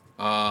 Super.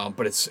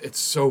 But it's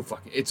so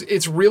fucking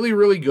it's really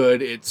really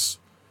good. It's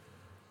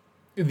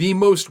the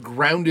most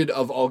grounded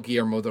of all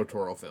Guillermo del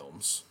Toro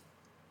films.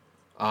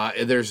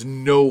 There's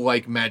no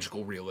like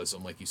magical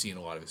realism like you see in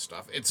a lot of his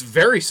stuff. It's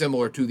very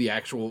similar to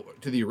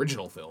the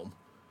original film.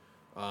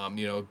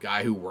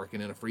 Guy who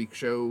working in a freak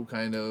show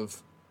kind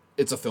of.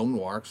 It's a film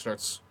noir.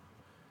 Starts,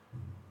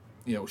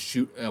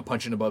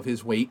 punching above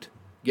his weight,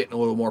 getting a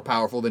little more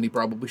powerful than he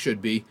probably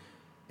should be,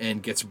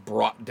 and gets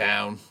brought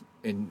down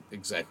in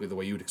exactly the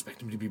way you would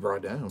expect him to be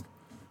brought down.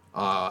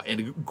 And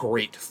a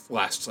great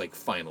last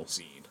final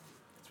scene.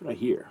 That's what I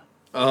hear.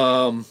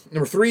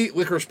 Number 3,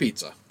 Licorice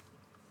Pizza.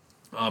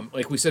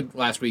 Like we said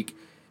last week,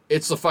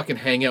 it's the fucking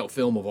hangout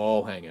film of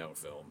all hangout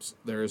films.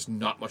 There's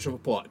not much of a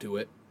plot to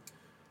it.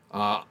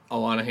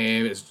 Alana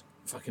Haim is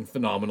fucking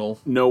phenomenal.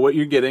 Know what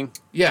you're getting.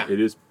 Yeah. It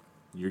is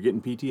You're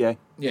getting PTA.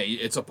 Yeah,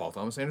 it's a Paul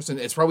Thomas Anderson.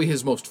 It's probably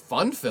his most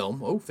fun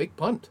film. Oh, fake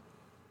punt.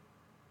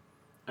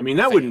 I mean,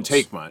 that wouldn't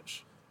Fails. take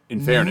much, in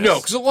fairness. No,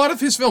 because a lot of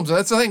his films, and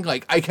that's the thing,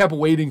 like, I kept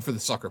waiting for the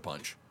sucker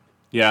punch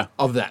Yeah.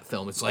 of that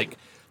film. It's like,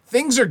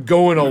 things are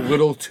going a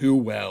little too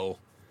well.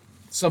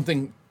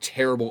 Something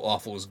terrible,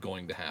 awful is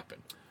going to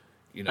happen.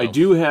 You know? I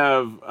do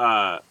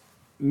have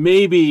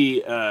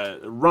maybe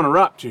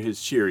runner-up to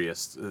his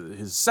cheeriest.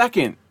 His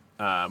second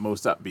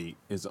most upbeat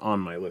is on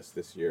my list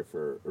this year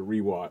for a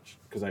rewatch,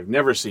 because I've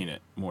never seen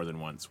it more than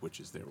once, which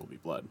is There Will Be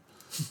Blood.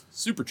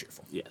 Super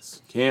cheerful.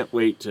 Yes. Can't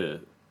wait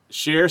to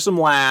share some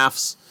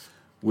laughs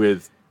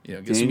with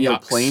Get some Daniel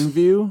yucks.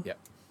 Plainview. Yep.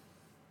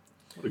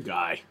 What a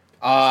guy.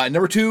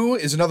 Number 2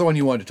 is another one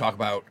you wanted to talk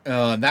about.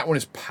 That one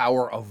is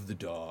Power of the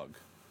Dog.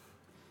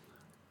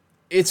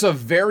 It's a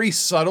very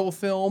subtle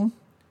film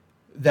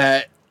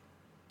that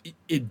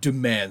it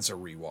demands a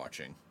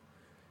rewatching,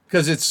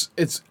 because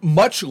it's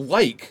much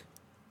like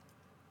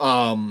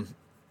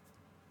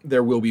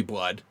There Will Be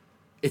Blood.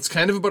 It's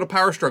kind of about a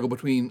power struggle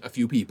between a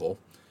few people.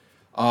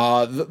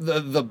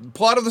 The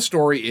plot of the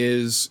story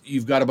is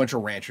you've got a bunch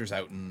of ranchers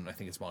out in, I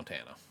think it's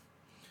Montana.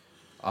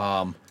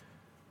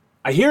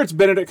 I hear it's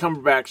Benedict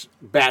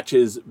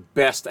Cumberbatch's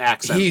best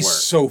accent He's work.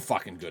 so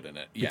fucking good in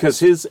it. Yes. Because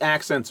his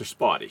accents are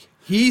spotty.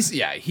 He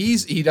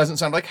doesn't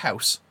sound like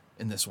House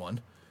in this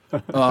one.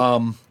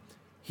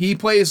 He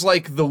plays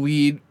like the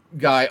lead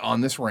guy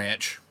on this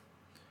ranch.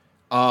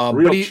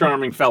 Real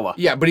charming fella.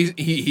 Yeah, but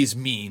he's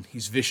mean.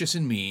 He's vicious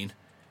and mean.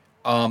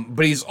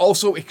 But he's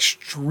also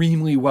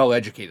extremely well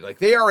educated. Like,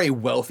 they are a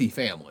wealthy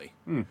family.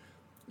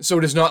 So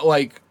it is not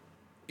like,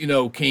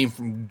 came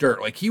from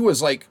dirt. Like, he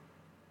was like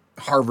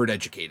Harvard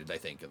educated, I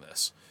think, in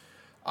this.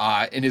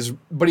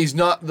 But he's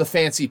not the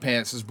fancy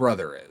pants his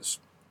brother is.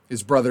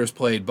 His brother is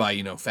played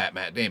by, Fat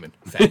Matt Damon.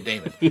 Fat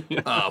Damon.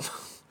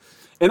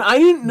 And I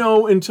didn't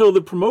know until the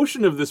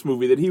promotion of this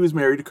movie that he was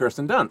married to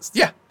Kirsten Dunst.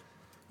 Yeah.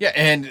 Yeah,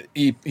 and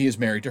he is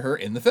married to her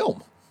in the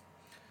film.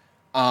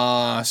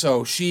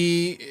 So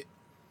she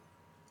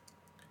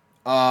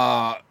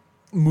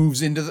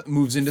moves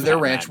into their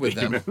ranch with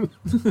them.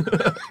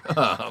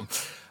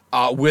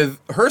 With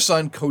her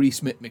son, Cody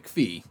Smith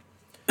McPhee,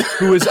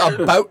 who is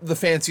about the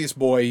fanciest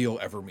boy you'll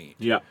ever meet.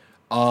 Yeah.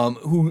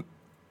 Who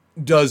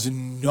does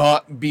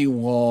not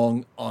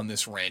belong on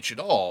this ranch at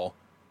all,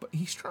 but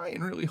he's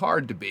trying really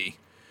hard to be.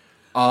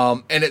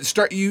 And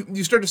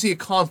you start to see a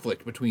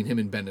conflict between him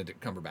and Benedict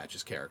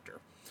Cumberbatch's character.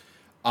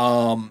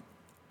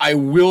 I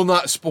will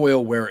not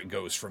spoil where it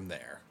goes from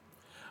there.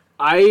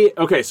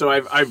 So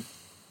I've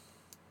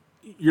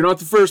you're not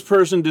the first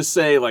person to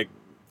say like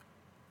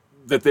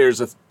that there's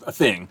a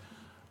thing.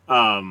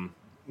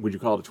 Would you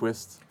call it a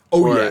twist?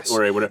 Oh, yes.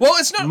 Or a whatever. Well,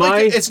 it's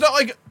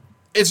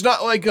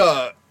not like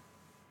a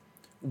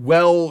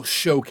well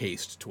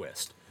showcased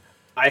twist.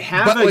 I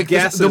have a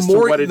guess the as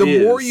more, to what it the is.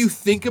 The more you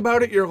think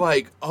about it, you're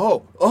like,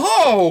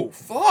 oh,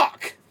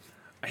 fuck.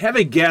 I have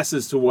a guess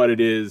as to what it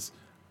is,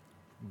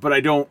 but I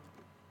don't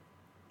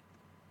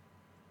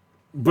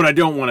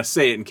want to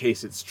say it in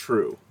case it's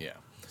true. Yeah.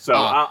 So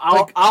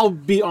I'll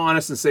be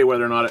honest and say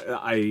whether or not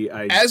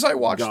I as I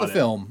watched got the it.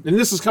 film, and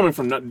this is coming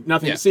from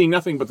nothing, Yeah. seeing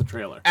nothing but the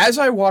trailer. as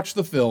I watched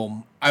the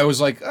film, I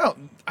was like, oh,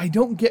 I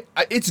don't get.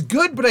 It's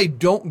good, but I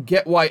don't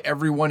get why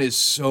everyone is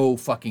so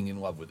fucking in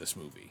love with this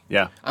movie.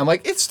 Yeah. I'm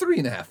like, it's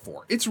 3.5,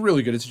 4. It's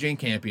really good. It's Jane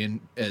Campion.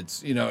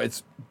 It's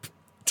it's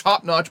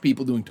top-notch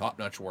people doing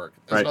top-notch work.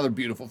 It's Right. another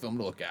beautiful film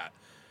to look at.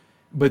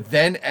 But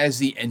then as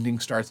the ending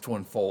starts to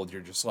unfold,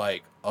 you're just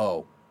like,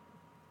 oh,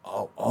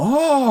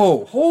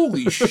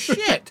 holy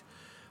shit.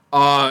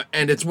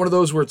 And it's one of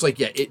those where it's like,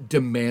 yeah, it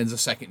demands a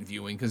second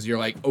viewing, because you're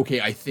like, okay,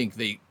 I think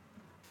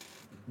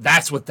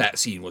that's what that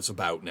scene was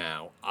about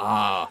now.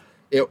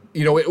 It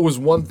was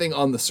one thing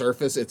on the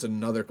surface, it's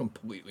another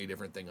completely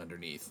different thing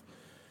underneath.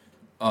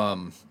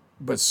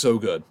 But so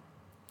good.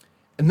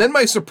 And then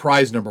my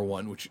surprise number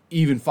 1, which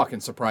even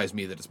fucking surprised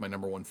me that it's my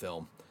number 1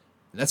 film,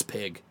 and that's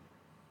Pig.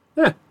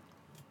 Yeah.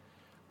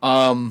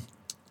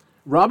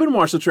 Robin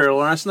watched the trailer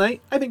last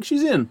night. I think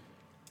she's in.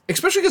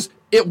 Especially because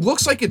it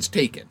looks like it's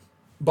Taken,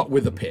 but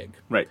with a pig.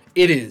 Right.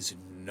 It is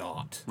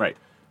not. Right.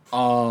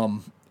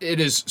 It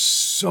is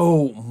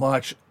so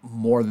much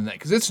more than that.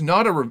 Because it's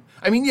not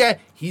yeah,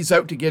 he's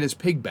out to get his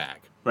pig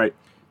back. Right.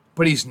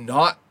 But he's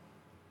not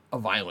a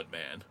violent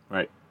man.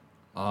 Right.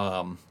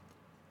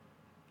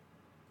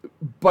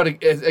 But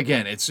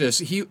again, it's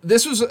just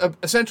this was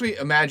essentially,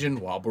 imagine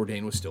while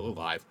Bourdain was still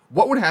alive,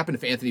 what would happen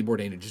if Anthony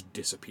Bourdain had just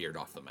disappeared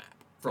off the map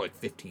for like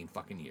 15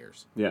 fucking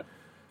years? Yeah.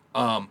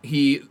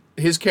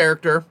 His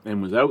character,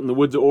 And was out in the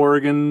woods of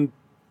Oregon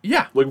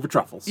yeah, looking for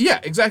truffles. yeah,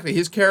 exactly.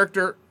 His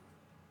character,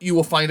 you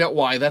will find out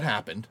why that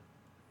happened,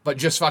 but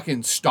just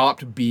fucking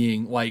stopped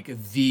being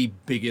like the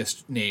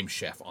biggest name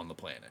chef on the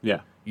planet.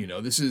 Yeah.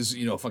 This is,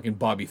 fucking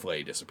Bobby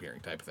Flay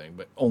disappearing type of thing,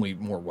 but only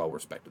more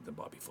well-respected than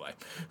Bobby Flay.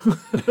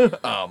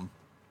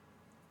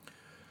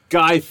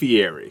 Guy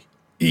Fieri.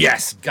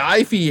 Yes,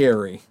 Guy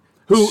Fieri.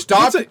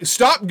 Who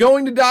Stop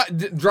going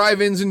to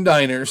drive-ins and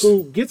diners.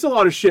 who gets a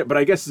lot of shit, but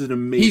I guess is an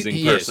amazing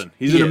He person.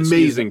 is. He's an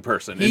amazing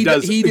person. He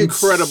does did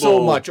incredible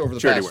so much over the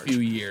charity past work.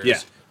 few years Yeah.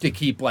 to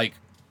keep like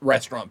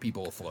restaurant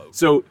people afloat.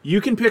 So you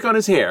can pick on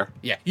his hair,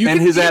 Yeah,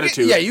 his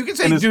attitude, you can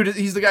say, and his, dude,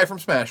 he's the guy from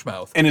Smash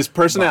Mouth. and his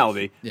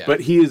personality, Yeah.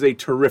 but he is a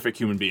terrific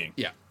human being.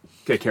 Yeah,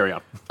 Okay, carry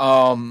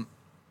on.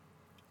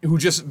 who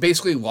just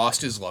basically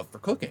lost his love for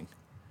cooking,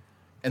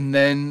 and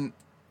then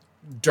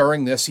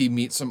during this he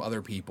meets some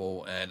other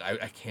people, and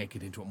I can't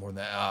get into it more than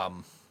that.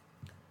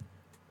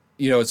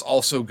 It's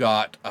also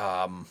got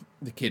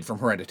the kid from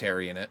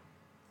Hereditary in it,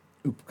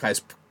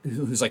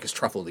 who's like his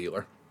truffle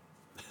dealer.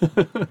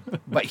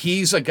 But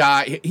he's a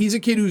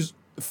kid whose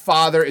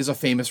father is a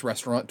famous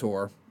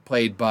restaurateur,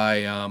 played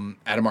by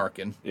Adam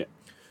Arkin. Yeah.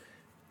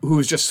 Who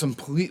is just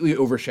completely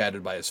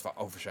overshadowed by his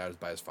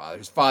father.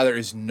 His father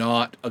is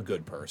not a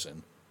good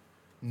person,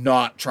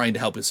 not trying to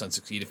help his son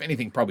succeed. If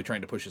anything, probably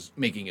trying to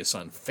making his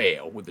son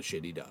fail with the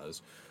shit he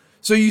does.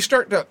 So you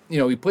start to,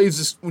 he plays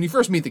this, when you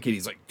first meet the kid,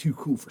 he's like too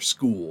cool for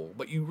school,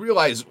 but you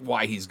realize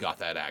why he's got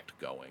that act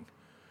going.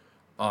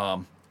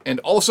 And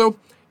also,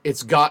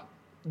 it's got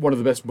one of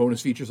the best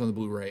bonus features on the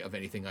Blu-ray of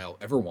anything I'll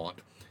ever want.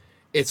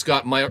 It's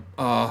got Mark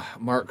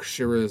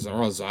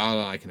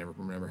Shirazada, I can never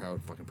remember how to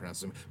fucking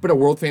pronounce him, but a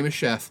world-famous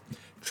chef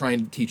trying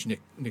to teach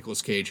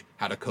Nicolas Cage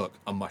how to cook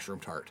a mushroom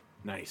tart.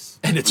 Nice.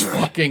 And it's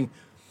fucking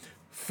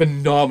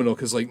phenomenal,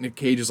 because like Nick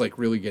Cage is like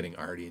really getting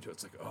arty into it.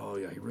 It's like, oh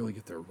yeah, you really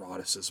get the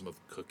eroticism of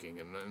cooking.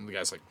 And the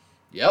guy's like,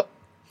 yep.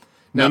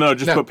 No,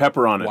 just put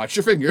pepper on it. Watch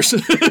your fingers.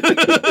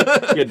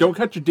 Yeah, don't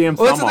cut your damn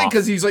thumb Well, that's the thing, off.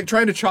 because he's like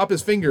trying to chop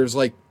his fingers,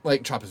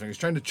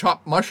 trying to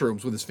chop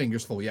mushrooms with his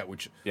fingers fully out,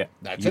 which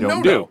that's you a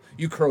don't no-no. do.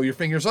 You curl your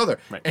fingers other.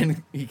 Right.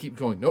 And he keeps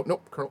going,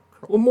 nope, curl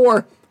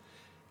more.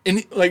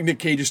 And like Nick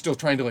Cage is still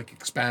trying to like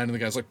expand, and the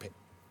guy's like, pay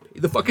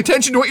the fuck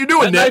attention to what you're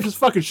doing, That Nick. knife is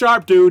fucking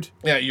sharp, dude.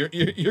 Yeah,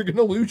 you're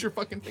gonna lose your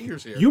fucking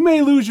fingers here. You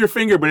may lose your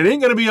finger, but it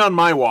ain't gonna be on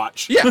my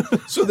watch. Yeah.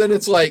 So then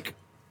it's like,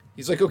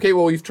 he's like, okay,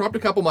 well, you've chopped a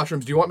couple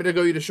mushrooms. Do you want me to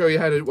go to show you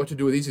what to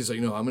do with these? He's like,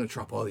 no, I'm going to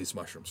chop all these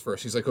mushrooms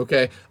first. He's like,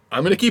 okay,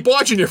 I'm going to keep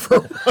watching you for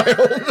a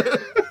while.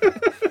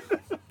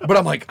 But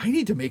I'm like, I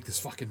need to make this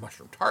fucking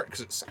mushroom tart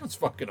because it sounds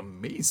fucking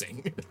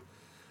amazing.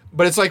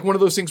 But it's like one of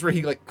those things where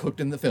he like cooked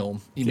in the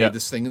film. He made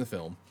this thing in the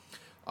film.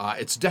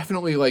 It's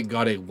definitely like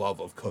got a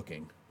love of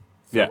cooking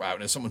throughout.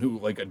 And as someone who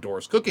like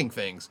adores cooking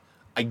things,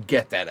 I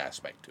get that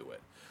aspect to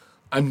it.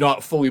 I'm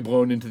not fully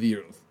blown into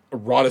the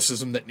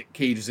eroticism that Nick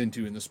Cage is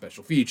into in the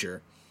special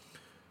feature.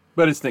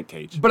 But it's Nick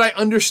Cage. But I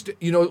understand,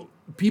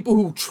 people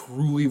who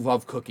truly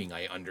love cooking,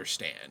 I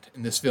understand.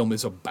 And this film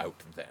is about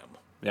them.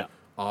 Yeah.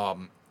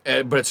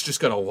 But it's just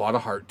got a lot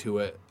of heart to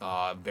it.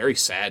 Very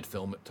sad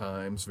film at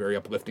times. Very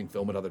uplifting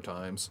film at other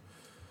times.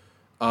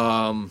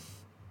 Yeah.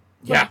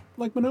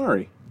 Like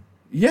Minari.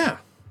 Yeah.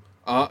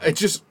 It's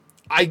just,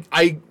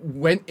 I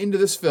went into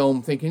this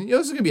film thinking, this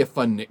is going to be a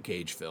fun Nick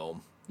Cage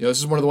film. This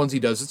is one of the ones he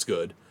does that's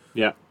good.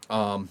 Yeah.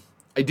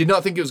 I did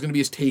not think it was going to be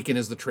as taken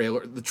as the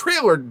trailer. The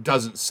trailer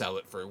doesn't sell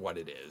it for what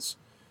it is,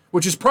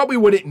 which is probably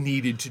what it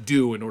needed to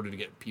do in order to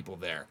get people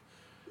there.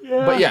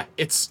 Yeah. But yeah,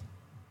 it's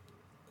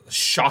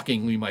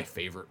shockingly my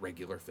favorite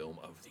regular film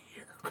of the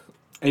year.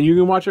 And you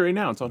can watch it right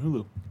now. It's on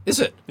Hulu. Is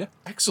it? Yeah.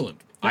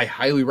 Excellent. I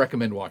highly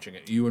recommend watching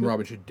it. You and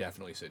Robin should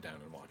definitely sit down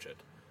and watch it.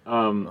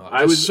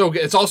 I was so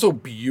good. It's also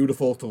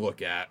beautiful to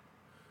look at.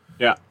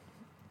 Yeah.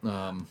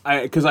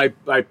 Because I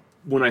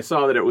when I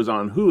saw that it was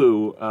on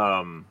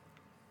Hulu,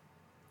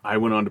 I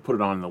went on to put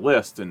it on the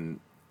list, and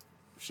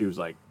she was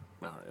like,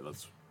 "All right,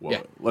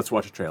 let's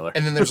watch a trailer."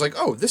 And then there's like,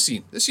 oh, this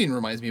scene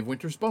reminds me of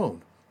Winter's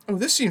Bone. Oh,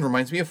 this scene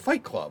reminds me of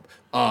Fight Club.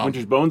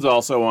 Winter's Bone's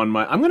also on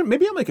my.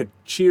 Maybe I'll make a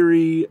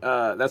cheery.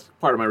 That's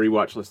part of my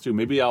rewatch list too.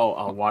 Maybe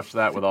I'll watch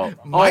that with all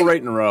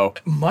right in a row.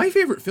 My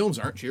favorite films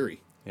aren't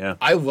cheery. Yeah.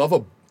 I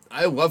love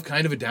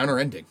kind of a downer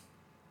ending.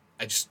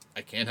 I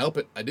can't help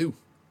it. I do.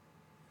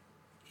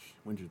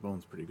 Winter's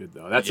Bone's pretty good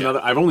though. That's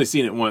another. I've only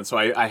seen it once, so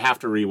I have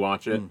to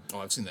rewatch it. Oh,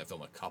 I've seen that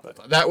film a couple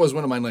times. That was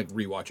one of mine, like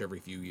rewatch every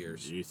few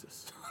years.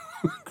 Jesus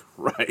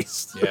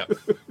Christ. Yeah.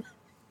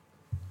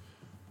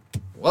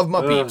 Love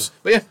my peeps.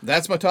 But yeah,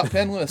 that's my top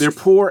 10 list. They're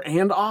poor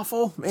and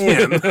awful,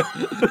 man.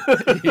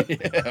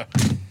 Yeah.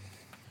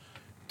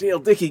 Dale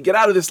Dickey, get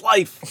out of this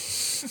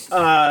life.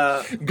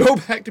 Go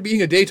back to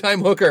being a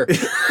daytime hooker.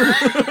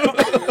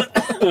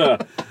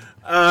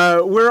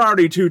 We're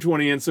already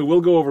 2:20 in, so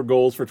we'll go over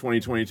goals for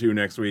 2022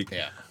 next week.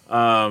 Yeah.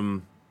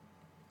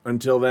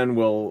 Until then,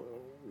 we're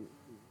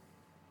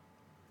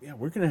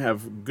gonna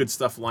have good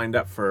stuff lined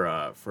up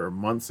for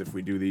months if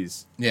we do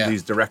these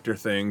director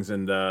things,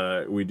 and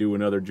we do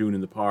another June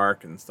in the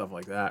Park and stuff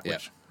like that,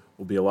 which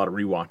will be a lot of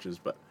rewatches.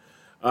 But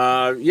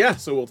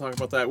so we'll talk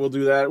about that. We'll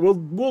do that.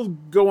 We'll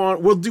go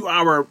on. We'll do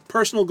our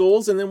personal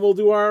goals, and then we'll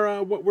do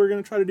our what we're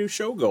gonna try to do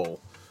show goal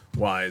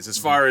wise, as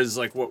far as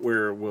like what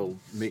we'll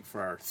make for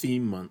our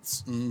theme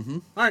months. Mm-hmm.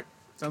 All right,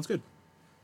 sounds good.